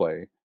power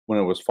play when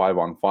it was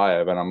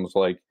 5-on-5, and I was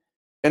like,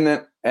 and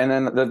then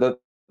the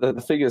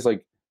thing is,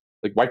 like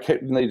why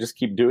couldn't they just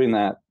keep doing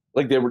that?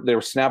 Like, they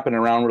were snapping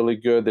around really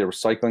good. They were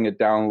cycling it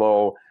down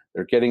low.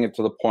 They're getting it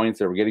to the points.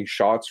 They were getting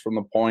shots from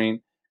the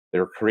point. They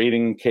were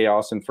creating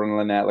chaos in front of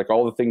the net, like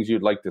all the things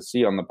you'd like to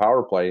see on the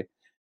power play.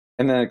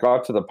 And then it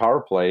got to the power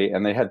play,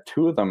 and they had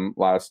 2 of them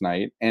last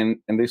night, and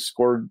they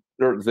scored,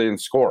 or they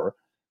didn't score.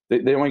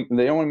 They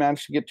only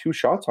managed to get 2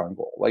 shots on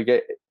goal. Like,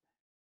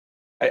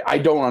 I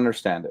don't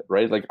understand it,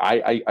 right? Like,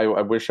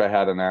 I wish I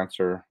had an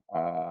answer.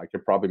 I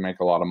could probably make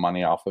a lot of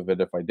money off of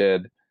it if I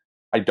did.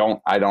 I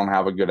don't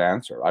have a good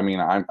answer. I mean,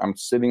 I'm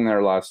sitting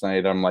there last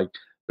night. I'm like,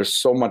 there's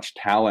so much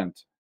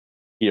talent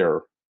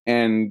here,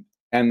 and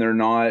they're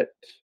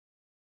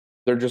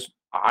just,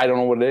 I don't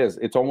know what it is.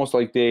 It's almost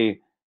like they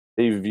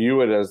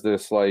view it as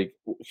this like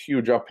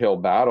huge uphill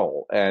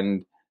battle,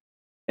 and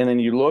then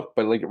you look,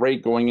 but like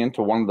right going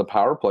into one of the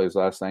power plays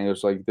last night, it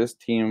was like this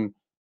team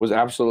was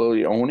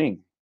absolutely owning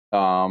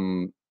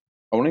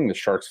the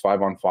Sharks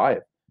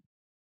 5-on-5,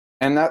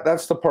 and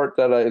that's the part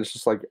that it's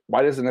just like,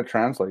 why doesn't it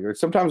translate? Like,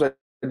 sometimes I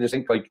just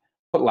think, like,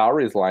 put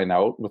Lowry's line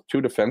out with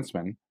 2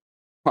 defensemen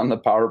on the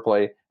power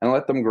play and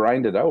let them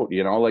grind it out.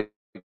 You know, like,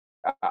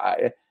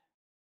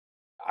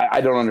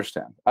 I don't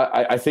understand.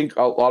 I think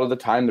a lot of the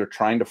time they're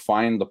trying to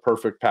find the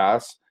perfect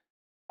pass.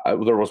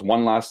 There was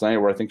one last night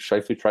where I think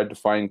Scheifele tried to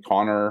find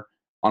Connor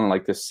on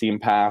like this seam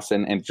pass,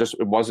 and just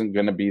it wasn't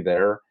going to be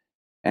there.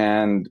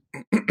 And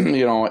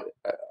you know,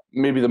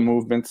 maybe the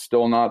movement's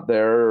still not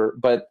there,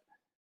 but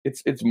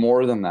it's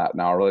more than that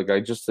now. Like, I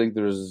just think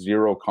there's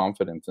zero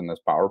confidence in this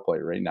power play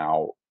right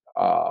now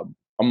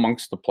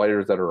amongst the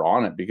players that are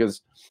on it,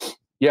 because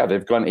yeah,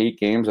 they've gone 8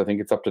 games. I think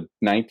it's up to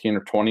 19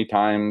 or 20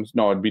 times.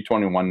 No, it'd be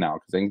 21 now,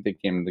 because I think they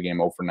came into the game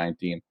 0 for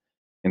 19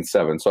 in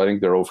 7. So I think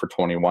they're 0 for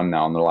 21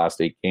 now in the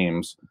last 8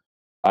 games.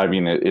 I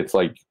mean, it's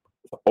like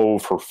 0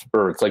 for,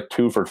 or it's like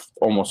 2 for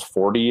almost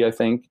 40, I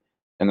think,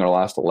 in their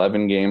last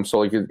 11 games. So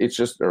like, it's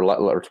just,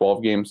 or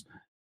 12 games.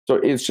 So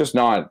it's just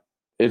not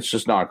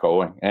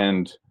going.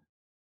 And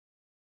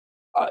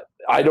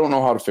I don't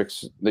know how to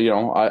fix, you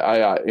know,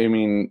 I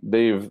mean,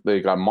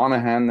 they got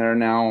Monahan there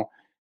now.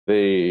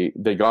 They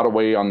got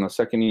away on the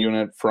second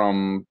unit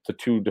from the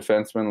 2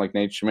 defensemen, like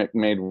Nate Schmidt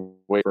made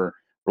way for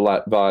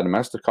Vlad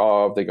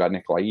Mestikov. They got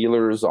Nikolai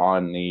Ehlers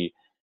on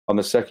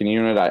the second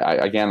unit.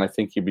 I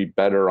think he'd be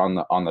better on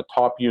the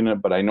top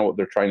unit, but I know what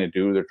they're trying to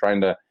do. They're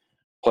trying to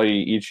play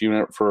each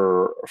unit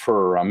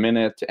for a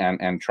minute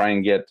and try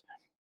and get,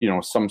 you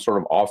know, some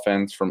sort of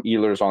offense from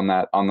Ehlers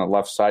on the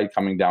left side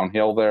coming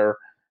downhill there,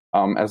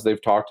 as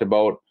they've talked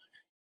about.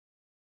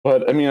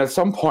 But I mean, at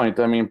some point,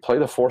 I mean, play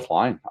the 4th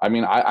line. I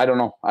mean, I don't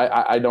know.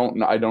 I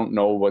don't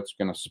know what's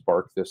going to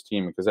spark this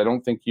team, because I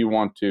don't think you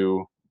want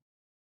to,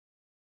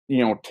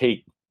 you know,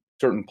 take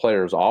certain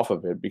players off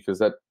of it, because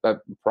that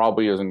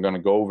probably isn't going to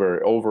go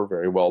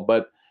very well.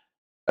 But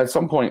at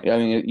some point, I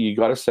mean, you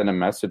got to send a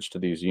message to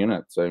these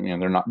units. I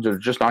mean, they're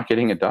just not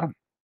getting it done,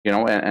 you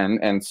know,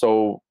 and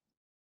so,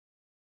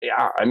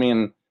 yeah, I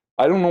mean,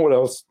 I don't know what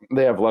else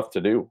they have left to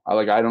do.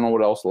 I don't know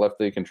what else left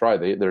they can try.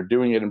 They're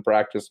doing it in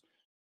practice.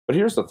 But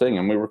here's the thing,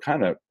 and we were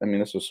kind of, I mean,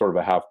 this was sort of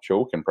a half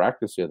joke in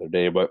practice the other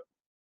day, but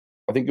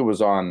I think it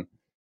was on,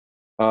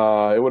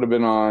 it would have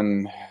been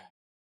on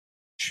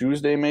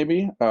Tuesday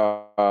maybe,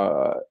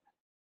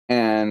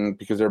 and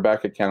because they're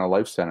back at Canada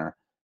Life Center,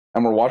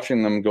 and we're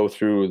watching them go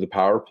through the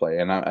power play,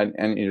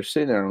 and you're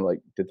sitting there and like,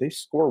 did they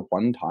score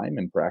 1 time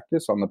in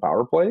practice on the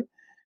power play?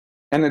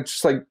 And it's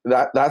just like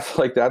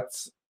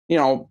that's you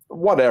know,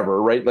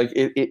 whatever, right? Like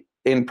it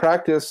in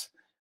practice,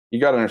 you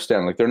got to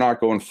understand, like, they're not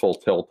going full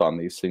tilt on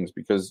these things,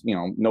 because, you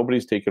know,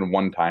 nobody's taking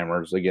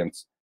 1-timers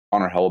against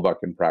Connor Hellebuyck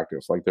in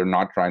practice. Like, they're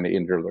not trying to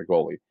injure their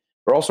goalie.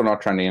 They're also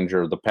not trying to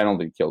injure the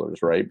penalty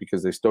killers, right?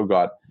 Because they still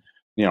got,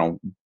 you know,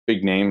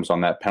 big names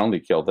on that penalty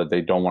kill that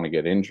they don't want to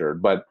get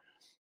injured. But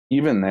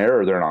even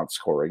there, they're not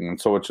scoring. And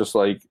so it's just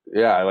like,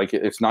 yeah, like,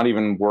 it's not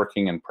even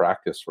working in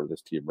practice for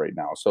this team right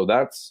now. So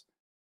that's,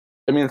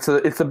 I mean,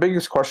 it's the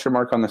biggest question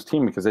mark on this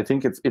team, because I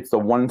think it's the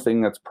one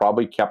thing that's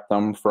probably kept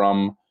them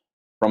from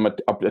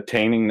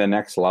attaining the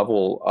next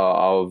level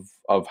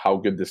of how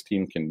good this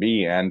team can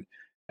be. And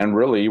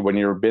really, when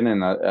you've been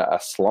in a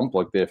slump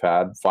like they've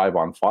had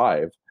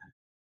 5-on-5,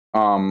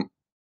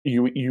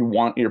 you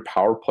want your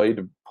power play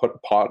to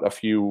pot a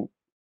few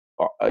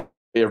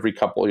every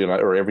couple, you know,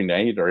 or every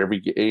night or every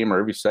game or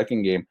every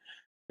second game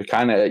to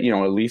kind of, you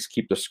know, at least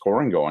keep the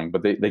scoring going.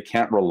 But they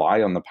can't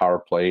rely on the power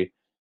play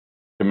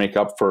to make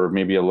up for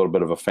maybe a little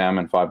bit of a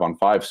famine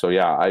 5-on-5. So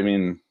yeah, I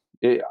mean,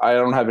 I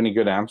don't have any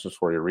good answers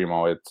for you,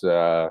 Remo.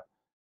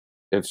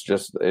 It's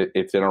just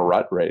it's in a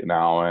rut right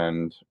now,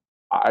 and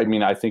I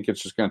mean, I think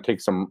it's just going to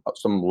take some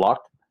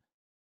luck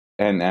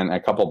and a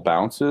couple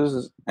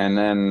bounces, and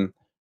then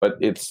but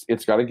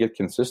it's got to get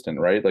consistent,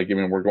 right? Like, I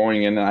mean, we're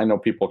going in, and I know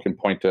people can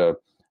point to,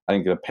 I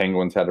think the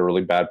Penguins had a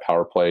really bad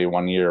power play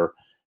one year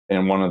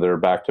in one of their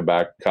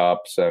back-to-back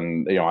cups,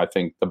 and I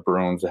think the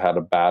Bruins had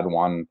a bad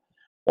one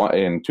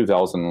in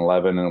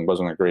 2011, and it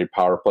wasn't a great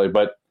power play.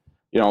 But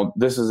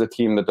this is a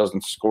team that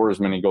doesn't score as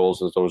many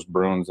goals as those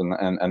Bruins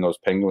and those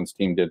Penguins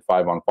team did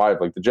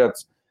 5-on-5. Like the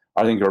Jets,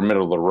 I think, are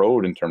middle of the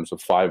road in terms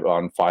of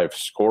 5-on-5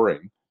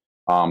 scoring.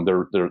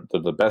 They're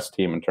the best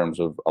team in terms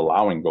of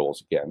allowing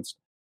goals against,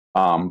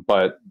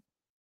 but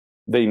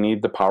they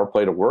need the power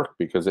play to work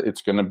because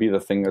it's going to be the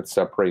thing that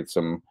separates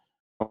them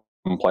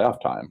from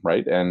playoff time,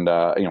 right? And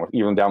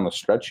even down the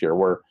stretch here,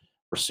 where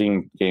we're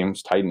seeing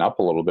games tighten up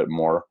a little bit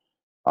more.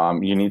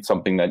 You need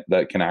something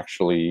that can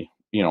actually,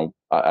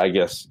 I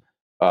guess,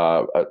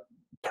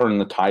 turn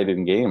the tide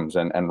in games,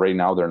 and right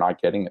now they're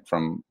not getting it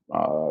from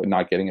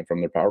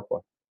their power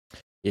play.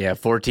 Yeah,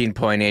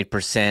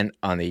 14.8%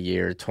 on the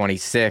year,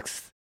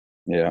 26th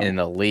in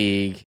the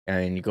league,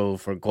 and you go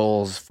for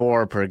goals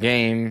 4 per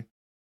game,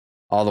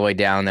 all the way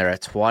down there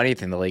at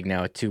 20th in the league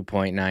now at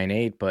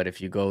 2.98. But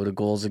if you go to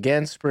goals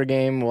against per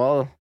game,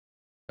 well,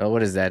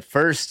 what is that?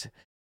 First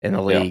in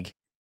the league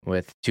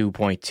with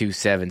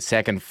 2.27.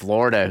 Second,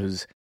 Florida,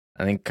 who's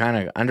I think kind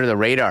of under the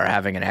radar,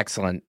 having an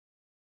excellent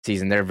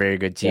season. They're a very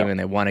good team, and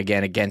they won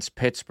again against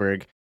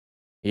Pittsburgh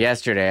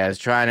yesterday. I was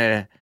trying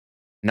to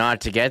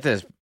not to get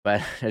this,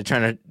 but I'm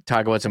trying to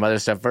talk about some other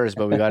stuff first.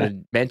 But we got to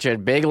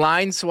mention big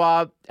line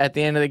swap at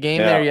the end of the game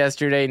there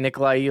yesterday.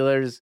 Nikolai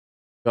Ehlers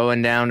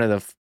going down to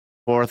the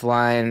fourth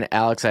line.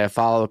 Alex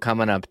Iafallo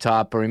coming up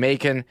top. Are we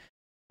making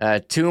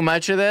too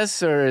much of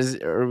this,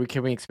 or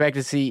can we expect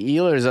to see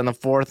Ehlers on the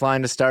fourth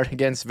line to start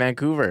against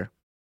Vancouver?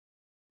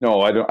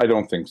 No, I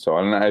don't think so.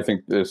 And I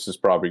think this is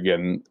probably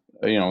getting,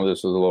 this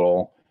is a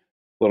little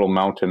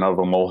mountain of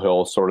a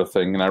molehill sort of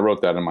thing. And I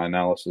wrote that in my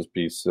analysis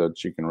piece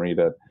that you can read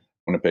at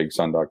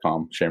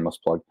winnipegsun.com. Shameless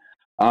plug.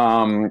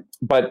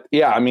 But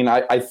yeah, I mean,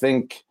 I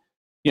think,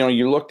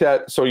 you looked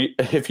at,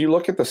 if you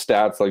look at the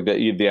stats, like the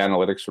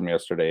analytics from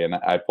yesterday, and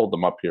I pulled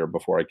them up here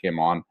before I came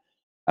on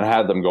and I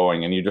had them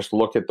going, and you just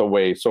look at the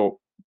way. So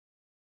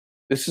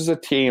this is a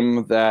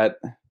team that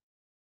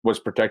was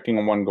protecting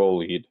a 1-goal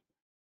lead.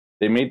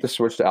 They made the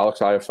switch to Alex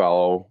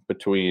Iafallo with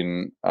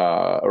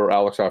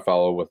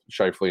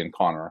Scheifele and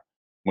Connor,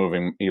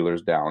 moving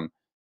Ehlers down.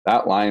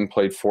 That line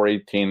played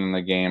 4:18 in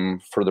the game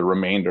for the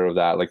remainder of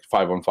that, like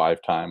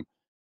 5-on-5 time.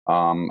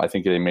 I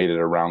think they made it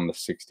around the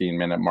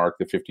 16-minute mark,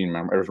 the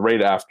 15-minute. It was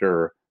right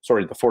after, the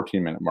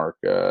 14-minute mark,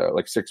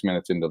 like 6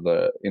 minutes into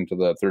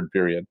the third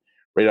period,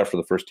 right after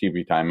the first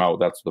TV timeout.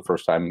 That's the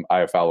first time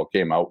Iafallo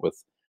came out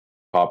with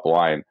top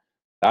line.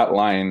 That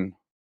line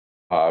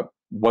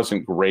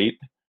wasn't great.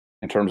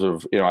 In terms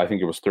of, I think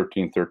it was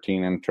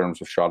 13-13 in terms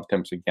of shot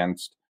attempts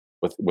against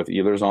with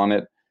Ehlers on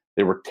it.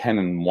 They were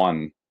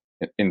 10-1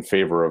 in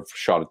favor of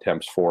shot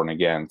attempts for and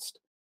against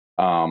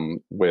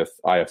with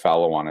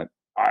Iafallo on it.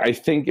 I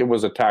think it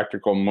was a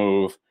tactical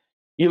move.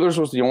 Ehlers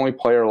was the only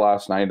player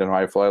last night, and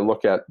I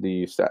look at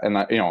the stat, and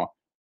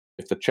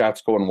if the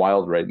chat's going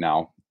wild right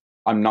now,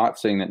 I'm not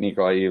saying that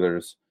Nikolai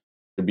Ehlers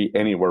should be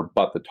anywhere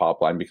but the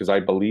top line, because I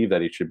believe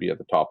that he should be at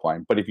the top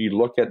line. But if you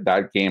look at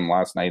that game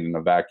last night in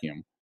a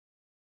vacuum,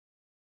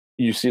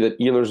 you see that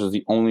Ehlers is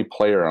the only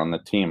player on the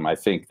team, I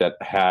think, that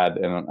had,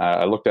 and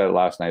I looked at it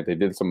last night, they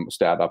did some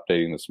stat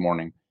updating this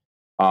morning,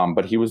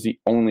 but he was the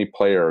only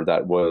player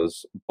that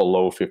was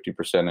below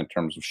 50% in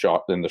terms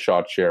of in the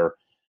shot share.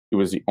 He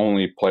was the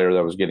only player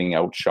that was getting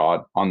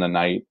outshot on the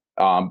night.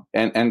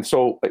 And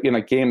so in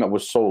a game that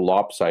was so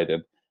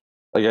lopsided,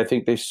 like, I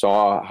think they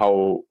saw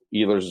how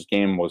Ehlers'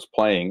 game was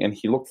playing, and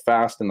he looked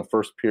fast in the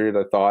first period,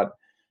 I thought,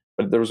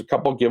 but there was a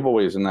couple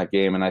giveaways in that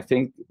game, and I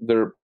think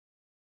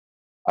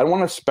I don't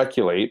want to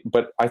speculate,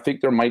 but I think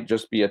there might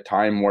just be a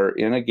time where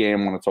in a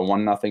game when it's a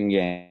 1-0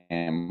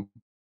 game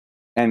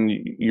and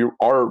you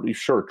are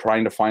sure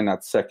trying to find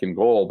that second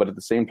goal, but at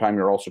the same time,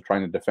 you're also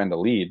trying to defend a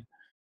lead.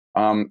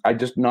 I'm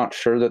just not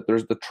sure that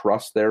there's the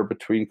trust there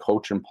between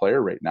coach and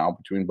player right now,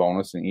 between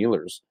Bowness and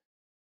Ehlers,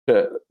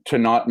 to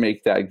not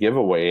make that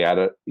giveaway at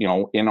a,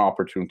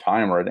 inopportune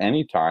time or at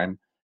any time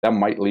that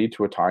might lead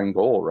to a tying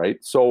goal. Right.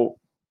 So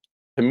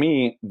to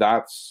me,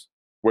 that's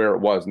where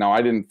it was. Now,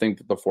 I didn't think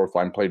that the fourth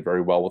line played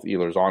very well with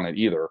Ehlers on it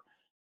either.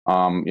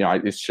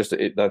 It's just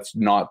that's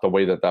not the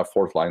way that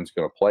fourth line is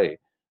going to play.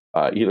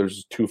 Ehlers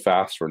is too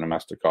fast for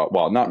Nemestikov.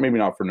 Well, maybe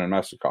not for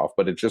Nemestikov,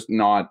 but it's just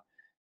not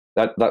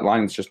that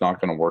line's just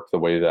not going to work the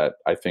way that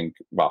I think.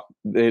 Well,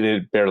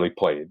 it barely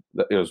played,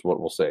 is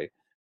what we'll say,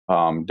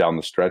 down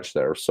the stretch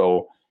there.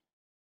 So,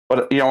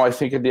 but I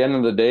think at the end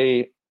of the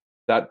day,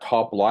 that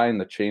top line,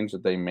 the change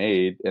that they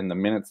made in the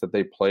minutes that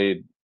they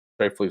played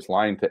Scheifele's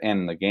line to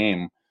end the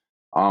game.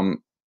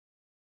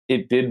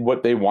 It did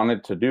what they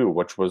wanted to do,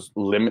 which was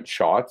limit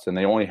shots, and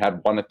they only had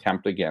one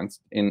attempt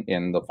against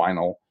in the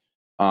final,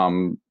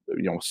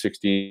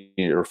 60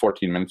 or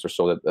 14 minutes or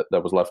so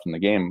that was left in the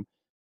game.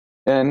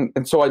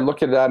 And so I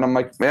look at that and I'm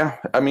like, yeah,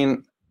 I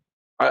mean,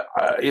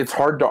 it's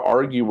hard to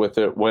argue with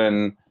it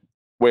when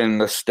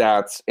the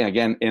stats, and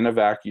again, in a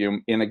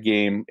vacuum, in a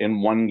game,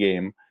 in one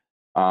game,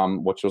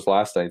 which was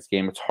last night's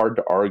game, it's hard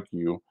to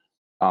argue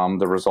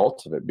the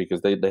results of it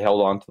because they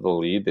held on to the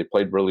lead. They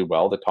played really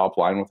well. The top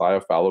line with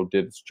Iafallo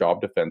did its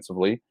job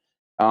defensively,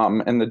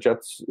 and the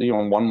Jets,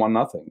 won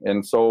 1-0.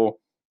 And so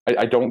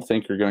I don't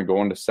think you're going to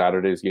go into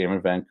Saturday's game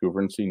in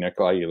Vancouver and see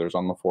Nikolai Ehlers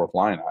on the fourth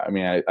line. I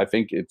mean, I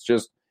think it's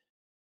just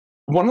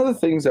one of the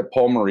things that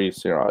Paul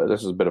Maurice,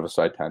 this is a bit of a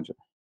side tangent.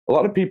 A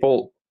lot of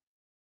people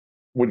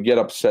would get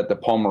upset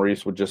that Paul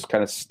Maurice would just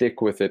kind of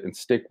stick with it,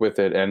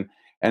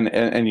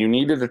 and you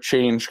needed a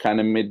change kind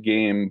of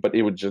mid-game, but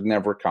it would just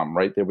never come,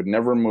 right? They would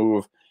never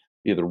move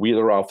either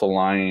Wheeler off the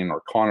line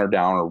or Connor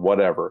down or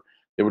whatever.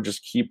 They would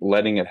just keep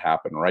letting it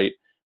happen, right?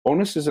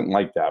 Bowness isn't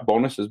like that.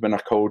 Bowness has been a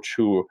coach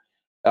who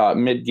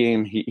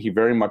mid-game, he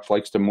very much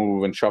likes to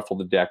move and shuffle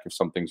the deck if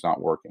something's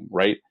not working,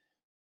 right?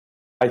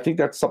 I think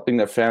that's something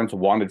that fans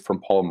wanted from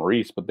Paul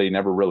Maurice, but they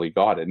never really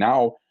got it.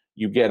 Now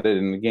you get it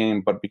in the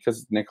game, but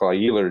because it's Nikolai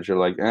Ehlers, you're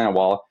like,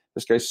 well,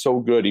 this guy's so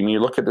good. I mean, you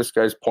look at this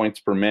guy's points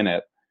per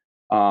minute,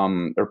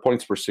 or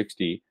points per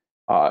 60,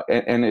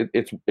 and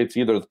it's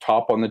either the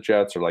top on the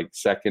Jets or like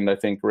second, I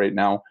think, right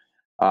now.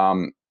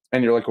 And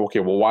you're like, okay,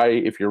 well, why,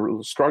 if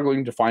you're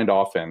struggling to find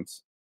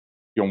offense,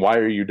 why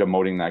are you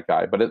demoting that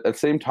guy? But at the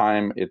same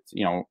time, it's,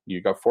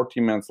 you got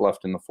 14 minutes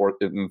left in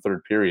the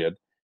third period,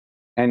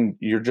 and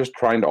you're just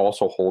trying to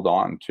also hold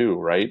on too,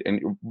 right?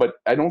 But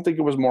I don't think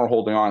it was more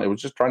holding on. It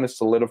was just trying to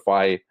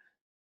solidify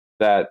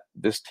that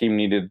this team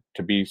needed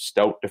to be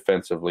stout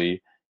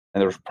defensively,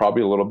 and there was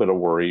probably a little bit of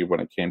worry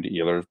when it came to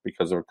Ehlers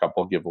because of a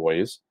couple of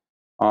giveaways.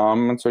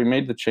 And so he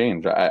made the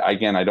change. I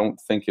don't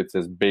think it's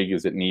as big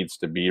as it needs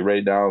to be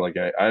right now. Like,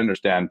 I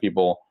understand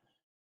people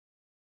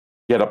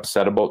get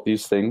upset about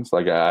these things.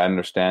 Like, I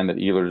understand that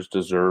Ehlers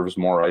deserves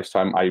more ice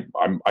time. I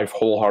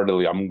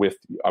wholeheartedly, I'm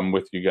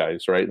with you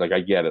guys, right? Like,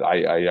 I get it.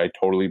 I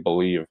totally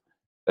believe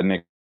that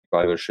Nick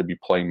Ehlers should be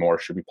playing more,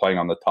 should be playing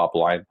on the top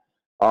line.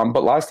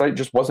 But last night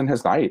just wasn't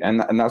his night, and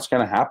that's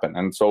going to happen.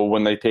 And so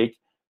when they take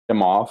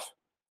him off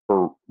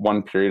for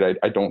one period,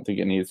 I don't think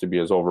it needs to be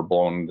as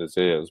overblown as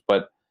it is.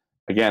 But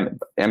again,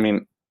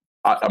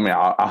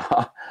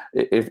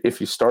 if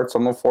he starts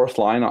on the fourth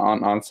line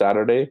on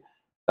Saturday,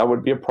 that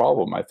would be a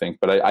problem, I think.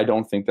 But I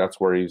don't think that's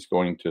where he's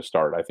going to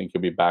start. I think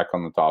he'll be back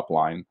on the top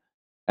line.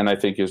 And I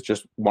think it's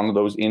just one of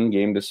those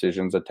in-game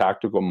decisions, a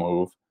tactical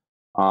move,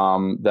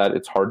 that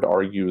it's hard to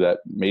argue that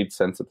made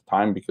sense at the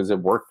time because it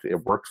worked.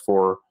 It worked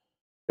for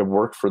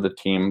the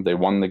team. They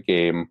won the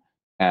game.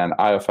 And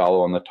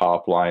Iafallo on the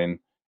top line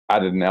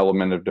added an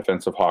element of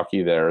defensive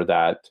hockey there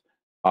that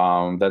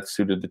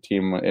suited the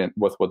team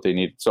with what they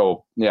needed.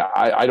 So, yeah,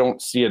 I don't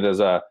see it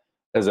as a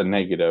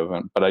negative,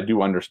 but I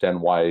do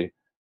understand why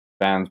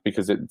fans,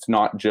 because it's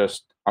not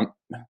just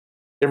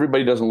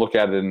everybody doesn't look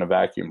at it in a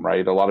vacuum,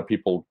 right? A lot of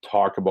people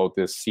talk about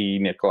this, see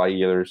Nikolai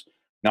Ehlers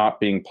not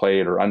being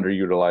played or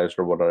underutilized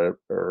or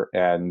whatever,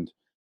 and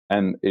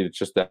it's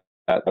just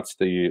that's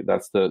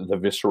the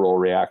visceral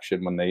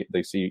reaction when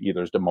they see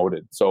Ehlers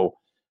demoted. So,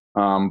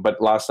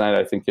 but last night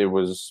I think it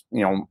was,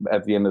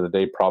 at the end of the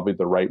day, probably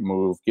the right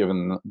move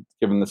given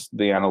the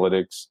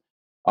analytics,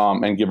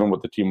 and given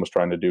what the team was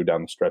trying to do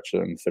down the stretch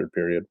in the third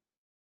period.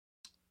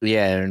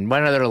 Yeah, and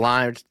one other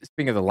line,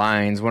 speaking of the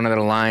lines, one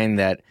other line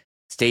that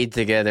stayed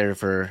together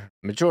for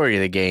majority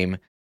of the game,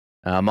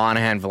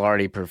 Monahan,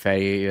 Velarde,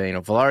 Perfetti.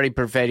 Velarde,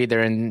 Perfetti,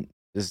 they're in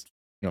this,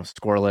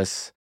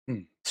 scoreless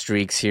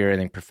streaks here. I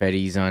think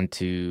Perfetti's on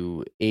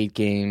to 8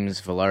 games.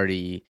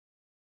 Velarde,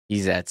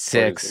 he's at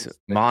 6.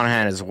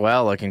 Monahan as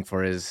well, looking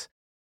for his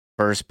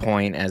first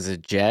point as a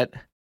Jet. I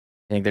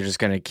think they're just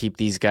going to keep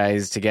these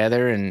guys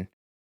together and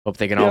hope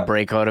they can all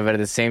break out of it at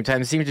the same time.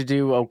 They seem to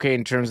do okay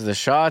in terms of the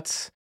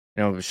shots.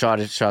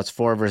 Shots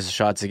for versus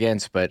shots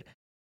against, but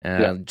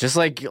just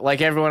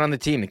like everyone on the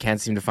team, they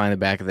can't seem to find the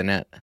back of the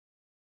net.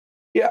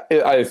 Yeah,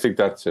 I think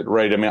that's it,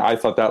 right? I mean, I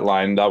thought that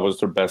was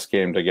their best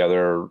game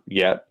together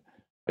yet.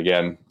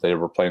 Again, they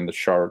were playing the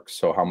Sharks,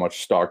 so how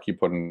much stock you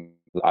put in,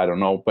 I don't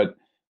know, but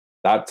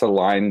that's a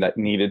line that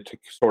needed to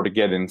sort of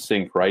get in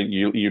sync, right?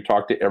 You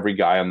talk to every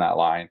guy on that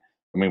line.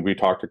 I mean, we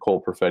talked to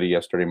Cole Perfetti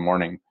yesterday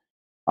morning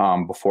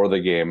before the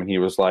game, and he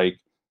was like,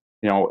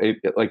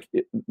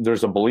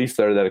 there's a belief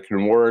there that it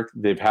can work.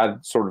 They've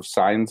had sort of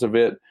signs of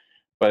it,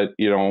 but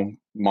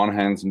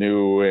Monahan's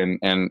new,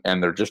 and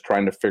they're just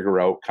trying to figure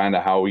out kind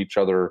of how each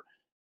other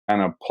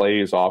kind of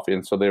plays off.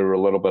 And so they were a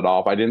little bit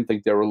off. I didn't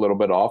think they were a little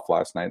bit off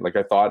last night. Like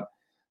I thought,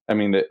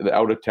 the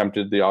out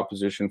attempted the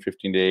opposition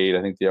 15-8.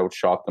 I think they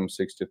outshot them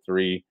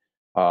 6-3.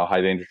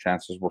 High danger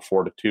chances were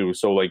 4-2.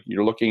 So like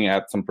you're looking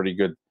at some pretty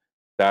good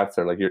stats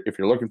there. Like if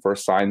you're looking for a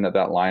sign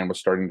that line was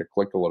starting to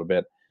click a little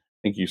bit,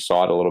 I think you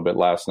saw it a little bit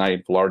last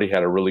night. Velarde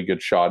had a really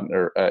good shot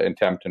or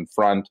attempt in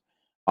front.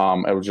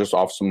 It was just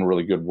off some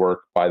really good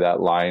work by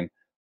that line.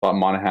 But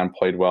Monahan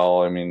played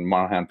well. I mean,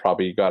 Monahan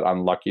probably got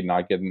unlucky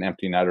not getting an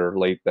empty netter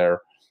late there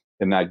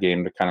in that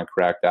game to kind of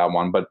crack that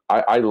one. But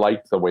I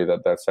liked the way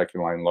that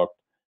second line looked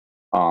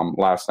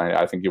last night.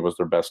 I think it was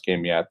their best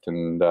game yet.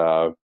 And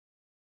I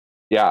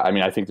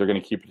think they're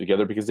going to keep it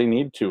together because they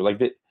need to. Like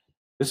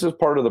this is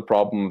part of the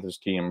problem with this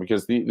team,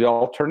 because the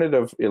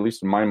alternative, at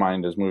least in my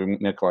mind, is moving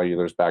Nikolai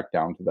Ehlers back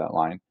down to that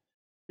line.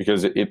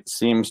 Because it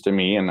seems to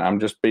me, and I'm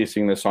just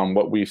basing this on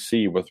what we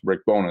see with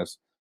Rick Bowness,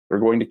 they're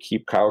going to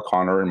keep Kyle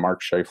Connor and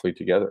Mark Scheifele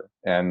together.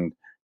 And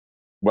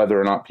whether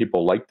or not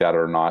people like that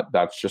or not,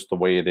 that's just the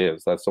way it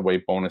is. That's the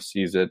way Bowness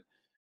sees it.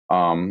 We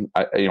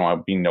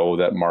know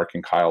that Mark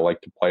and Kyle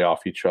like to play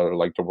off each other,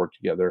 like to work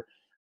together.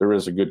 There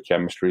is a good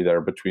chemistry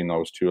there between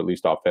those two, at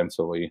least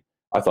offensively.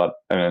 I thought,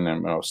 and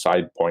then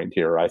side point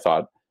here, I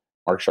thought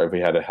Mark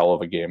Scheifele had a hell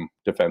of a game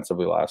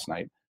defensively last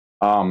night.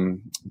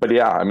 But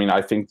yeah, I mean,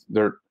 I think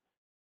there's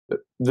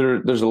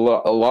a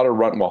lot of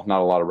run. Well, not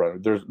a lot of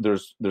run.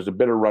 There's a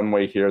bit of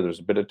runway here. There's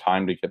a bit of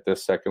time to get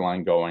this second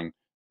line going.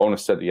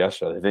 Bowness said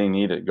yesterday they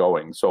need it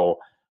going. So,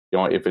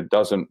 if it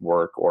doesn't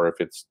work or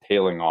if it's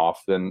tailing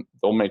off, then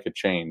they'll make a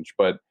change.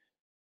 But,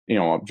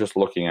 just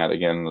looking at,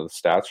 again, the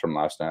stats from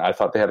last night, I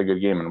thought they had a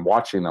good game. And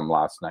watching them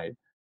last night,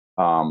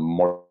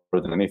 more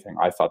than anything,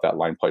 I thought that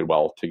line played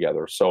well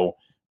together. So,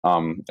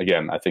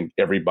 again, I think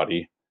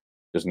everybody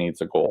just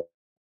needs a goal,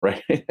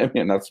 right? I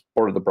mean, that's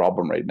part of the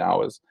problem right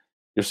now is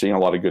you're seeing a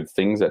lot of good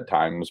things at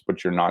times,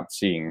 but you're not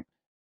seeing,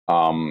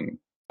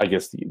 I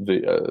guess,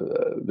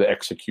 the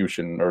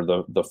execution or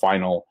the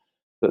final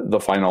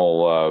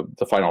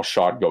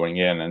shot going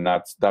in, and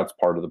that's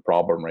part of the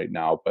problem right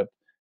now. But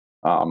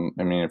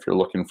I mean, if you're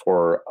looking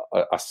for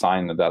a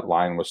sign that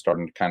line was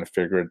starting to kind of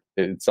figure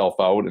itself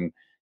out and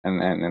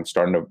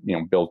starting to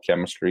build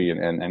chemistry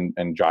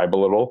and jibe a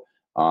little,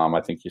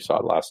 I think you saw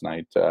it last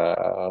night.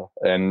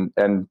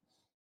 And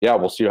yeah,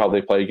 we'll see how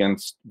they play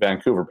against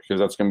Vancouver, because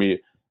that's going to be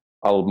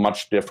a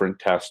much different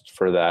test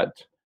for that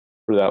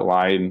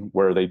line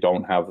where they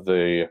don't have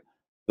the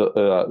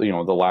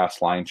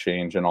last line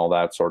change and all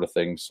that sort of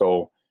thing.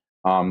 So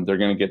they're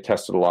going to get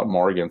tested a lot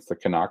more against the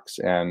Canucks,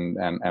 and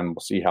we'll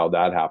see how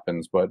that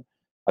happens. But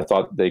I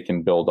thought they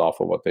can build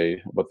off of what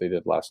they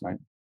did last night.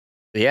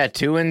 Yeah,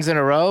 2 wins in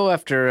a row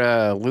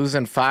after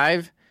losing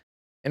 5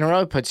 in a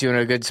row puts you in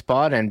a good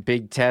spot, and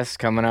big test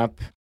coming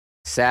up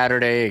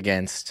Saturday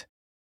against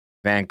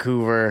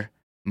Vancouver,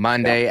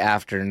 Monday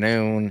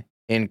afternoon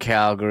in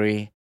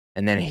Calgary,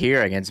 and then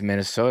here against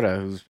Minnesota,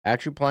 who's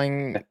actually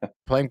playing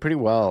pretty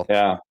well.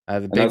 Yeah,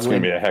 that's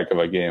going to be a heck of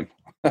a game.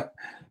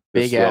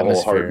 Big atmosphere. The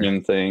whole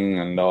Hartman thing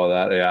and all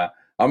that. Yeah,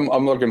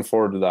 I'm looking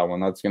forward to that one.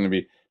 That's going to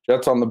be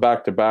Jets on the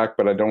back-to-back,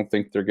 but I don't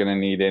think they're going to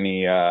need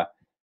any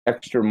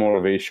extra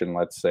motivation,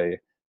 let's say,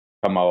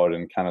 come out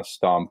and kind of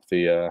stomp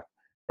or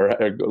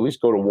at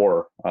least go to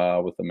war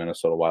with the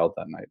Minnesota Wild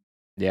that night.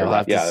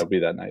 Yeah, it'll be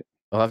that night.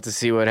 We'll have to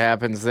see what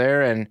happens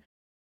there. And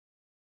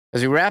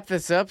as we wrap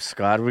this up,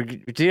 Scott, we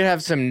did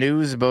have some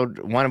news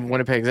about one of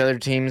Winnipeg's other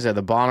teams,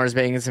 the Bombers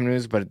making some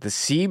news, but the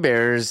Sea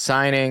Bears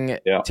signing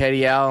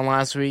Teddy Allen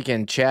last week,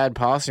 and Chad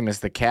Posthumus,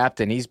 the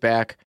captain, he's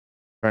back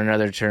for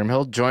another term.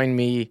 He'll join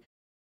me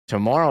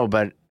tomorrow,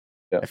 but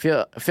I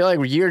feel like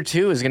year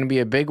 2 is going to be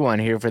a big one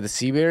here for the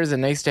Sea Bears,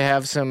 and nice to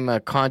have some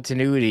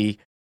continuity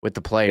with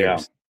the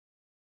players.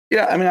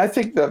 Yeah, I mean, I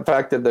think the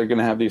fact that they're going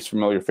to have these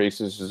familiar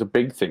faces is a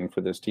big thing for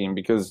this team,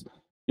 because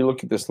you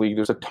look at this league,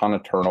 there's a ton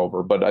of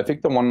turnover. But I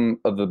think one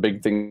of the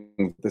big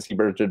things the Sea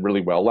Bears did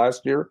really well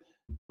last year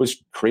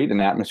was create an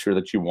atmosphere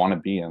that you want to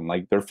be in.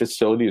 Like, their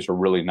facilities are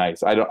really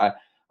nice. I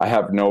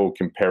have no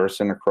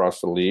comparison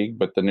across the league,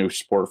 but the new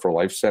Sport for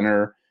Life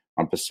Center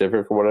on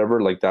Pacific or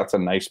whatever, like, that's a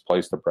nice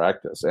place to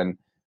practice. And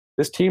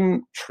this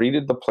team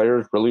treated the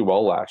players really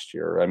well last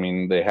year. I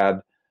mean, they had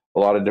a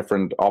lot of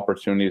different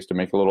opportunities to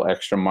make a little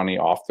extra money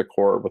off the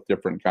court with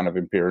different kind of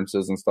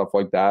appearances and stuff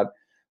like that.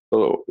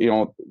 So,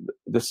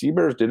 the Sea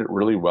Bears did it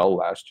really well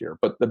last year.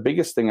 But the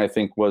biggest thing, I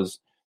think, was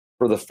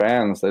for the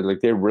fans, that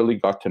they really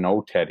got to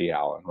know Teddy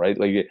Allen, right?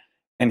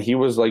 And he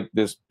was like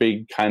this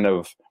big kind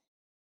of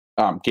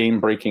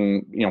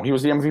game-breaking, he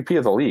was the MVP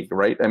of the league,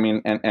 right? I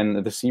mean,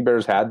 and the Sea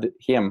Bears had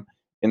him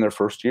in their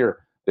first year.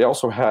 They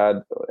also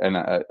had, and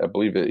I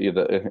believe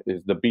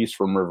the Beast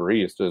from River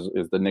East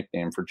is the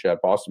nickname for Chad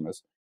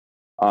Posthumus.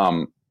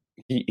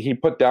 He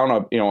put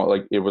down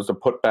it was a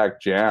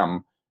putback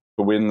jam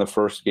to win the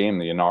first game,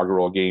 the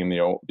inaugural game,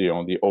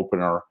 the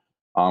opener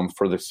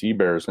for the Sea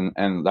Bears,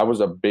 and that was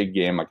a big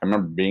game. Like, I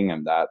remember being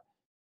in that,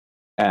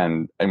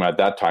 and I mean, at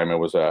that time it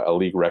was a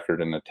league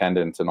record in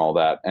attendance and all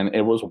that, and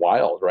it was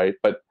wild, right?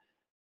 But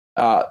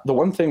the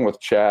one thing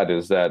with Chad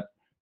is that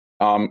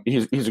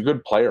he's a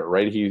good player,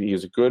 right?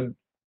 He's a good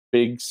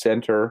big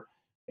center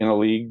in a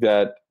league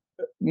that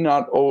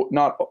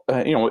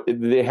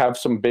they have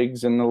some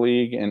bigs in the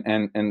league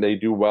and they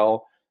do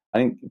well. I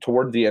think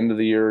toward the end of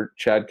the year,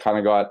 Chad kind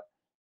of got,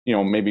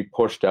 maybe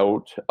pushed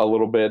out a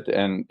little bit,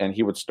 and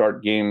he would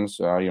start games,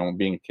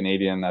 being a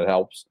Canadian, that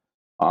helps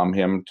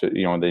him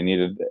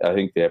to, I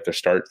think they have to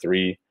start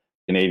 3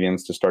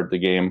 Canadians to start the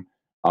game.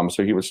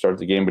 So he would start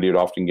the game, but he would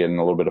often get in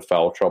a little bit of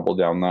foul trouble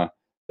down the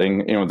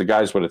thing. The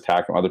guys would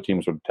attack him. Other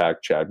teams would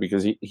attack Chad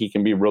because he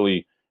can be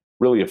really,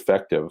 really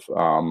effective.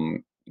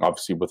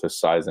 Obviously with his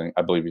size,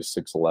 I believe he's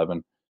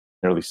 6'11",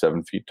 nearly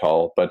 7 feet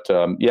tall. But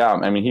I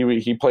mean,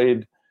 he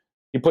played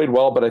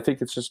well, but I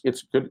think it's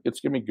good.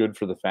 It's gonna be good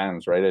for the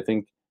fans, right? I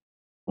think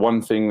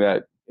one thing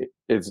that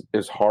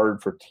is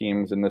hard for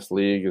teams in this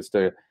league is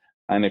to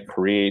kind of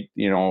create,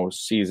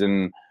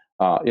 season,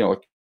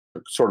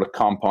 sort of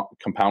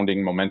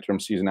compounding momentum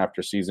season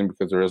after season,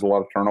 because there is a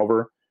lot of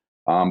turnover.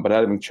 But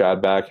having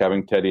Chad back,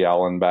 having Teddy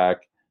Allen back,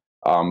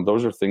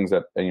 those are things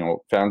that,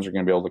 fans are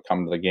going to be able to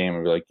come to the game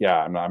and be like,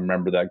 yeah, I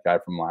remember that guy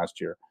from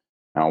last year.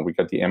 We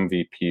got the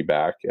MVP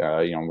back.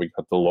 We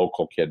got the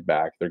local kid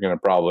back. They're going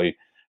to probably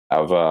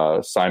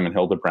have Simon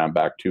Hildebrand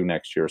back too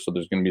next year. So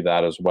there's going to be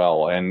that as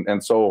well.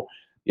 And so,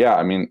 yeah,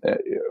 I mean,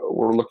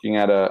 we're looking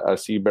at a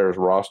Sea Bears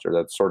roster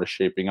that's sort of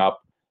shaping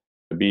up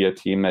to be a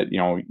team that,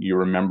 you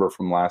remember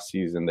from last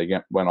season. They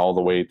went all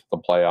the way to the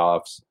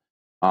playoffs.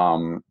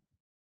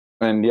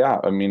 And yeah,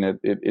 I mean,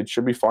 it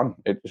should be fun.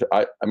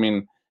 I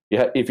mean,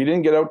 yeah, if you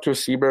didn't get out to a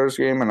Sea Bears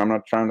game, and I'm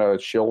not trying to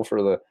shill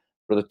for the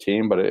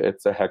team, but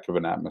it's a heck of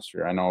an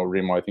atmosphere. I know,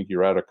 Remo, I think you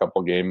were at a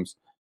couple games.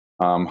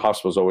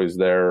 Huss was always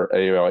there.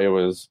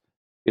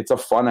 It's a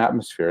fun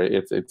atmosphere.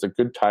 It's a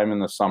good time in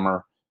the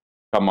summer.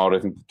 Come out. I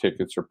think the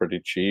tickets are pretty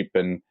cheap,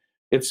 and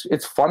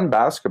it's fun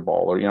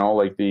basketball. Or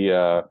like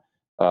the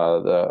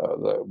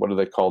what do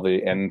they call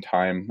the end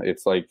time?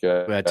 It's like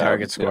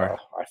target score.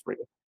 I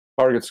forget.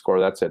 Target score.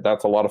 That's it.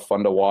 That's a lot of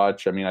fun to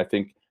watch. I mean, I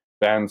think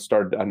fans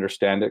started to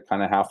understand it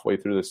kind of halfway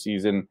through the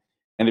season,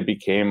 and it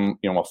became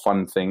a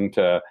fun thing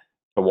to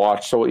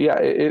watch. So yeah,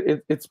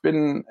 it's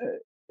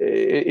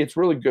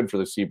really good for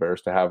the Sea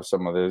Bears to have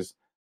some of these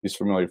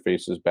familiar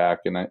faces back,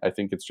 and I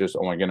think it's just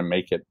only going to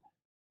make it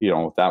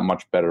that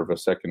much better of a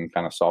second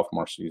kind of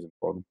sophomore season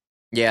for them.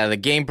 Yeah, the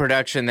game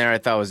production there I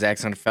thought was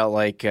excellent. Felt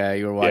like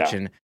you were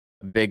watching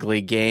a big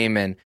league game,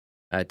 and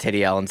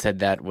Teddy Allen said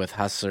that with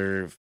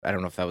Hustler. I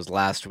don't know if that was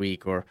last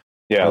week or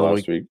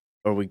last week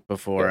or week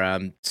before. Yeah.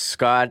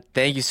 Scott,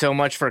 thank you so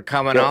much for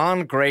coming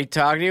on. Great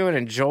talking to you, and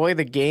enjoy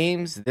the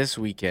games this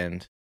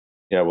weekend.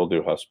 Yeah, we'll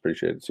do, Huss.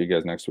 Appreciate it. See you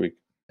guys next week.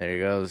 There he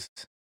goes.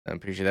 I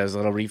appreciate that. Was a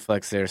little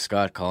reflex there,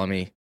 Scott. Call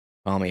me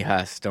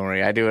Huss. Don't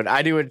worry. I do it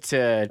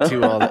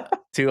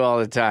to all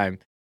the time.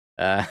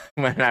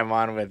 When I'm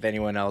on with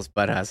anyone else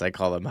but Huss, I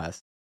call him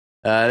Huss.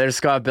 There's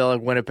Scott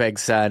Billeck,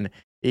 Winnipeg's son.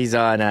 He's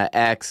on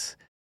X,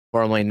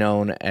 formerly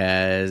known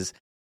as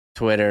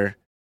Twitter,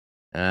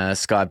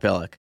 Scott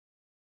Billeck.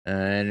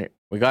 And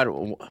we got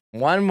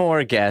one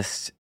more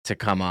guest to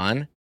come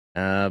on.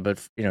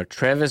 But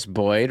Travis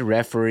Boyd,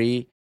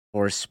 referee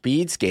for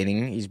speed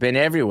skating. He's been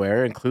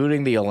everywhere,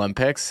 including the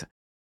Olympics.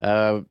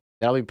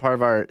 That'll be part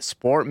of our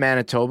Sport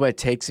Manitoba. It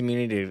takes a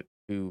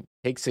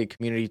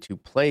community to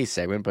play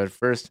segment. But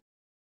first,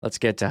 let's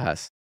get to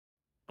Huss.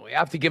 We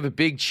have to give a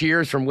big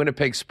cheers from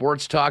Winnipeg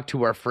Sports Talk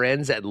to our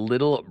friends at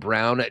Little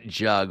Brown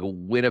Jug,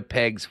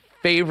 Winnipeg's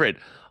favorite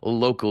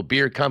local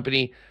beer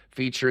company,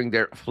 featuring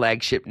their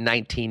flagship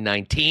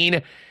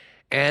 1919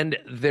 and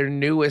their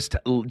newest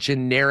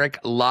generic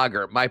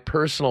lager, my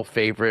personal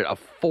favorite, a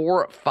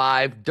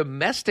 4-5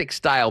 domestic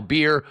style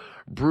beer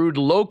brewed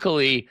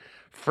locally,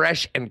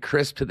 fresh and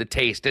crisp to the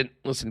taste. And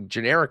listen,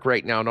 generic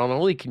right now, not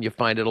only can you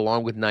find it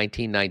along with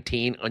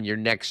 1919 on your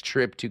next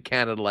trip to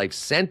Canada Life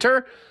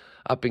Center,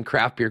 up in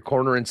Craft Beer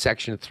Corner in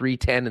Section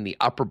 310 in the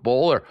upper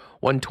bowl, or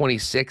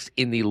 126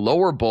 in the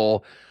lower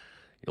bowl.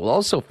 You'll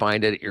also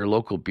find it at your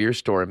local beer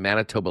store and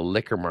Manitoba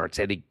Liquor Marts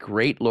at a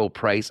great low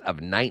price of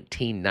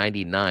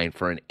 $19.99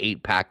 for an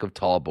 8-pack of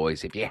Tall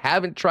Boys. If you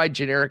haven't tried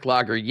generic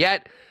lager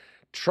yet,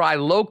 try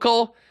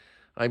local.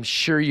 I'm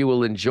sure you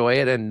will enjoy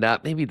it, and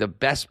maybe the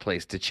best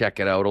place to check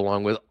it out,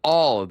 along with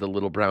all of the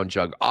Little Brown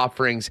Jug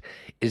offerings,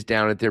 is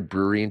down at their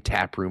brewery and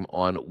tap room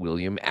on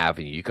William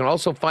Avenue. You can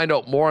also find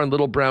out more on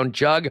Little Brown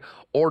Jug,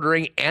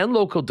 ordering and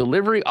local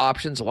delivery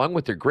options, along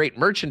with their great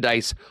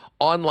merchandise,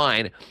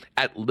 online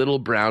at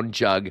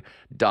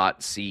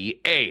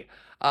littlebrownjug.ca.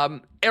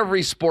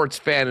 Every sports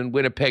fan in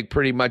Winnipeg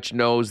pretty much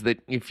knows that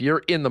if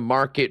you're in the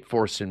market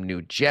for some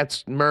new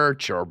Jets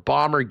merch or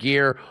Bomber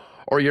gear,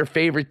 or your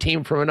favorite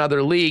team from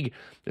another league,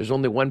 there's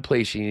only one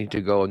place you need to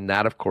go, and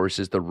that, of course,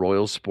 is the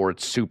Royal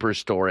Sports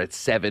Superstore at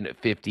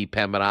 750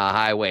 Pembina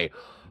Highway.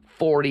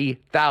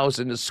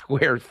 40,000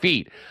 square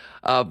feet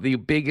of the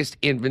biggest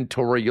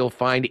inventory you'll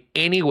find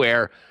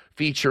anywhere,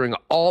 featuring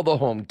all the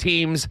home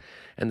teams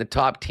and the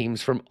top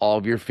teams from all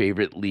of your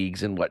favorite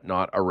leagues and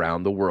whatnot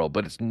around the world.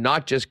 But it's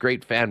not just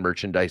great fan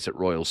merchandise at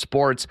Royal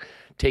Sports.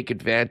 Take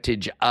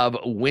advantage of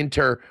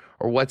winter,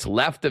 or what's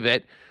left of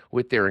it,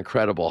 with their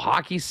incredible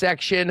hockey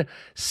section,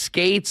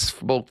 skates,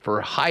 both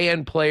for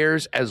high-end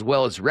players as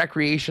well as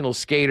recreational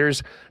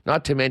skaters,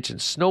 not to mention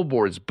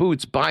snowboards,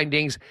 boots,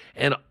 bindings,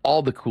 and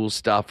all the cool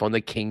stuff on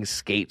the King's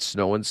Skate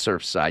snow and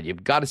surf side.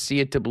 You've got to see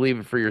it to believe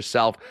it for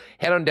yourself.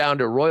 Head on down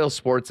to Royal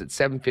Sports at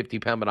 750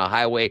 Pembina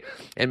Highway,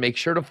 and make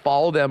sure to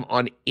follow them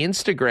on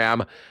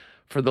Instagram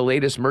for the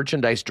latest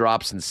merchandise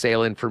drops and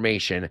sale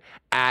information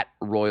at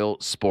Royal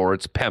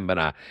Sports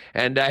Pembina.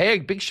 And hey,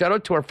 big shout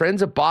out to our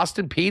friends at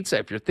Boston Pizza.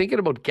 If you're thinking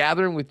about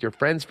gathering with your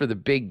friends for the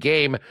big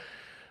game,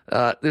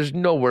 there's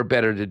nowhere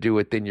better to do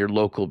it than your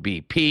local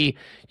BP.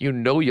 You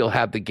know you'll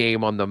have the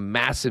game on the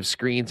massive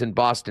screens in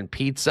Boston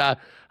Pizza,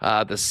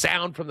 the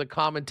sound from the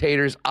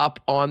commentators up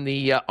on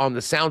the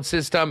sound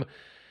system.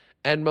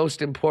 And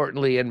most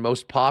importantly, and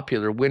most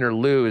popular, win or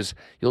lose,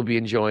 you'll be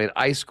enjoying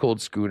ice-cold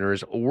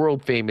schooners,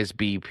 world-famous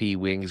BP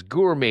wings,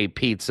 gourmet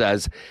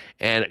pizzas,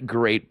 and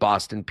great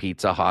Boston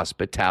Pizza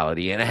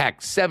hospitality. And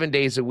heck, 7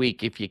 days a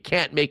week, if you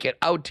can't make it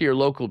out to your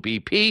local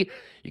BP,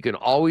 you can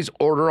always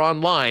order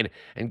online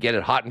and get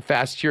it hot and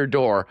fast to your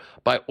door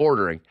by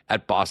ordering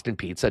at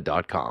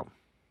bostonpizza.com.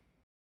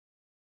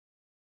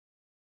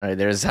 All right,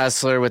 there's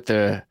Hustler with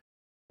the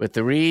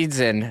reads,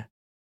 and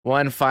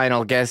one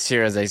final guest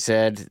here, as I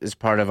said, is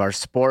part of our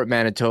Sport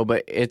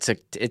Manitoba.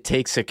 It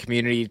takes a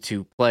community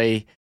to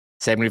play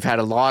segment. We've had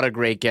a lot of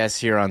great guests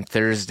here on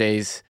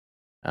Thursdays,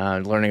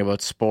 learning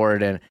about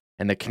sport and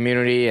the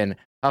community. And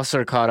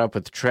Hustler caught up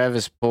with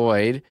Travis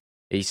Boyd,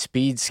 a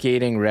speed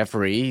skating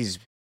referee. He's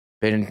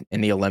been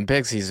in the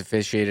Olympics. He's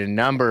officiated a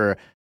number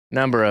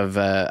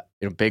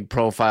of big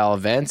profile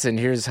events. And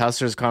here's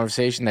Hustler's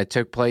conversation that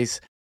took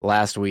place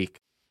last week.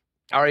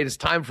 All right, it's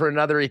time for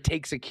another It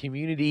Takes a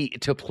Community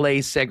to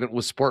Play segment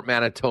with Sport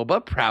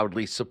Manitoba,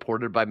 proudly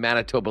supported by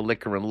Manitoba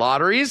Liquor and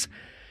Lotteries.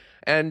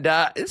 And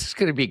this is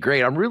going to be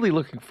great. I'm really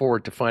looking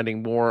forward to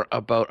finding more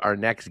about our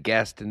next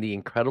guest and the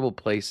incredible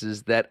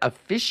places that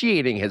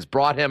officiating has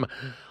brought him.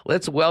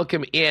 Let's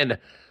welcome in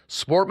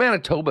Sport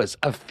Manitoba's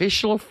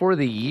official for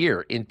the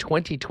year in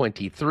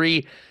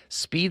 2023,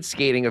 speed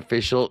skating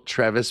official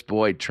Travis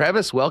Boyd.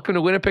 Travis, welcome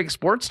to Winnipeg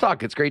Sports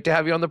Talk. It's great to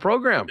have you on the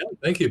program. Yeah,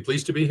 thank you.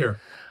 Pleased to be here.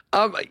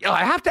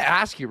 I have to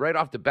ask you right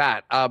off the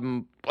bat.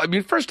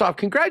 First off,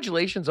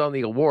 congratulations on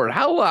the award.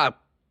 How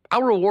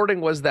rewarding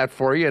was that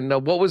for you? And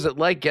what was it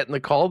like getting the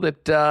call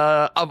that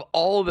of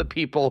all the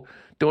people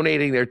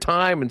donating their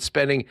time and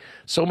spending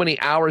so many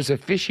hours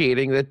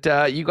officiating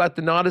that you got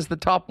the nod as the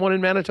top one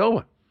in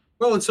Manitoba?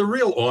 Well, it's a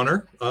real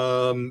honor.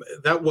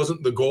 That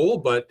wasn't the goal,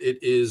 but it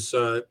is.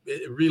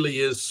 It really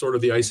is sort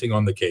of the icing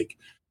on the cake.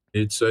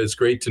 It's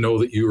great to know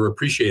that you were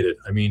appreciated.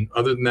 I mean,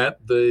 other than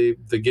that, the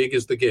gig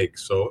is the gig.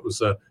 So it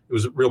was a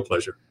real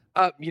pleasure.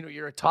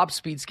 You're a top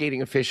speed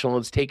skating official,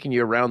 and it's taken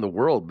you around the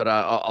world. But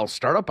I'll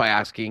start up by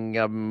asking: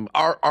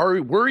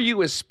 were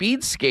you a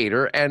speed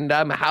skater, and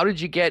how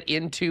did you get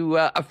into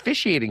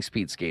officiating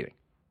speed skating?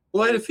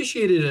 Well, I'd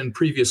officiated in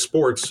previous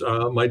sports.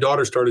 My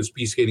daughter started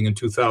speed skating in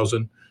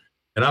 2000,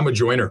 and I'm a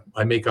joiner.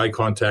 I make eye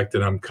contact,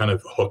 and I'm kind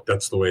of hooked.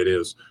 That's the way it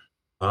is.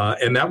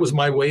 And that was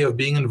my way of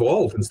being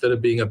involved. Instead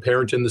of being a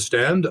parent in the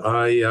stand,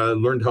 I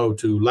learned how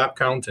to lap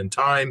count and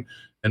time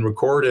and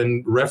record,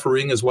 and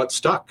refereeing is what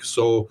stuck.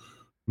 So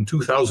from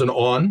 2000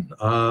 on,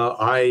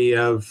 I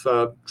have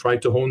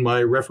tried to hone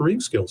my refereeing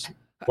skills.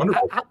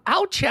 Wonderful.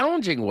 How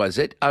challenging was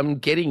it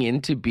getting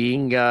into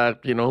being,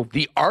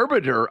 the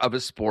arbiter of a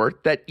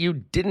sport that you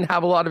didn't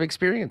have a lot of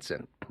experience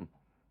in?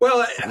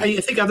 Well, I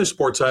think other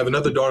sports. I have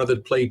another daughter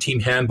that played team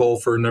handball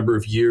for a number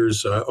of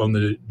years on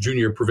the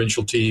junior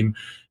provincial team.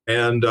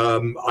 And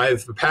I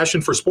have a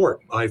passion for sport.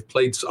 I've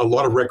played a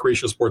lot of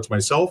recreational sports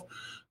myself,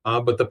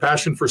 but the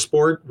passion for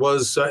sport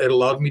was, it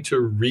allowed me to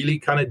really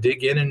kind of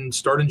dig in and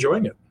start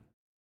enjoying it.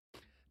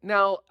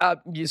 Now,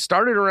 you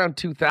started around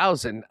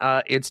 2000.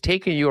 It's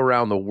taken you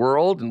around the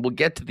world, and we'll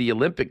get to the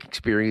Olympic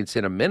experience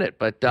in a minute.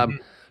 But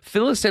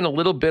fill us in a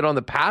little bit on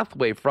the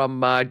pathway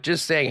from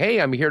just saying, hey,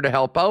 I'm here to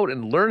help out,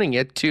 and learning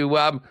it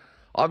to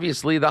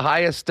obviously the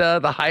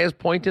highest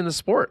point in the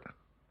sport.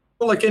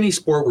 Well, like any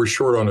sport, we're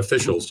short on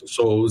officials.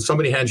 So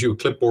somebody hands you a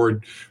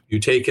clipboard, you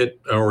take it,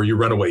 or you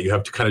run away. You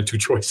have kind of two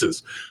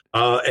choices.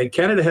 And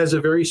Canada has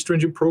a very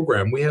stringent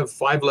program. We have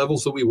 5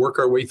 levels that we work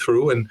our way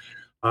through, and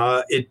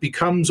it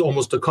becomes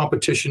almost a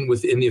competition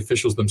within the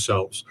officials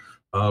themselves.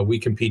 We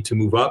compete to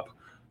move up.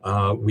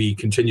 We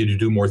continue to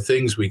do more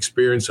things. We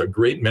experience a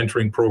great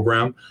mentoring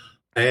program,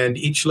 and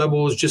each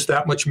level is just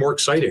that much more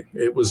exciting.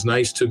 It was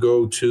nice to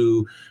go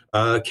to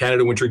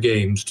Canada Winter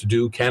Games, to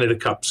do Canada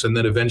Cups, and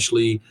then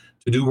eventually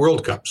to do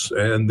World Cups,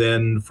 and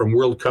then from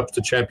World Cups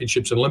to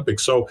Championships and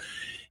Olympics. So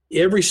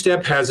every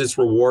step has its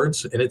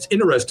rewards, and it's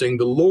interesting.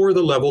 The lower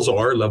the levels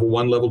are, level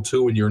 1, level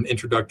 2, when you're an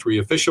introductory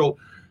official,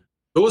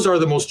 those are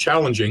the most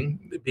challenging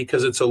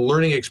because it's a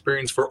learning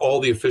experience for all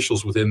the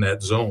officials within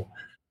that zone.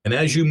 And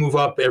as you move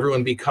up,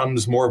 everyone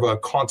becomes more of a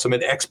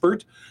consummate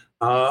expert,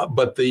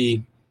 but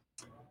the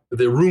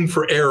room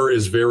for error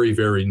is very,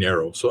 very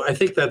narrow. So I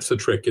think that's the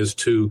trick, is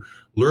to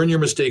learn your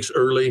mistakes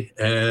early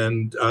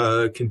and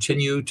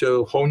continue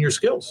to hone your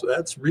skills.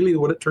 That's really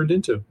what it turned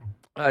into.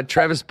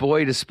 Travis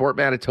Boyd is Sport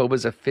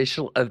Manitoba's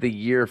official of the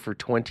year for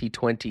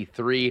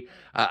 2023,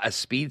 a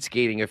speed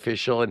skating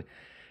official. And,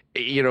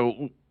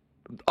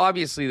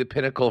 obviously the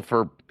pinnacle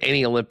for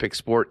any Olympic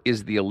sport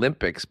is the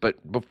Olympics.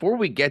 But before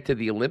we get to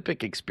the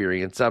Olympic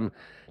experience,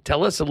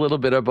 tell us a little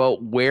bit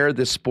about where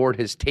the sport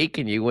has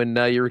taken you and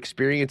your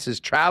experiences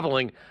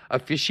traveling,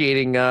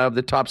 officiating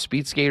the top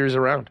speed skaters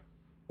around.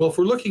 Well, if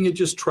we're looking at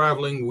just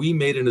traveling, we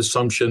made an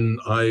assumption.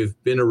 I've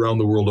been around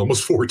the world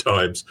almost 4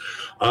 times.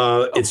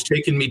 It's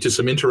taken me to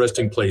some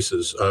interesting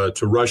places,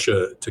 to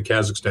Russia, to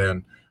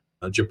Kazakhstan,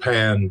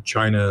 Japan,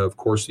 China, of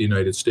course, the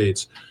United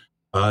States,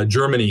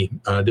 Germany,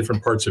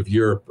 different parts of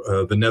Europe,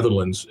 the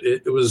Netherlands.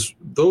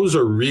 Those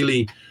are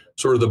really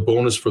sort of the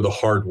bonus for the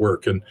hard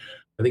work. And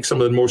I think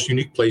some of the most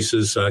unique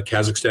places,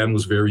 Kazakhstan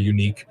was very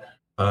unique.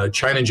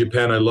 China and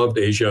Japan, I loved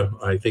Asia.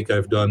 I think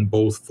I've done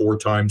both 4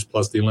 times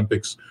plus the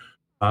Olympics.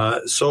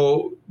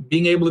 So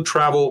being able to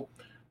travel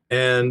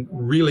and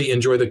really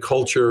enjoy the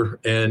culture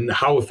and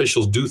how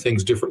officials do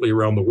things differently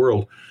around the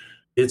world,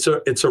 it's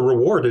a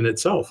reward in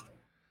itself.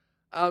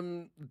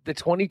 The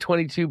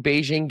 2022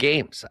 Beijing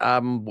Games.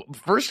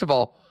 First of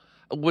all,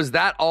 was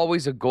that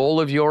always a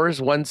goal of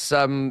yours once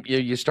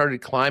you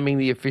started climbing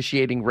the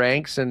officiating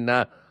ranks? And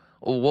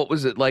what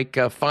was it like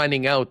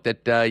finding out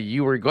that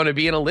you were going to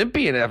be an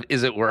Olympian,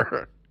 as it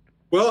were?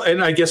 Well,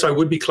 and I guess I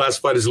would be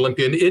classified as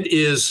Olympian. It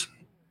is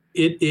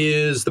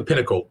the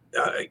pinnacle.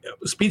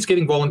 Speed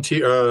skating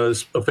volunteer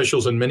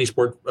officials and many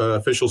sport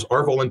officials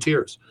are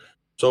volunteers.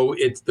 So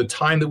it's the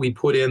time that we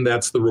put in,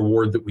 that's the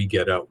reward that we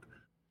get out.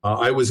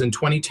 I was in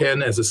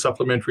 2010 as a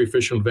supplementary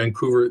official in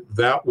Vancouver.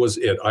 That was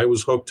it. I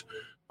was hooked.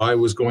 I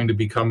was going to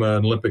become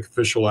an Olympic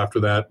official after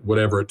that,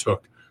 whatever it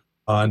took.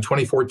 In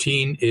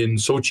 2014 in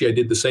Sochi, I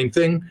did the same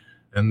thing,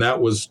 and that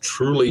was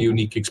truly a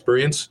unique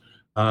experience.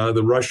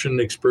 The Russian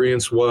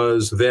experience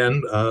was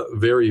then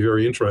very,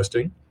 very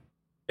interesting.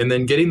 And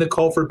then getting the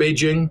call for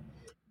Beijing,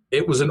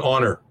 it was an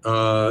honor.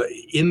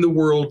 In the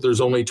world, there's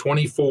only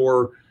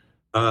 24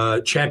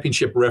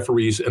 championship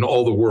referees in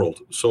all the world.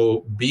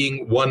 So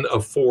being one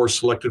of 4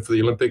 selected for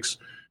the Olympics,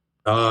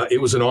 it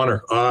was an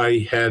honor.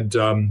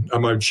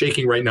 I'm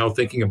shaking right now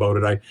thinking about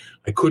it.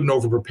 I couldn't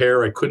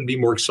over-prepare. I couldn't be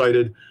more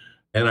excited.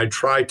 And I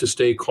tried to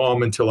stay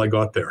calm until I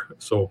got there.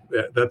 So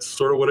that's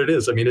sort of what it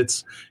is. I mean,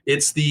 it's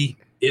the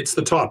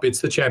top.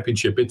 It's the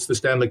championship. It's the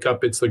Stanley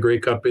Cup. It's the Grey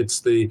Cup. It's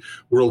the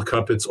World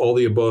Cup. It's all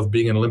the above.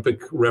 Being an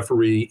Olympic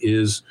referee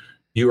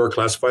you are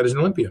classified as an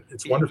Olympian.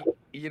 It's wonderful.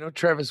 You know,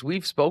 Travis,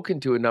 we've spoken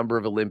to a number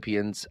of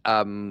Olympians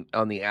on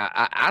the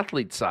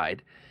athlete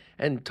side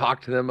and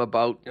talked to them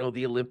about,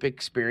 the Olympic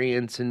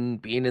experience and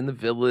being in the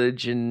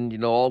village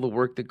and, all the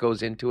work that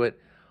goes into it.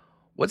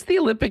 What's the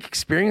Olympic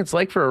experience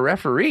like for a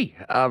referee?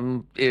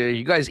 Are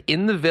you guys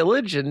in the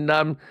village? And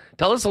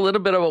tell us a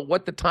little bit about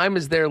what the time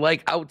is there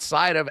like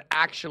outside of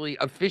actually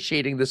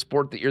officiating the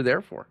sport that you're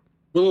there for.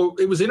 Well,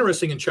 it was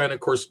interesting in China.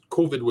 Of course,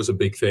 COVID was a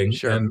big thing.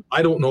 Sure. And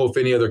I don't know if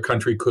any other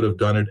country could have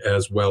done it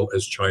as well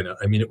as China.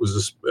 I mean,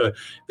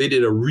 they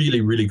did a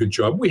really, really good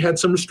job. We had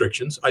some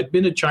restrictions. I'd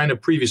been to China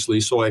previously,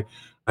 so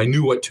I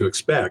knew what to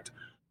expect.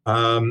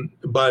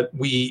 But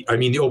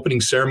the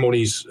opening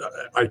ceremonies,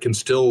 I can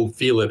still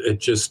feel it.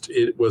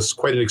 It was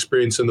quite an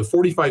experience. In the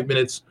 45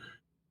 minutes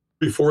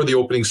before the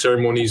opening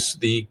ceremonies,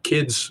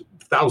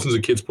 thousands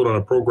of kids put on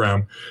a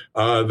program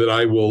that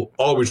I will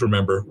always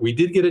remember. We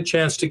did get a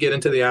chance to get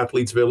into the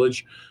athletes'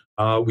 village.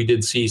 We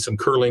did see some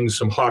curling,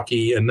 some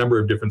hockey, a number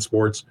of different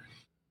sports.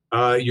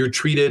 You're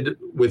treated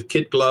with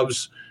kid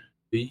gloves.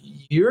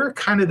 You're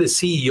kind of the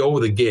CEO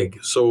of the gig.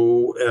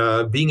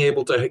 So being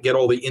able to get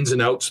all the ins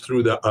and outs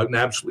through an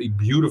absolutely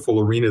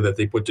beautiful arena that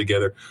they put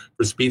together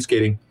for speed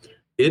skating,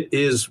 it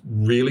is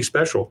really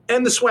special.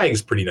 And the swag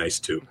is pretty nice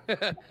too.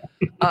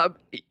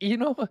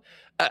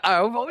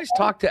 I've always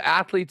talked to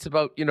athletes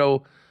about,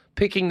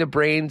 picking the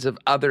brains of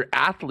other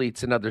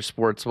athletes in other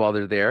sports while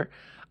they're there.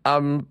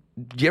 Do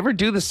you ever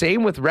do the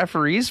same with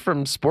referees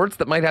from sports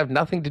that might have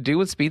nothing to do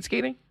with speed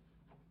skating?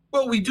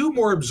 Well, we do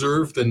more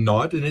observe than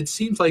not, and it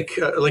seems like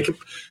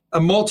a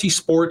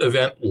multi-sport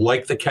event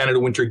like the Canada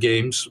Winter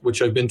Games,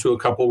 which I've been to a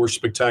couple, were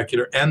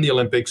spectacular, and the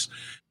Olympics.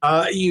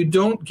 You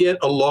don't get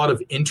a lot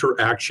of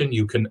interaction.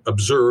 You can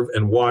observe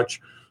and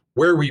watch.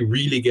 Where we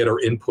really get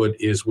our input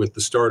is with the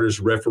starters,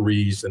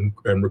 referees, and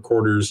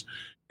recorders,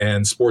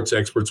 and sports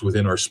experts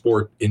within our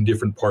sport in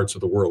different parts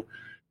of the world.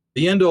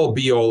 The end-all,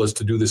 be-all is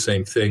to do the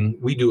same thing.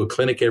 We do a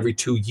clinic every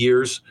 2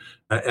 years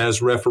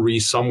as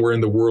referees somewhere in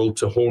the world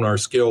to hone our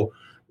skill.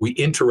 We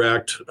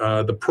interact.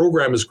 The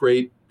program is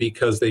great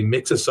because they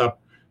mix us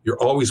up.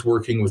 You're always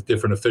working with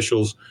different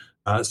officials.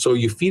 So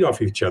you feed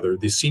off each other.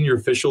 The senior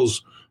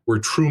officials were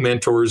true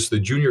mentors. The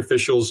junior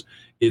officials,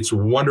 it's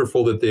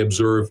wonderful that they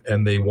observe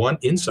and they want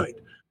insight.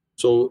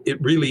 So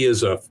it really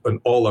is an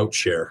all-out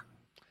share.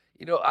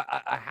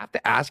 I have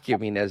to ask you,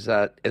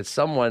 as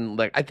someone,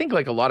 I think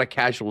like a lot of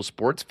casual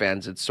sports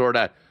fans, it's sort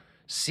of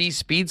see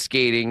speed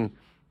skating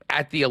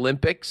at the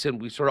Olympics,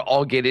 and we sort of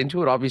all get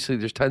into it. Obviously,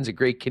 there's tons of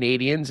great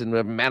Canadians, and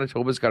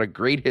Manitoba's got a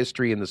great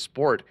history in the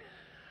sport.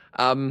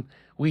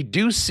 We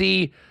do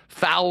see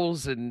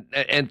fouls and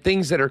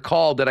things that are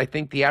called that I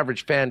think the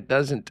average fan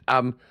doesn't.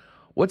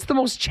 What's the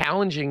most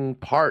challenging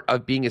part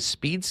of being a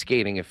speed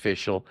skating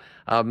official?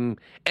 And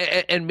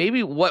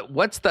maybe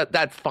what's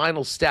that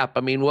final step?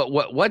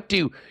 What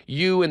do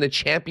you and the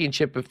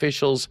championship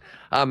officials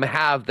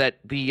have that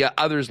the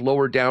others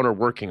lower down are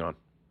working on?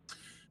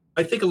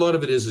 I think a lot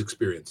of it is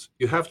experience.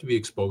 You have to be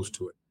exposed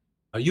to it.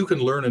 You can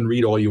learn and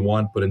read all you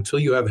want, but until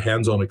you have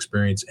hands-on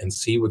experience and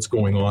see what's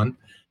going on,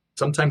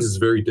 sometimes it's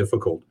very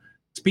difficult.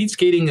 Speed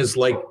skating is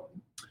like,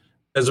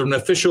 as an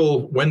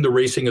official, when the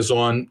racing is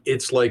on,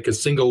 it's like a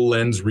single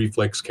lens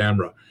reflex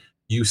camera.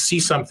 You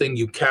see something,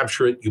 you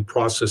capture it, you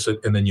process it,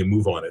 and then you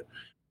move on it.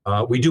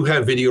 We do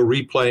have video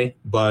replay,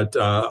 but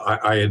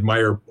I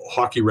admire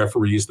hockey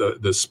referees,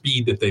 the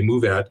speed that they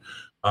move at.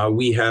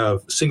 We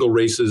have single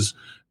races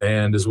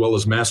and as well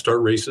as mass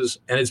start races.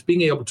 And it's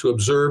being able to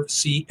observe,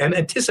 see, and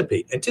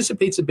anticipate.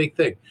 Anticipate's a big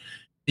thing.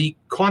 The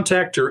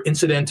contact or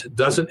incident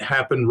doesn't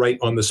happen right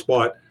on the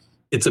spot.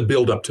 It's a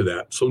build up to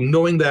that. So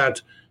knowing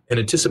that and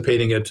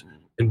anticipating it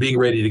and being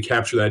ready to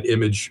capture that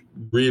image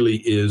really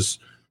is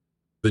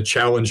the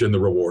challenge and the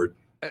reward.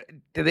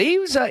 Do they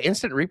use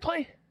instant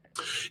replay?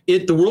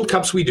 The World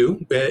Cups we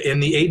do in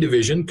the A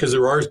division, because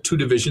there are 2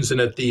 divisions,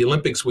 and at the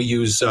Olympics we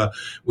use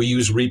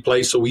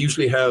replay. So we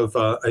usually have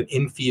an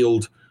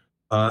infield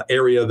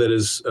area that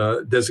is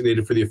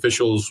designated for the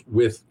officials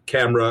with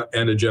camera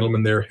and a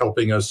gentleman there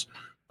helping us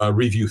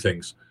review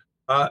things.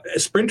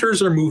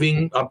 Sprinters are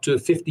moving up to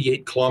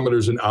 58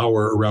 kilometers an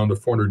hour around a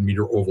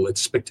 400-meter oval.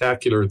 It's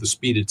spectacular, the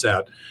speed it's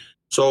at.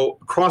 So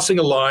crossing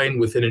a line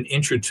within an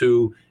inch or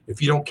two,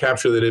 if you don't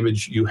capture that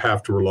image, you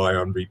have to rely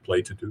on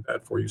replay to do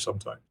that for you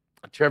sometime.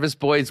 Travis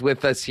Boyd's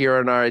with us here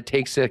on our It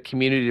Takes a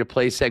Community to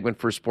Play segment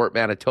for Sport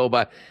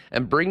Manitoba,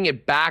 and bringing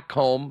it back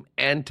home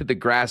and to the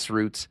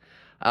grassroots.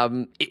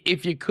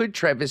 If you could,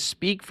 Travis,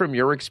 speak from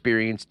your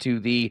experience to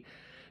the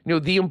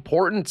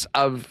importance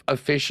of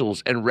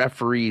officials and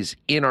referees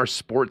in our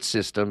sports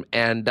system,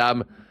 and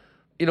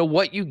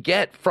what you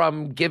get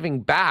from giving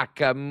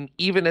back,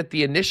 even at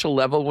the initial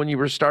level when you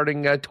were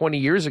starting 20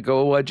 years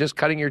ago, just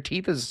cutting your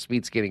teeth as a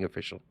speed skating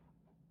official.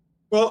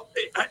 Well,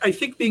 I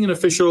think being an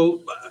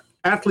official,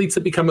 athletes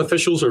that become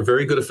officials are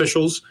very good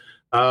officials,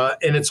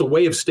 and it's a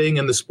way of staying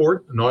in the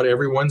sport. Not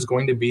everyone's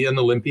going to be an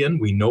Olympian.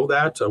 We know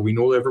that. We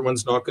know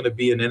everyone's not going to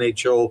be an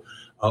NHL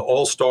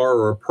all-star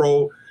or a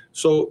pro.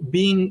 So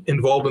being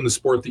involved in the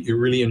sport that you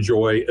really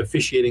enjoy,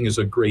 officiating is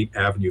a great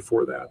avenue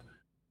for that.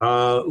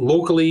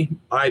 Locally,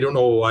 I don't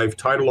know, I've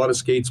tied a lot of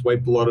skates,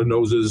 wiped a lot of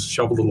noses,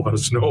 shoveled a lot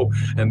of snow,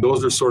 and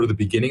those are sort of the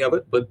beginning of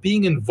it. But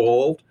being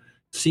involved,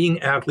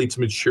 seeing athletes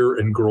mature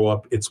and grow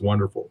up, it's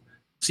wonderful.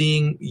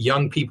 Seeing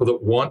young people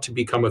that want to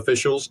become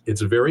officials,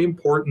 it's very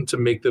important to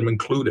make them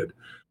included.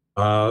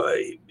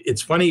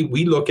 It's funny,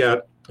 we look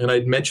at, and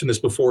I'd mentioned this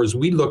before, is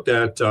we look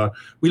at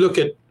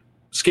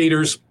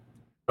skaters,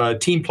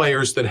 team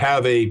players that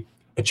have a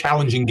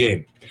challenging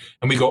game.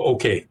 And we go,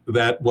 okay,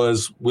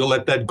 we'll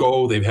let that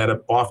go. They've had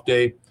an off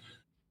day.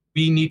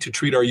 We need to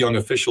treat our young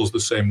officials the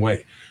same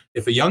way.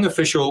 If a young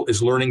official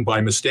is learning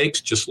by mistakes,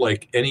 just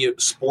like any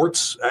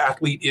sports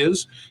athlete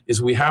is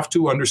we have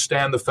to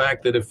understand the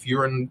fact that if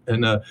you're in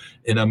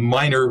a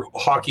minor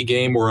hockey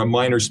game or a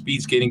minor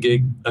speed skating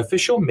game,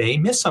 official may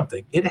miss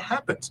something. It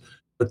happens.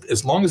 But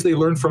as long as they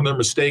learn from their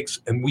mistakes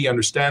and we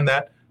understand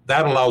that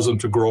allows them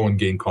to grow and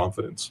gain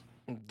confidence.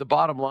 The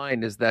bottom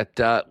line is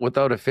that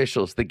without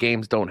officials, the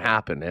games don't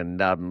happen. And,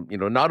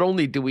 not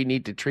only do we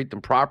need to treat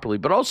them properly,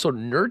 but also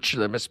nurture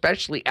them,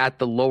 especially at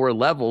the lower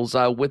levels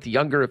with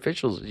younger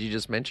officials, as you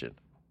just mentioned.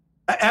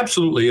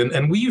 Absolutely.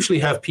 And we usually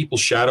have people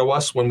shadow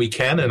us when we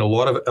can. And a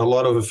lot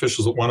of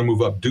officials that want to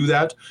move up do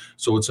that.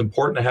 So it's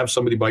important to have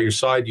somebody by your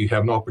side. You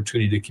have an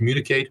opportunity to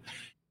communicate.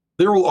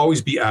 There will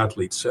always be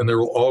athletes and there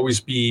will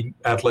always be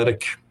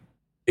athletic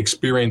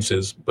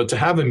experiences. But to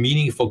have a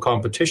meaningful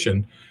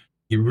competition,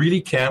 you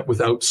really can't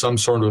without some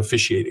sort of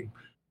officiating.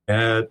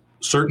 At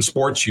certain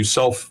sports, you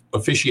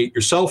self-officiate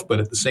yourself,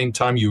 but at the same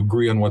time, you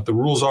agree on what the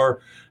rules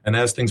are. And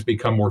as things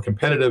become more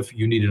competitive,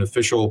 you need an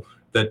official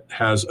that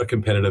has a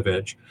competitive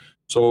edge.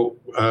 So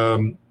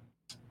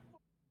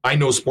I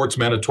know Sports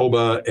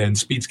Manitoba and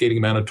Speed Skating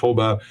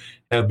Manitoba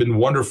have been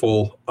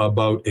wonderful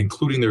about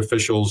including their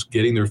officials,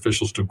 getting their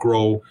officials to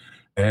grow.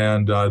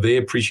 And they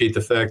appreciate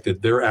the fact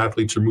that their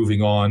athletes are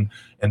moving on.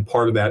 And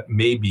part of that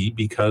may be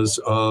because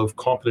of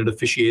competent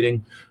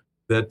officiating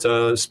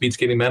that Speed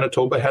Skating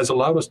Manitoba has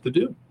allowed us to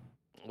do.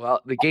 Well,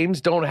 the games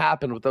don't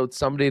happen without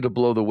somebody to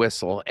blow the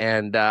whistle.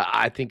 And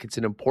I think it's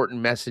an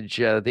important message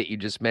that you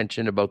just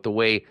mentioned about the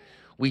way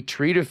we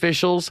treat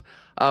officials,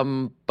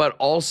 but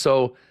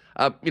also,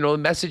 a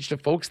message to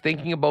folks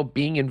thinking about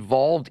being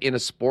involved in a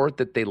sport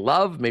that they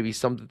love, maybe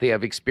some that they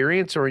have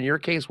experience, or in your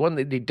case, one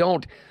that they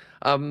don't.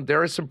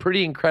 There are some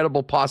pretty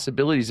incredible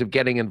possibilities of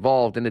getting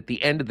involved. And at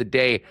the end of the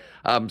day,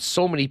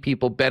 so many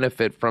people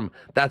benefit from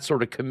that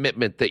sort of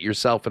commitment that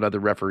yourself and other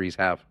referees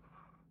have.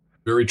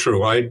 Very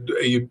true. I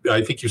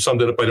think you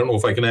summed it up. I don't know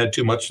if I can add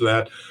too much to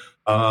that.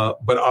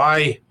 But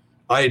I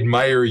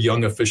admire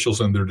young officials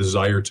and their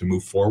desire to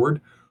move forward.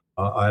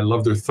 I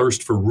love their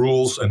thirst for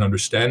rules and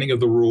understanding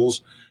of the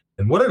rules.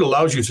 And what it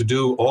allows you to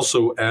do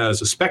also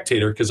as a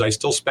spectator, because I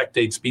still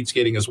spectate speed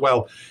skating as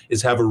well,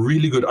 is have a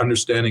really good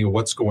understanding of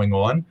what's going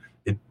on.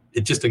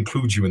 It just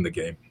includes you in the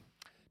game.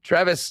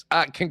 Travis,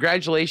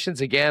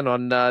 congratulations again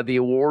on the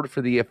award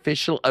for the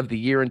Official of the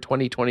Year in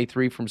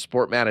 2023 from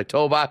Sport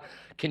Manitoba.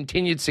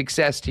 Continued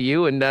success to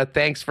you, and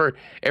thanks for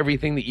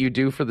everything that you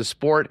do for the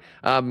sport.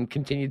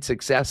 Continued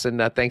success, and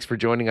thanks for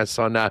joining us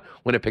on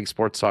Winnipeg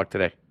Sports Talk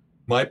today.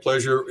 My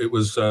pleasure. It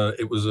was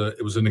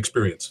an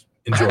experience.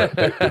 Enjoy.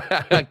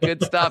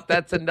 Good stuff.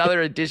 That's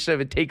another edition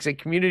of It Takes a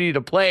Community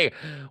to Play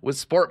with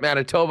Sport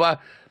Manitoba,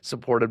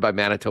 supported by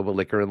Manitoba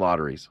Liquor and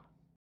Lotteries.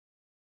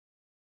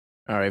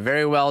 All right,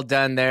 very well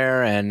done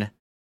there, and it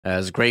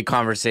was a great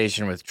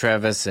conversation with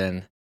Travis,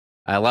 and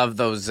I love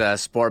those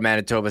Sport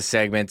Manitoba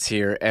segments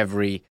here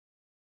every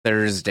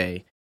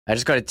Thursday. I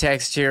just got a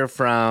text here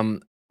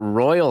from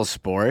Royal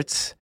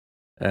Sports.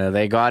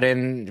 They got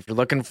in, if you're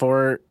looking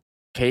for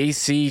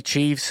KC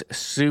Chiefs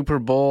Super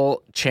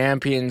Bowl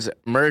champions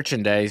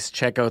merchandise,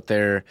 check out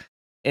their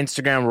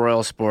Instagram,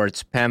 Royal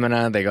Sports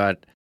Pembina. They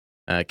got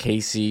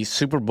KC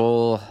Super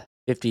Bowl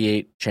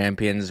 58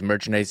 champions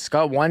merchandise. It's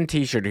got one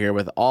t-shirt here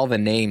with all the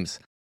names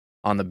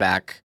on the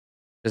back.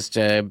 Just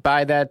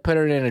buy that, put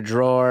it in a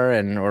drawer,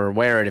 or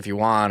wear it if you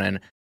want. And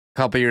a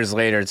couple years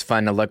later, it's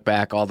fun to look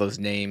back all those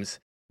names.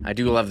 I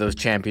do love those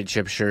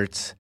championship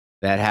shirts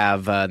that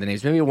have the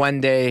names. Maybe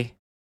one day,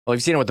 well,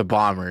 you've seen it with the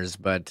Bombers,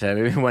 but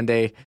maybe one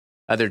day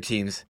other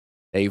teams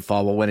that you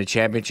follow will win a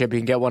championship. You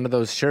can get one of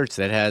those shirts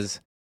that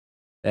has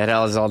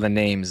all the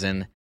names.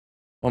 And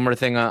one more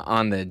thing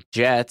on the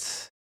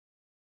Jets.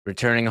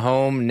 Returning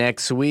home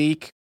next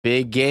week.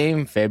 Big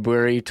game,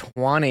 February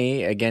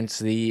 20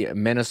 against the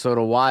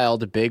Minnesota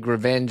Wild. Big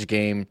revenge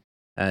game.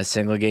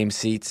 Single game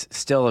seats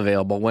still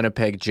available.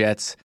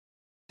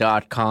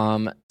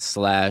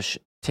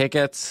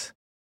 WinnipegJets.com/tickets.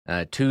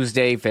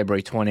 Tuesday,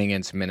 February 20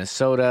 against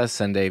Minnesota.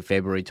 Sunday,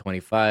 February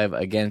 25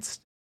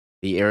 against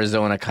the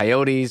Arizona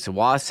Coyotes.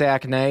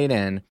 Wassac night.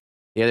 And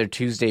the other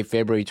Tuesday,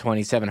 February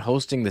 27,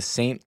 hosting the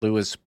St.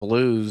 Louis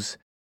Blues,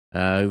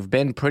 who've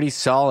been pretty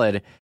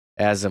solid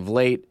as of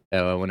late.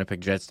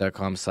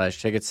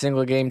 WinnipegJets.com/tickets,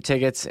 single game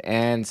tickets,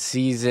 and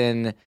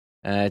season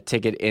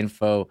ticket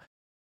info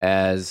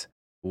as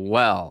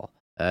well.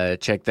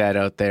 Check that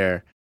out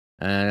there.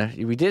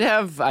 We did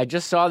have, I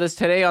just saw this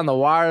today on the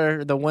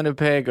wire, the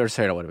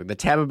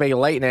Tampa Bay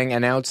Lightning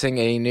announcing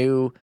a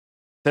new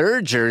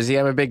third jersey.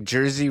 I'm a big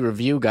jersey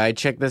review guy.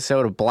 Check this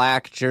out, a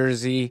black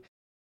jersey,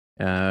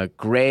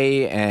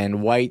 gray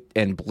and white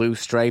and blue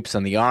stripes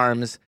on the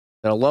arms.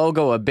 The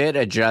logo a bit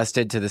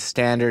adjusted to the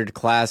standard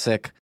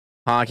classic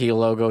hockey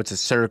logo. It's a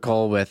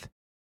circle with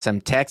some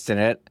text in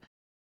it.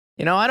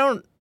 You know, I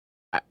don't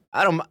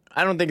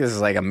think this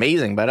is like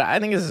amazing, but I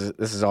think this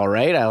is all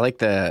right. I like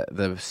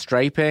the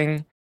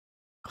striping,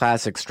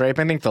 classic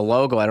striping. I think the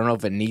logo, I don't know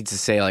if it needs to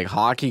say like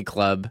hockey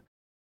club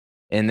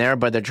in there,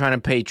 but they're trying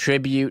to pay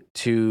tribute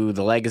to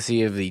the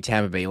legacy of the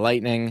Tampa Bay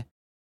Lightning.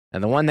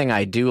 And the one thing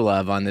I do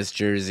love on this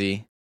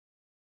jersey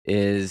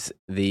is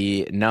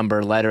the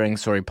number lettering.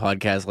 Sorry,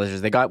 podcast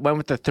listeners. They went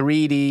with the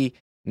 3D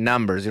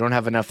numbers. We don't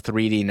have enough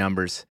 3D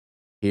numbers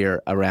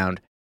here around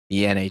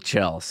the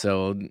NHL.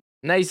 So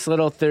nice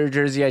little third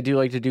jersey. I do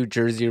like to do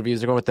jersey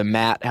reviews. They're going with the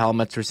matte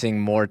helmets. We're seeing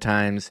more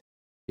times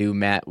do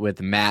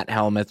matte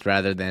helmets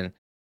rather than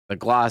the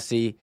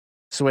glossy.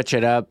 Switch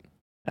it up.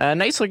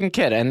 Nice looking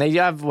kit. And they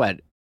have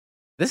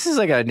this is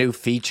like a new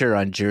feature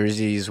on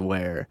jerseys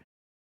where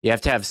you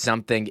have to have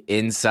something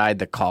inside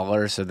the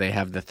collar, so they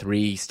have the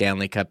 3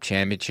 Stanley Cup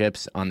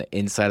championships on the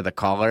inside of the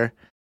collar.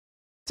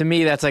 To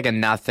me, that's like a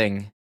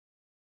nothing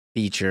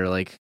feature.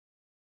 Like,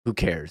 who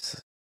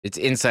cares? It's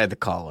inside the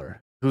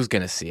collar. Who's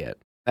going to see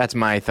it? That's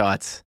my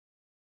thoughts.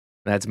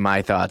 That's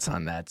my thoughts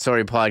on that.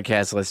 Sorry,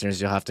 podcast listeners,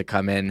 you'll have to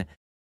come in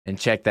and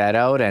check that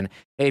out. And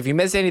hey, if you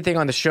missed anything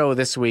on the show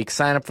this week,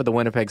 sign up for the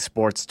Winnipeg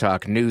Sports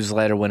Talk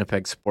newsletter,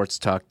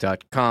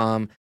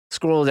 winnipegsportstalk.com.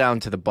 Scroll down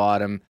to the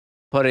bottom.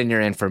 Put in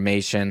your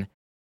information,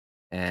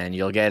 and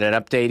you'll get an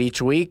update each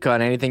week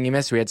on anything you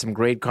missed. We had some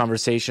great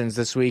conversations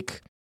this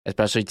week,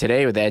 especially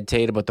today with Ed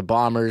Tate about the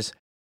Bombers,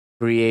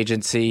 free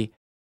agency,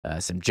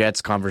 some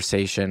Jets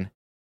conversation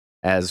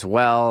as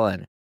well,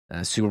 and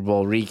Super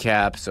Bowl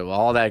recap. So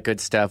all that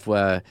good stuff.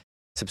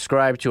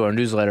 Subscribe to our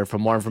newsletter for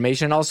more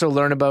information. Also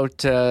learn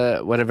about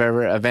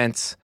whatever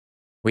events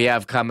we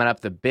have coming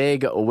up. The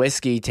big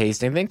whiskey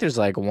tasting. I think there's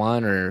like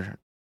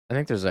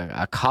there's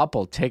a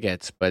couple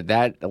tickets, but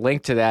the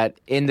link to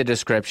that in the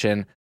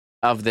description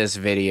of this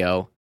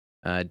video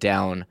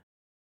down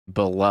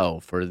below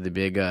for the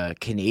big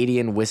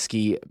Canadian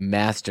Whiskey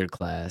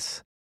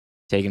Masterclass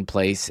taking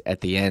place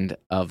at the end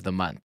of the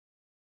month.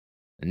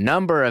 A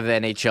number of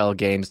NHL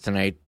games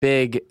tonight.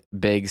 Big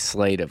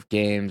slate of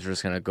games. We're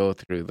just going to go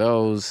through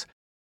those.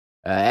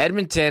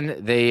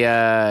 Edmonton,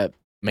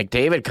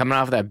 McDavid coming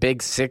off that big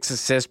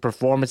 6-assist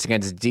performance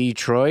against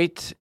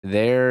Detroit.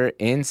 They're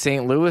in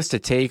St. Louis to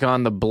take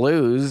on the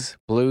Blues.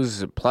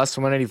 Blues plus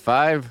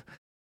 185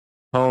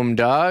 home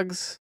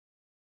dogs.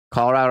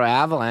 Colorado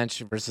Avalanche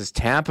versus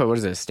Tampa. What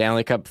is it?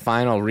 Stanley Cup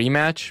final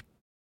rematch.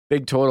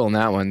 Big total in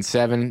that one.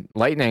 7.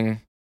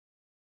 Lightning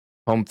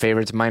home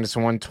favorites minus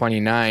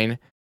 129.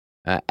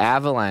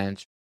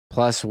 Avalanche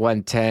plus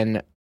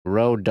 110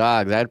 road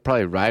dogs. I'd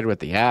probably ride with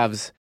the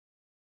Avs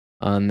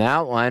on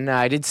that one.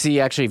 I did see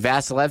actually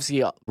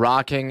Vasilevsky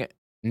rocking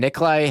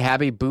Nikolai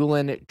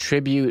Khabibulin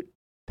tribute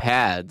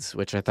pads,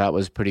 which I thought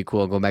was pretty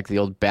cool. Going back to the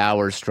old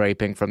Bauer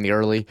striping from the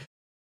early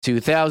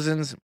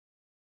 2000s.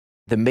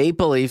 The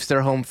Maple Leafs,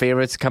 their home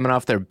favorites, coming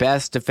off their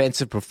best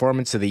defensive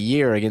performance of the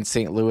year against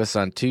St. Louis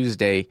on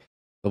Tuesday.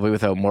 They'll be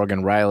without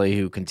Morgan Riley,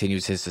 who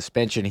continues his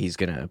suspension. He's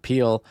going to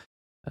appeal.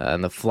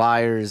 And the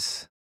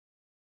Flyers,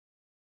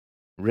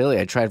 really,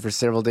 I tried for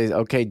several days.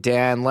 Okay,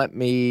 Dan, let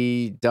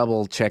me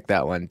double check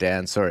that one,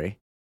 Dan. Sorry.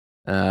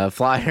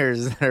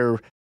 Flyers, they're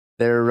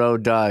They're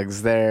road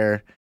dogs.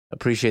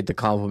 Appreciate the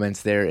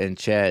compliments there in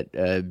chat.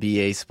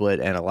 BA Split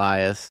and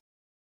Elias.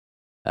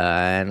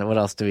 And what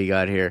else do we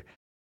got here?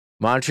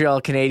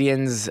 Montreal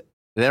Canadiens,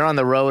 they're on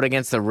the road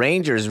against the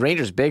Rangers.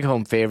 Rangers big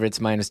home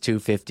favorites, minus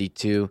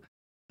 252.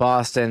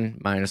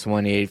 Boston, minus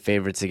 188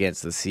 favorites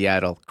against the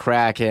Seattle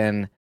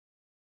Kraken.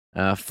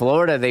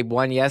 Florida, they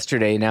won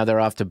yesterday. Now they're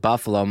off to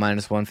Buffalo,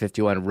 minus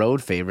 151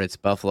 road favorites.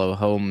 Buffalo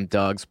home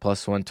dogs,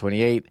 plus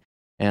 128.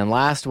 And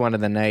last one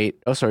of the night,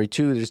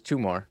 there's two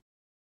more.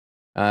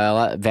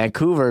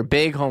 Vancouver,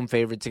 big home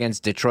favorites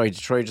against Detroit.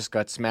 Detroit just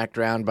got smacked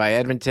around by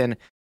Edmonton.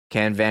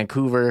 Can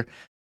Vancouver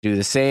do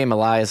the same?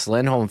 Elias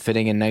Lindholm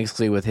fitting in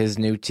nicely with his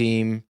new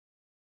team.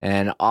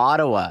 And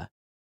Ottawa,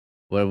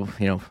 well,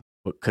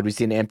 could we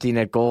see an empty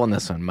net goal in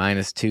this one?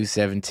 Minus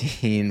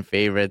 217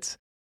 favorites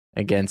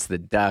against the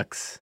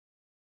Ducks.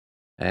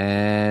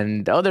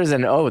 And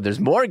there's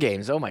more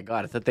games. Oh my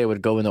God, I thought they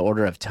would go in the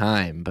order of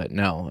time, but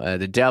no.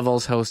 The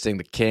Devils hosting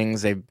the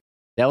Kings.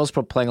 Devils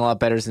playing a lot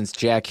better since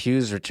Jack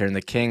Hughes returned.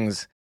 The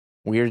Kings,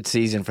 weird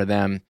season for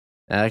them.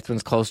 That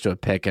one's close to a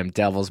pick 'em.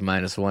 Devils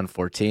minus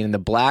 114. And the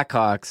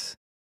Blackhawks,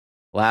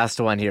 last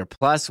one here,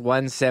 plus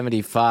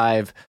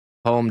 175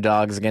 home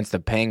dogs against the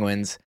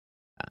Penguins.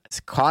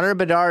 Connor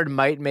Bedard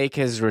might make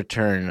his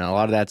return. A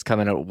lot of that's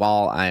coming out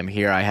while I'm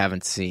here. I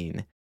haven't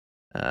seen.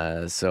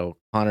 So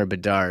Connor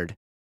Bedard,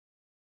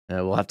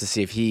 we'll have to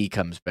see if he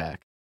comes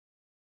back.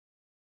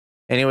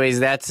 Anyways,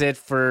 that's it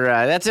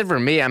for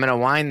me. I'm gonna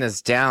wind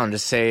this down.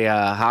 Just say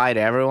hi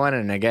to everyone,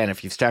 and again,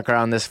 if you've stuck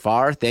around this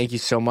far, thank you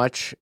so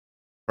much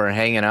for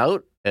hanging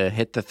out.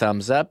 Hit the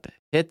thumbs up,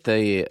 hit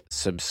the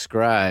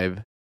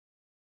subscribe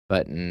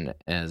button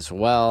as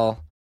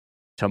well.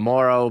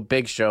 Tomorrow,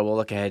 big show. We'll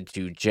look ahead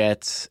to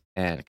Jets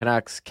and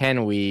Canucks.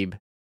 Ken Wiebe.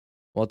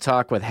 We'll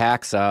talk with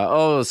Hacksaw.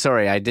 Oh,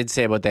 sorry, I did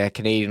say about that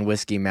Canadian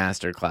Whiskey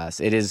Masterclass.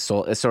 It is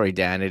sold. Sorry,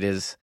 Dan. It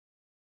is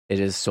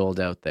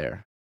sold out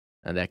there.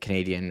 That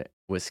Canadian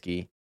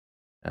Whiskey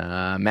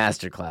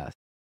Masterclass.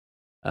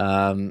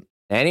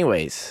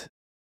 Anyways,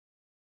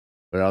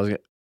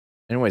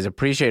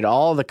 appreciate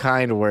all the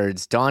kind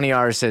words. Donnie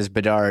R says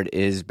Bedard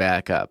is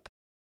back up.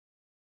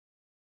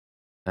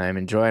 I'm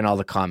enjoying all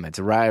the comments.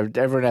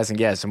 Everyone hasn't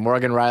guessed. So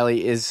Morgan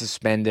Riley is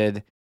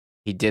suspended.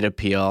 He did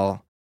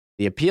appeal.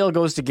 The appeal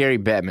goes to Gary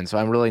Bettman, so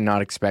I'm really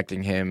not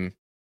expecting him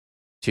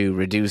to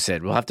reduce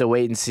it. We'll have to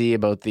wait and see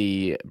about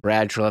the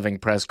Brad Treliving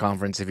press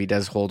conference if he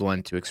does hold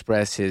one to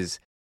express his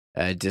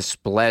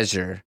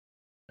displeasure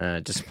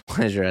at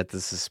the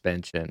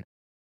suspension.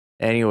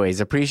 Anyways,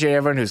 appreciate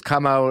everyone who's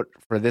come out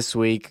for this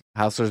week.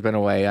 Hustler's been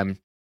away. I'm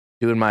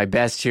doing my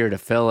best here to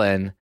fill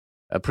in.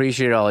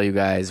 Appreciate all you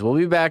guys. We'll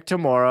be back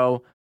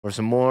tomorrow for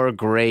some more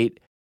great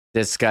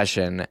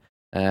discussion.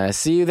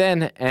 See you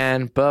then,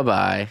 and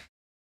bye-bye.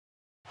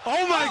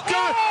 Oh, my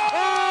God!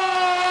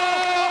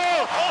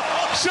 Oh!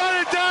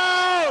 Shut it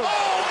down!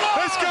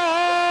 Let's go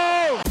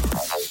home!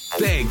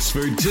 Thanks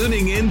for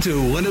tuning in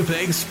to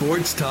Winnipeg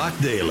Sports Talk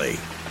Daily.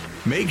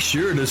 Make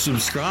sure to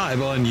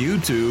subscribe on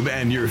YouTube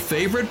and your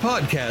favorite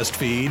podcast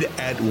feed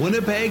at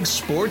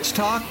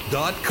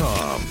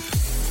winnipegsportstalk.com.